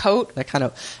like a coat. that kind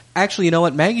of. Actually, you know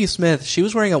what? Maggie Smith, she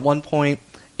was wearing at one point.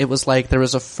 It was like there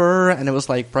was a fur and it was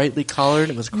like brightly colored.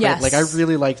 It was great. Yes. Like I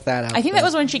really liked that outfit. I think that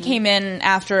was when she came in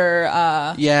after.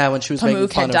 Yeah, when she was making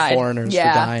Pamuk fun had of died. foreigners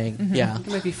Yeah. for dying. Yeah.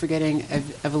 You might be forgetting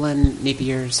Evelyn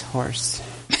Napier's horse.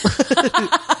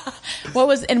 What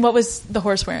was the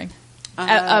horse wearing?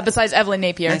 Besides Evelyn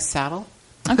Napier. Nice saddle.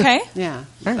 Okay. Yeah.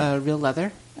 Right. Real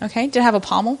leather. Okay. Did it have a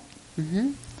pommel? I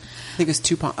think it was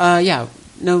 2 pounds. Yeah.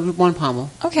 No, one pommel.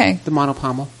 Okay. The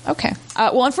monopommel. Okay.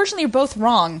 Well, unfortunately, you're both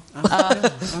wrong.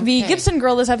 The Gibson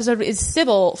girl this episode is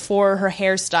Sybil for her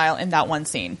hairstyle in that one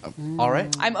scene. All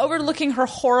right. I'm overlooking her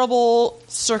horrible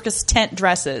circus tent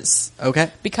dresses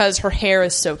Okay. because her hair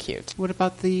is so cute. What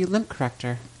about the limp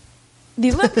corrector?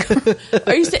 The lip.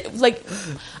 Are you like?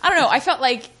 I don't know. I felt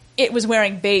like it was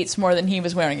wearing Bates more than he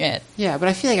was wearing it. Yeah, but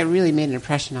I feel like it really made an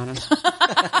impression on him.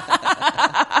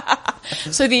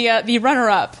 So the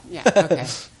runner-up, Yeah, okay.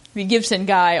 the Gibson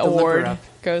Guy Award limper-up.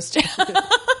 goes to.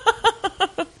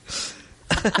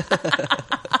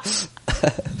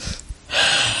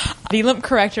 The limp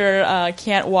corrector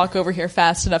can't walk over here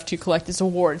fast enough to collect this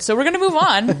award. So we're going to move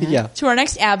on Yeah. to our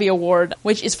next Abby Award,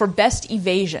 which is for Best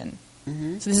Evasion.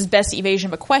 So this is Best Evasion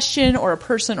of a question or a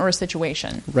person or a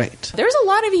situation. Right. There's a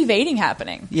lot of evading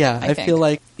happening. Yeah, I think. feel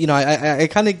like, I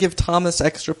kind of give Thomas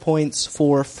extra points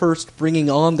for first bringing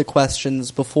on the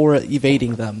questions before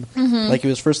evading them. Mm-hmm. Like, he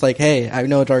was first like, hey, I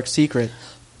know a dark secret.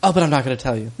 Oh, but I'm not going to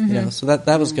tell you. Mm-hmm. You know, so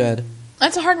that was good.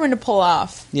 That's a hard one to pull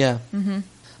off. Yeah.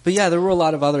 But yeah, there were a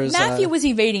lot of others. Matthew was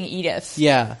evading Edith.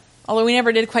 Yeah. Although we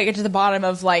never did quite get to the bottom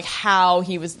of, like, how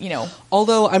he was,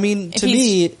 Although, I mean, If to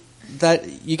he's- me,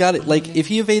 that you got it. Like, if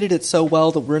he evaded it so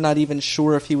well that we're not even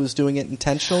sure if he was doing it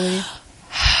intentionally.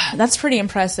 That's pretty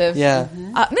impressive. Yeah.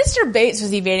 Mr. Bates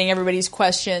was evading everybody's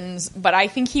questions, but I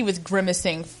think he was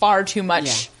grimacing far too much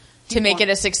Yeah. to make it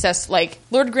a success. Like,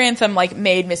 Lord Grantham,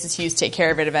 made Mrs. Hughes take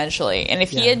care of it eventually. And if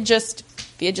he had just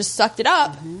sucked it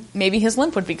up, maybe his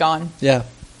limp would be gone. Yeah.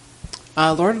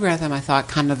 Lord Grantham, I thought,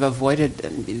 kind of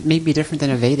avoided, maybe different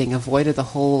than evading, avoided the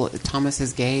whole Thomas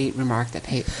is gay remark that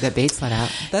Bates let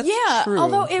out. That's Yeah, true.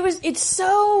 although it's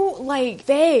so,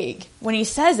 vague when he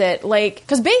says it.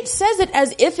 Because Bates says it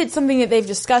as if it's something that they've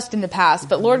discussed in the past,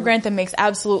 but Lord Grantham makes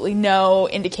absolutely no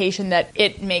indication that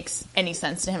it makes any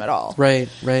sense to him at all. Right.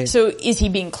 So is he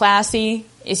being classy?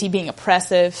 Is he being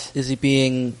oppressive? Is he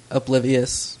being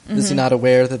oblivious? Is Mm-hmm. he not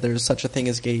aware that there's such a thing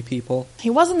as gay people? He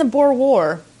was in the Boer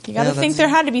War. You got to Yeah, think that's- there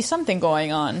had to be something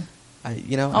going on. I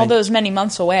Those many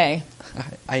months away.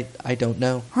 I don't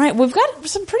know. All right, we've got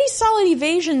some pretty solid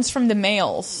evasions from the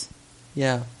males.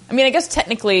 Yeah. I mean, I guess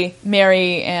technically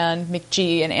Mary and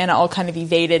McGee and Anna all kind of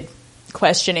evaded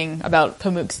questioning about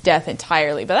Pamuk's death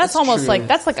entirely, but that's almost true.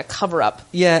 that's like a cover-up.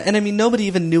 Yeah, and I mean, nobody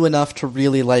even knew enough to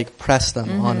really, press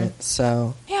them on Mm-hmm. it,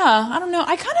 so, Yeah, I don't know.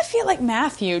 I kind of feel like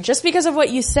Matthew, just because of what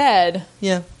you said.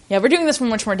 yeah. Yeah, we're doing this one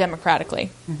much more democratically.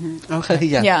 Okay.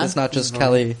 yeah, Yeah. it's not just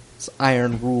Kelly's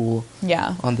iron rule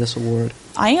Yeah. on this award.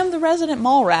 I am the resident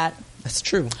mall rat. That's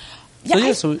true.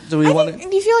 Yeah, So do we want to...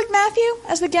 Do you feel like Matthew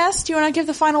as the guest? Do you want to give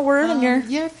the final word on your...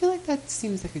 Yeah, I feel like that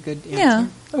seems like a good answer. Yeah.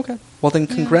 Okay. Well, then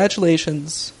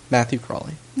congratulations, Matthew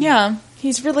Crawley. Yeah.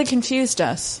 He's really confused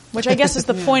us, which I guess is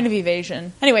the point of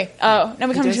evasion. Anyway, now we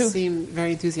He come does to... seem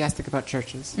very enthusiastic about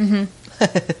churches.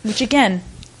 Which, again,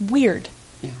 weird.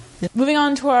 Yeah. Moving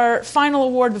on to our final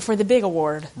award before the big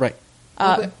award. Right.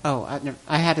 I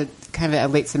had a kind of a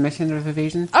late submission of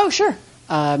evasion. Oh, sure.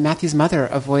 Matthew's mother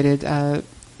avoided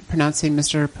pronouncing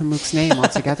Mr. Pamuk's name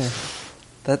altogether.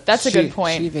 That's a good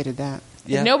point. She evaded that.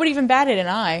 Yeah. Nobody even batted an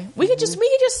eye. We could just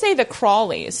say the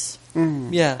Crawleys.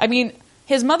 Yeah. I mean,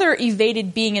 his mother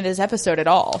evaded being in this episode at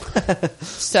all.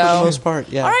 So, For the most part,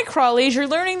 yeah. All right, Crawleys, you're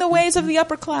learning the ways of the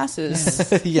upper classes.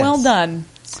 Yes. Well done.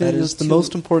 That is the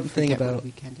most important thing Forget what about a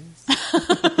weekend is.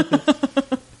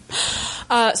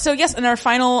 So yes, and our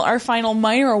final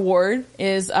minor award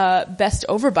is best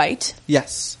overbite,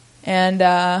 Yes. and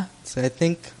So I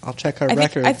think I'll check our I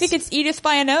records. think it's Edith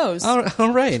by a nose.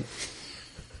 All right.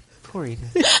 Poor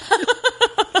Edith.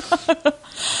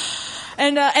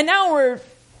 And now we're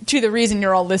to the reason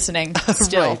you're all listening.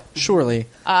 Still, Right. Surely.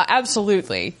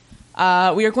 Absolutely.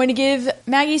 We are going to give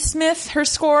Maggie Smith her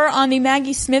score on the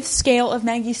Maggie Smith scale of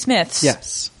Maggie Smiths.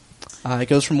 Yes. It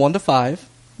goes from 1 to 5.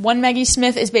 One Maggie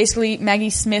Smith is basically Maggie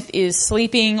Smith is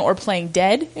sleeping or playing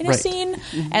dead in a Right. scene.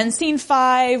 And scene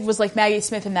 5 was like Maggie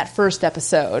Smith in that first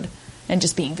episode. And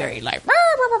just being very like,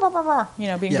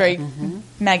 being Yeah. very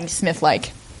Maggie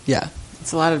Smith-like. Yeah.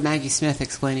 It's a lot of Maggie Smith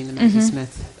explaining to Maggie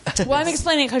Smith. Well, I'm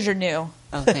explaining it because you're new.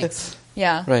 Oh, thanks.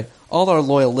 Yeah. Right. All our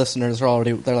loyal listeners are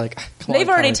they're like, come They've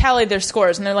on, already Kelly. tallied their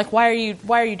scores, and they're like, "Why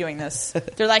are you doing this?"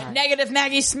 They're like, "Negative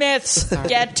Maggie Smiths,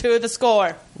 get to the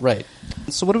score." Right.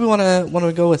 So what do we want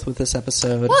to go with this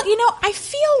episode? Well, I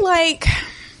feel like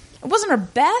It wasn't her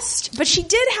best, but she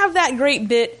did have that great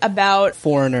bit about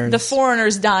Foreigners. the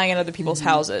foreigners dying in other people's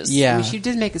houses. Yeah. I mean, she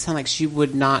did make it sound like she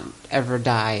would not ever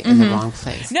die in the wrong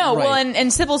place. No, well, Right.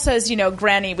 and Sybil says,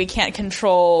 Granny, we can't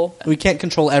control. We can't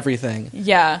control everything.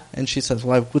 Yeah. And she says,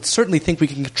 well, I would certainly think we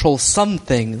can control some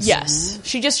things. Yes.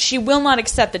 She will not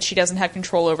accept that she doesn't have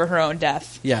control over her own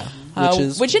death. Yeah.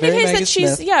 Which very indicates Maggie that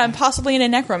she's, Smith. and possibly in a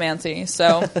necromancy.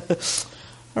 So,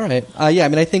 All right. Yeah, I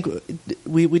mean, I think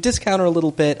we discount her a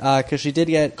little bit because she did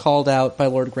get called out by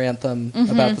Lord Grantham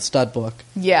about the stud book.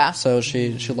 yeah. So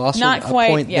she lost Not a quite,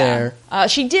 point yeah. there.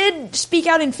 She did speak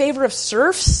out in favor of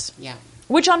serfs, Yeah.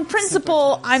 which on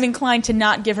principle, Sympathize. I'm inclined to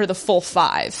not give her the full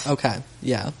 5. Okay.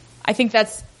 Yeah. I think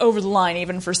that's over the line,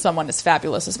 even for someone as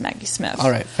fabulous as Maggie Smith.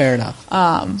 All right. Fair enough.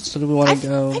 So do we want I to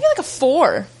go? feel like a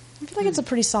 4. I feel like it's a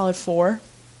pretty solid 4.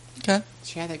 Okay.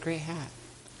 She had that great hat.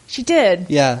 She did.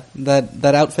 Yeah, that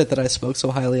outfit that I spoke so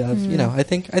highly of. I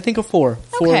think a 4.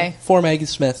 Okay. 4 Maggie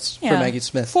Smiths for Yeah. Maggie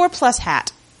Smith. 4 plus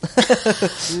hat.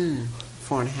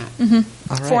 4 and a hat.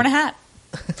 All right. 4 and a hat.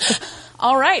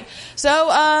 All right.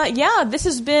 So, this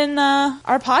has been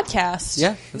our podcast.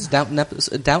 Yeah, it's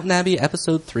Downton Abbey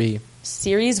episode 3.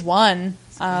 Series 1.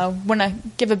 Want to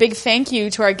give a big thank you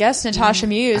to our guest, Natasha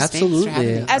Muse. Absolutely. Thanks for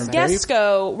having me. As Very- guests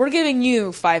go, we're giving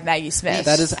you 5 Maggie Smiths.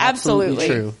 That is absolutely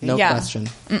true. No Yeah. question.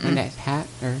 And that hat,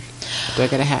 or do I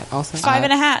get a hat also? 5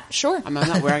 and a hat. Sure. I'm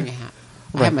not wearing a hat.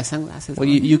 I Right. have my sunglasses Well,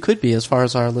 on. you could be, as far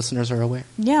as our listeners are aware.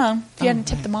 Yeah. If you hadn't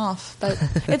tipped them off, but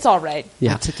it's all right.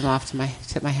 Yeah. I tipped them off to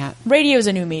tip my hat. Radio is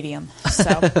a new medium.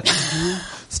 So,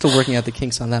 Still working out the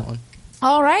kinks on that one.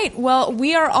 all right. Well,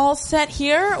 we are all set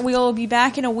here. We'll be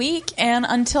back in a week, and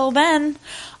until then,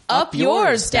 up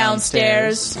yours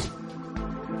downstairs.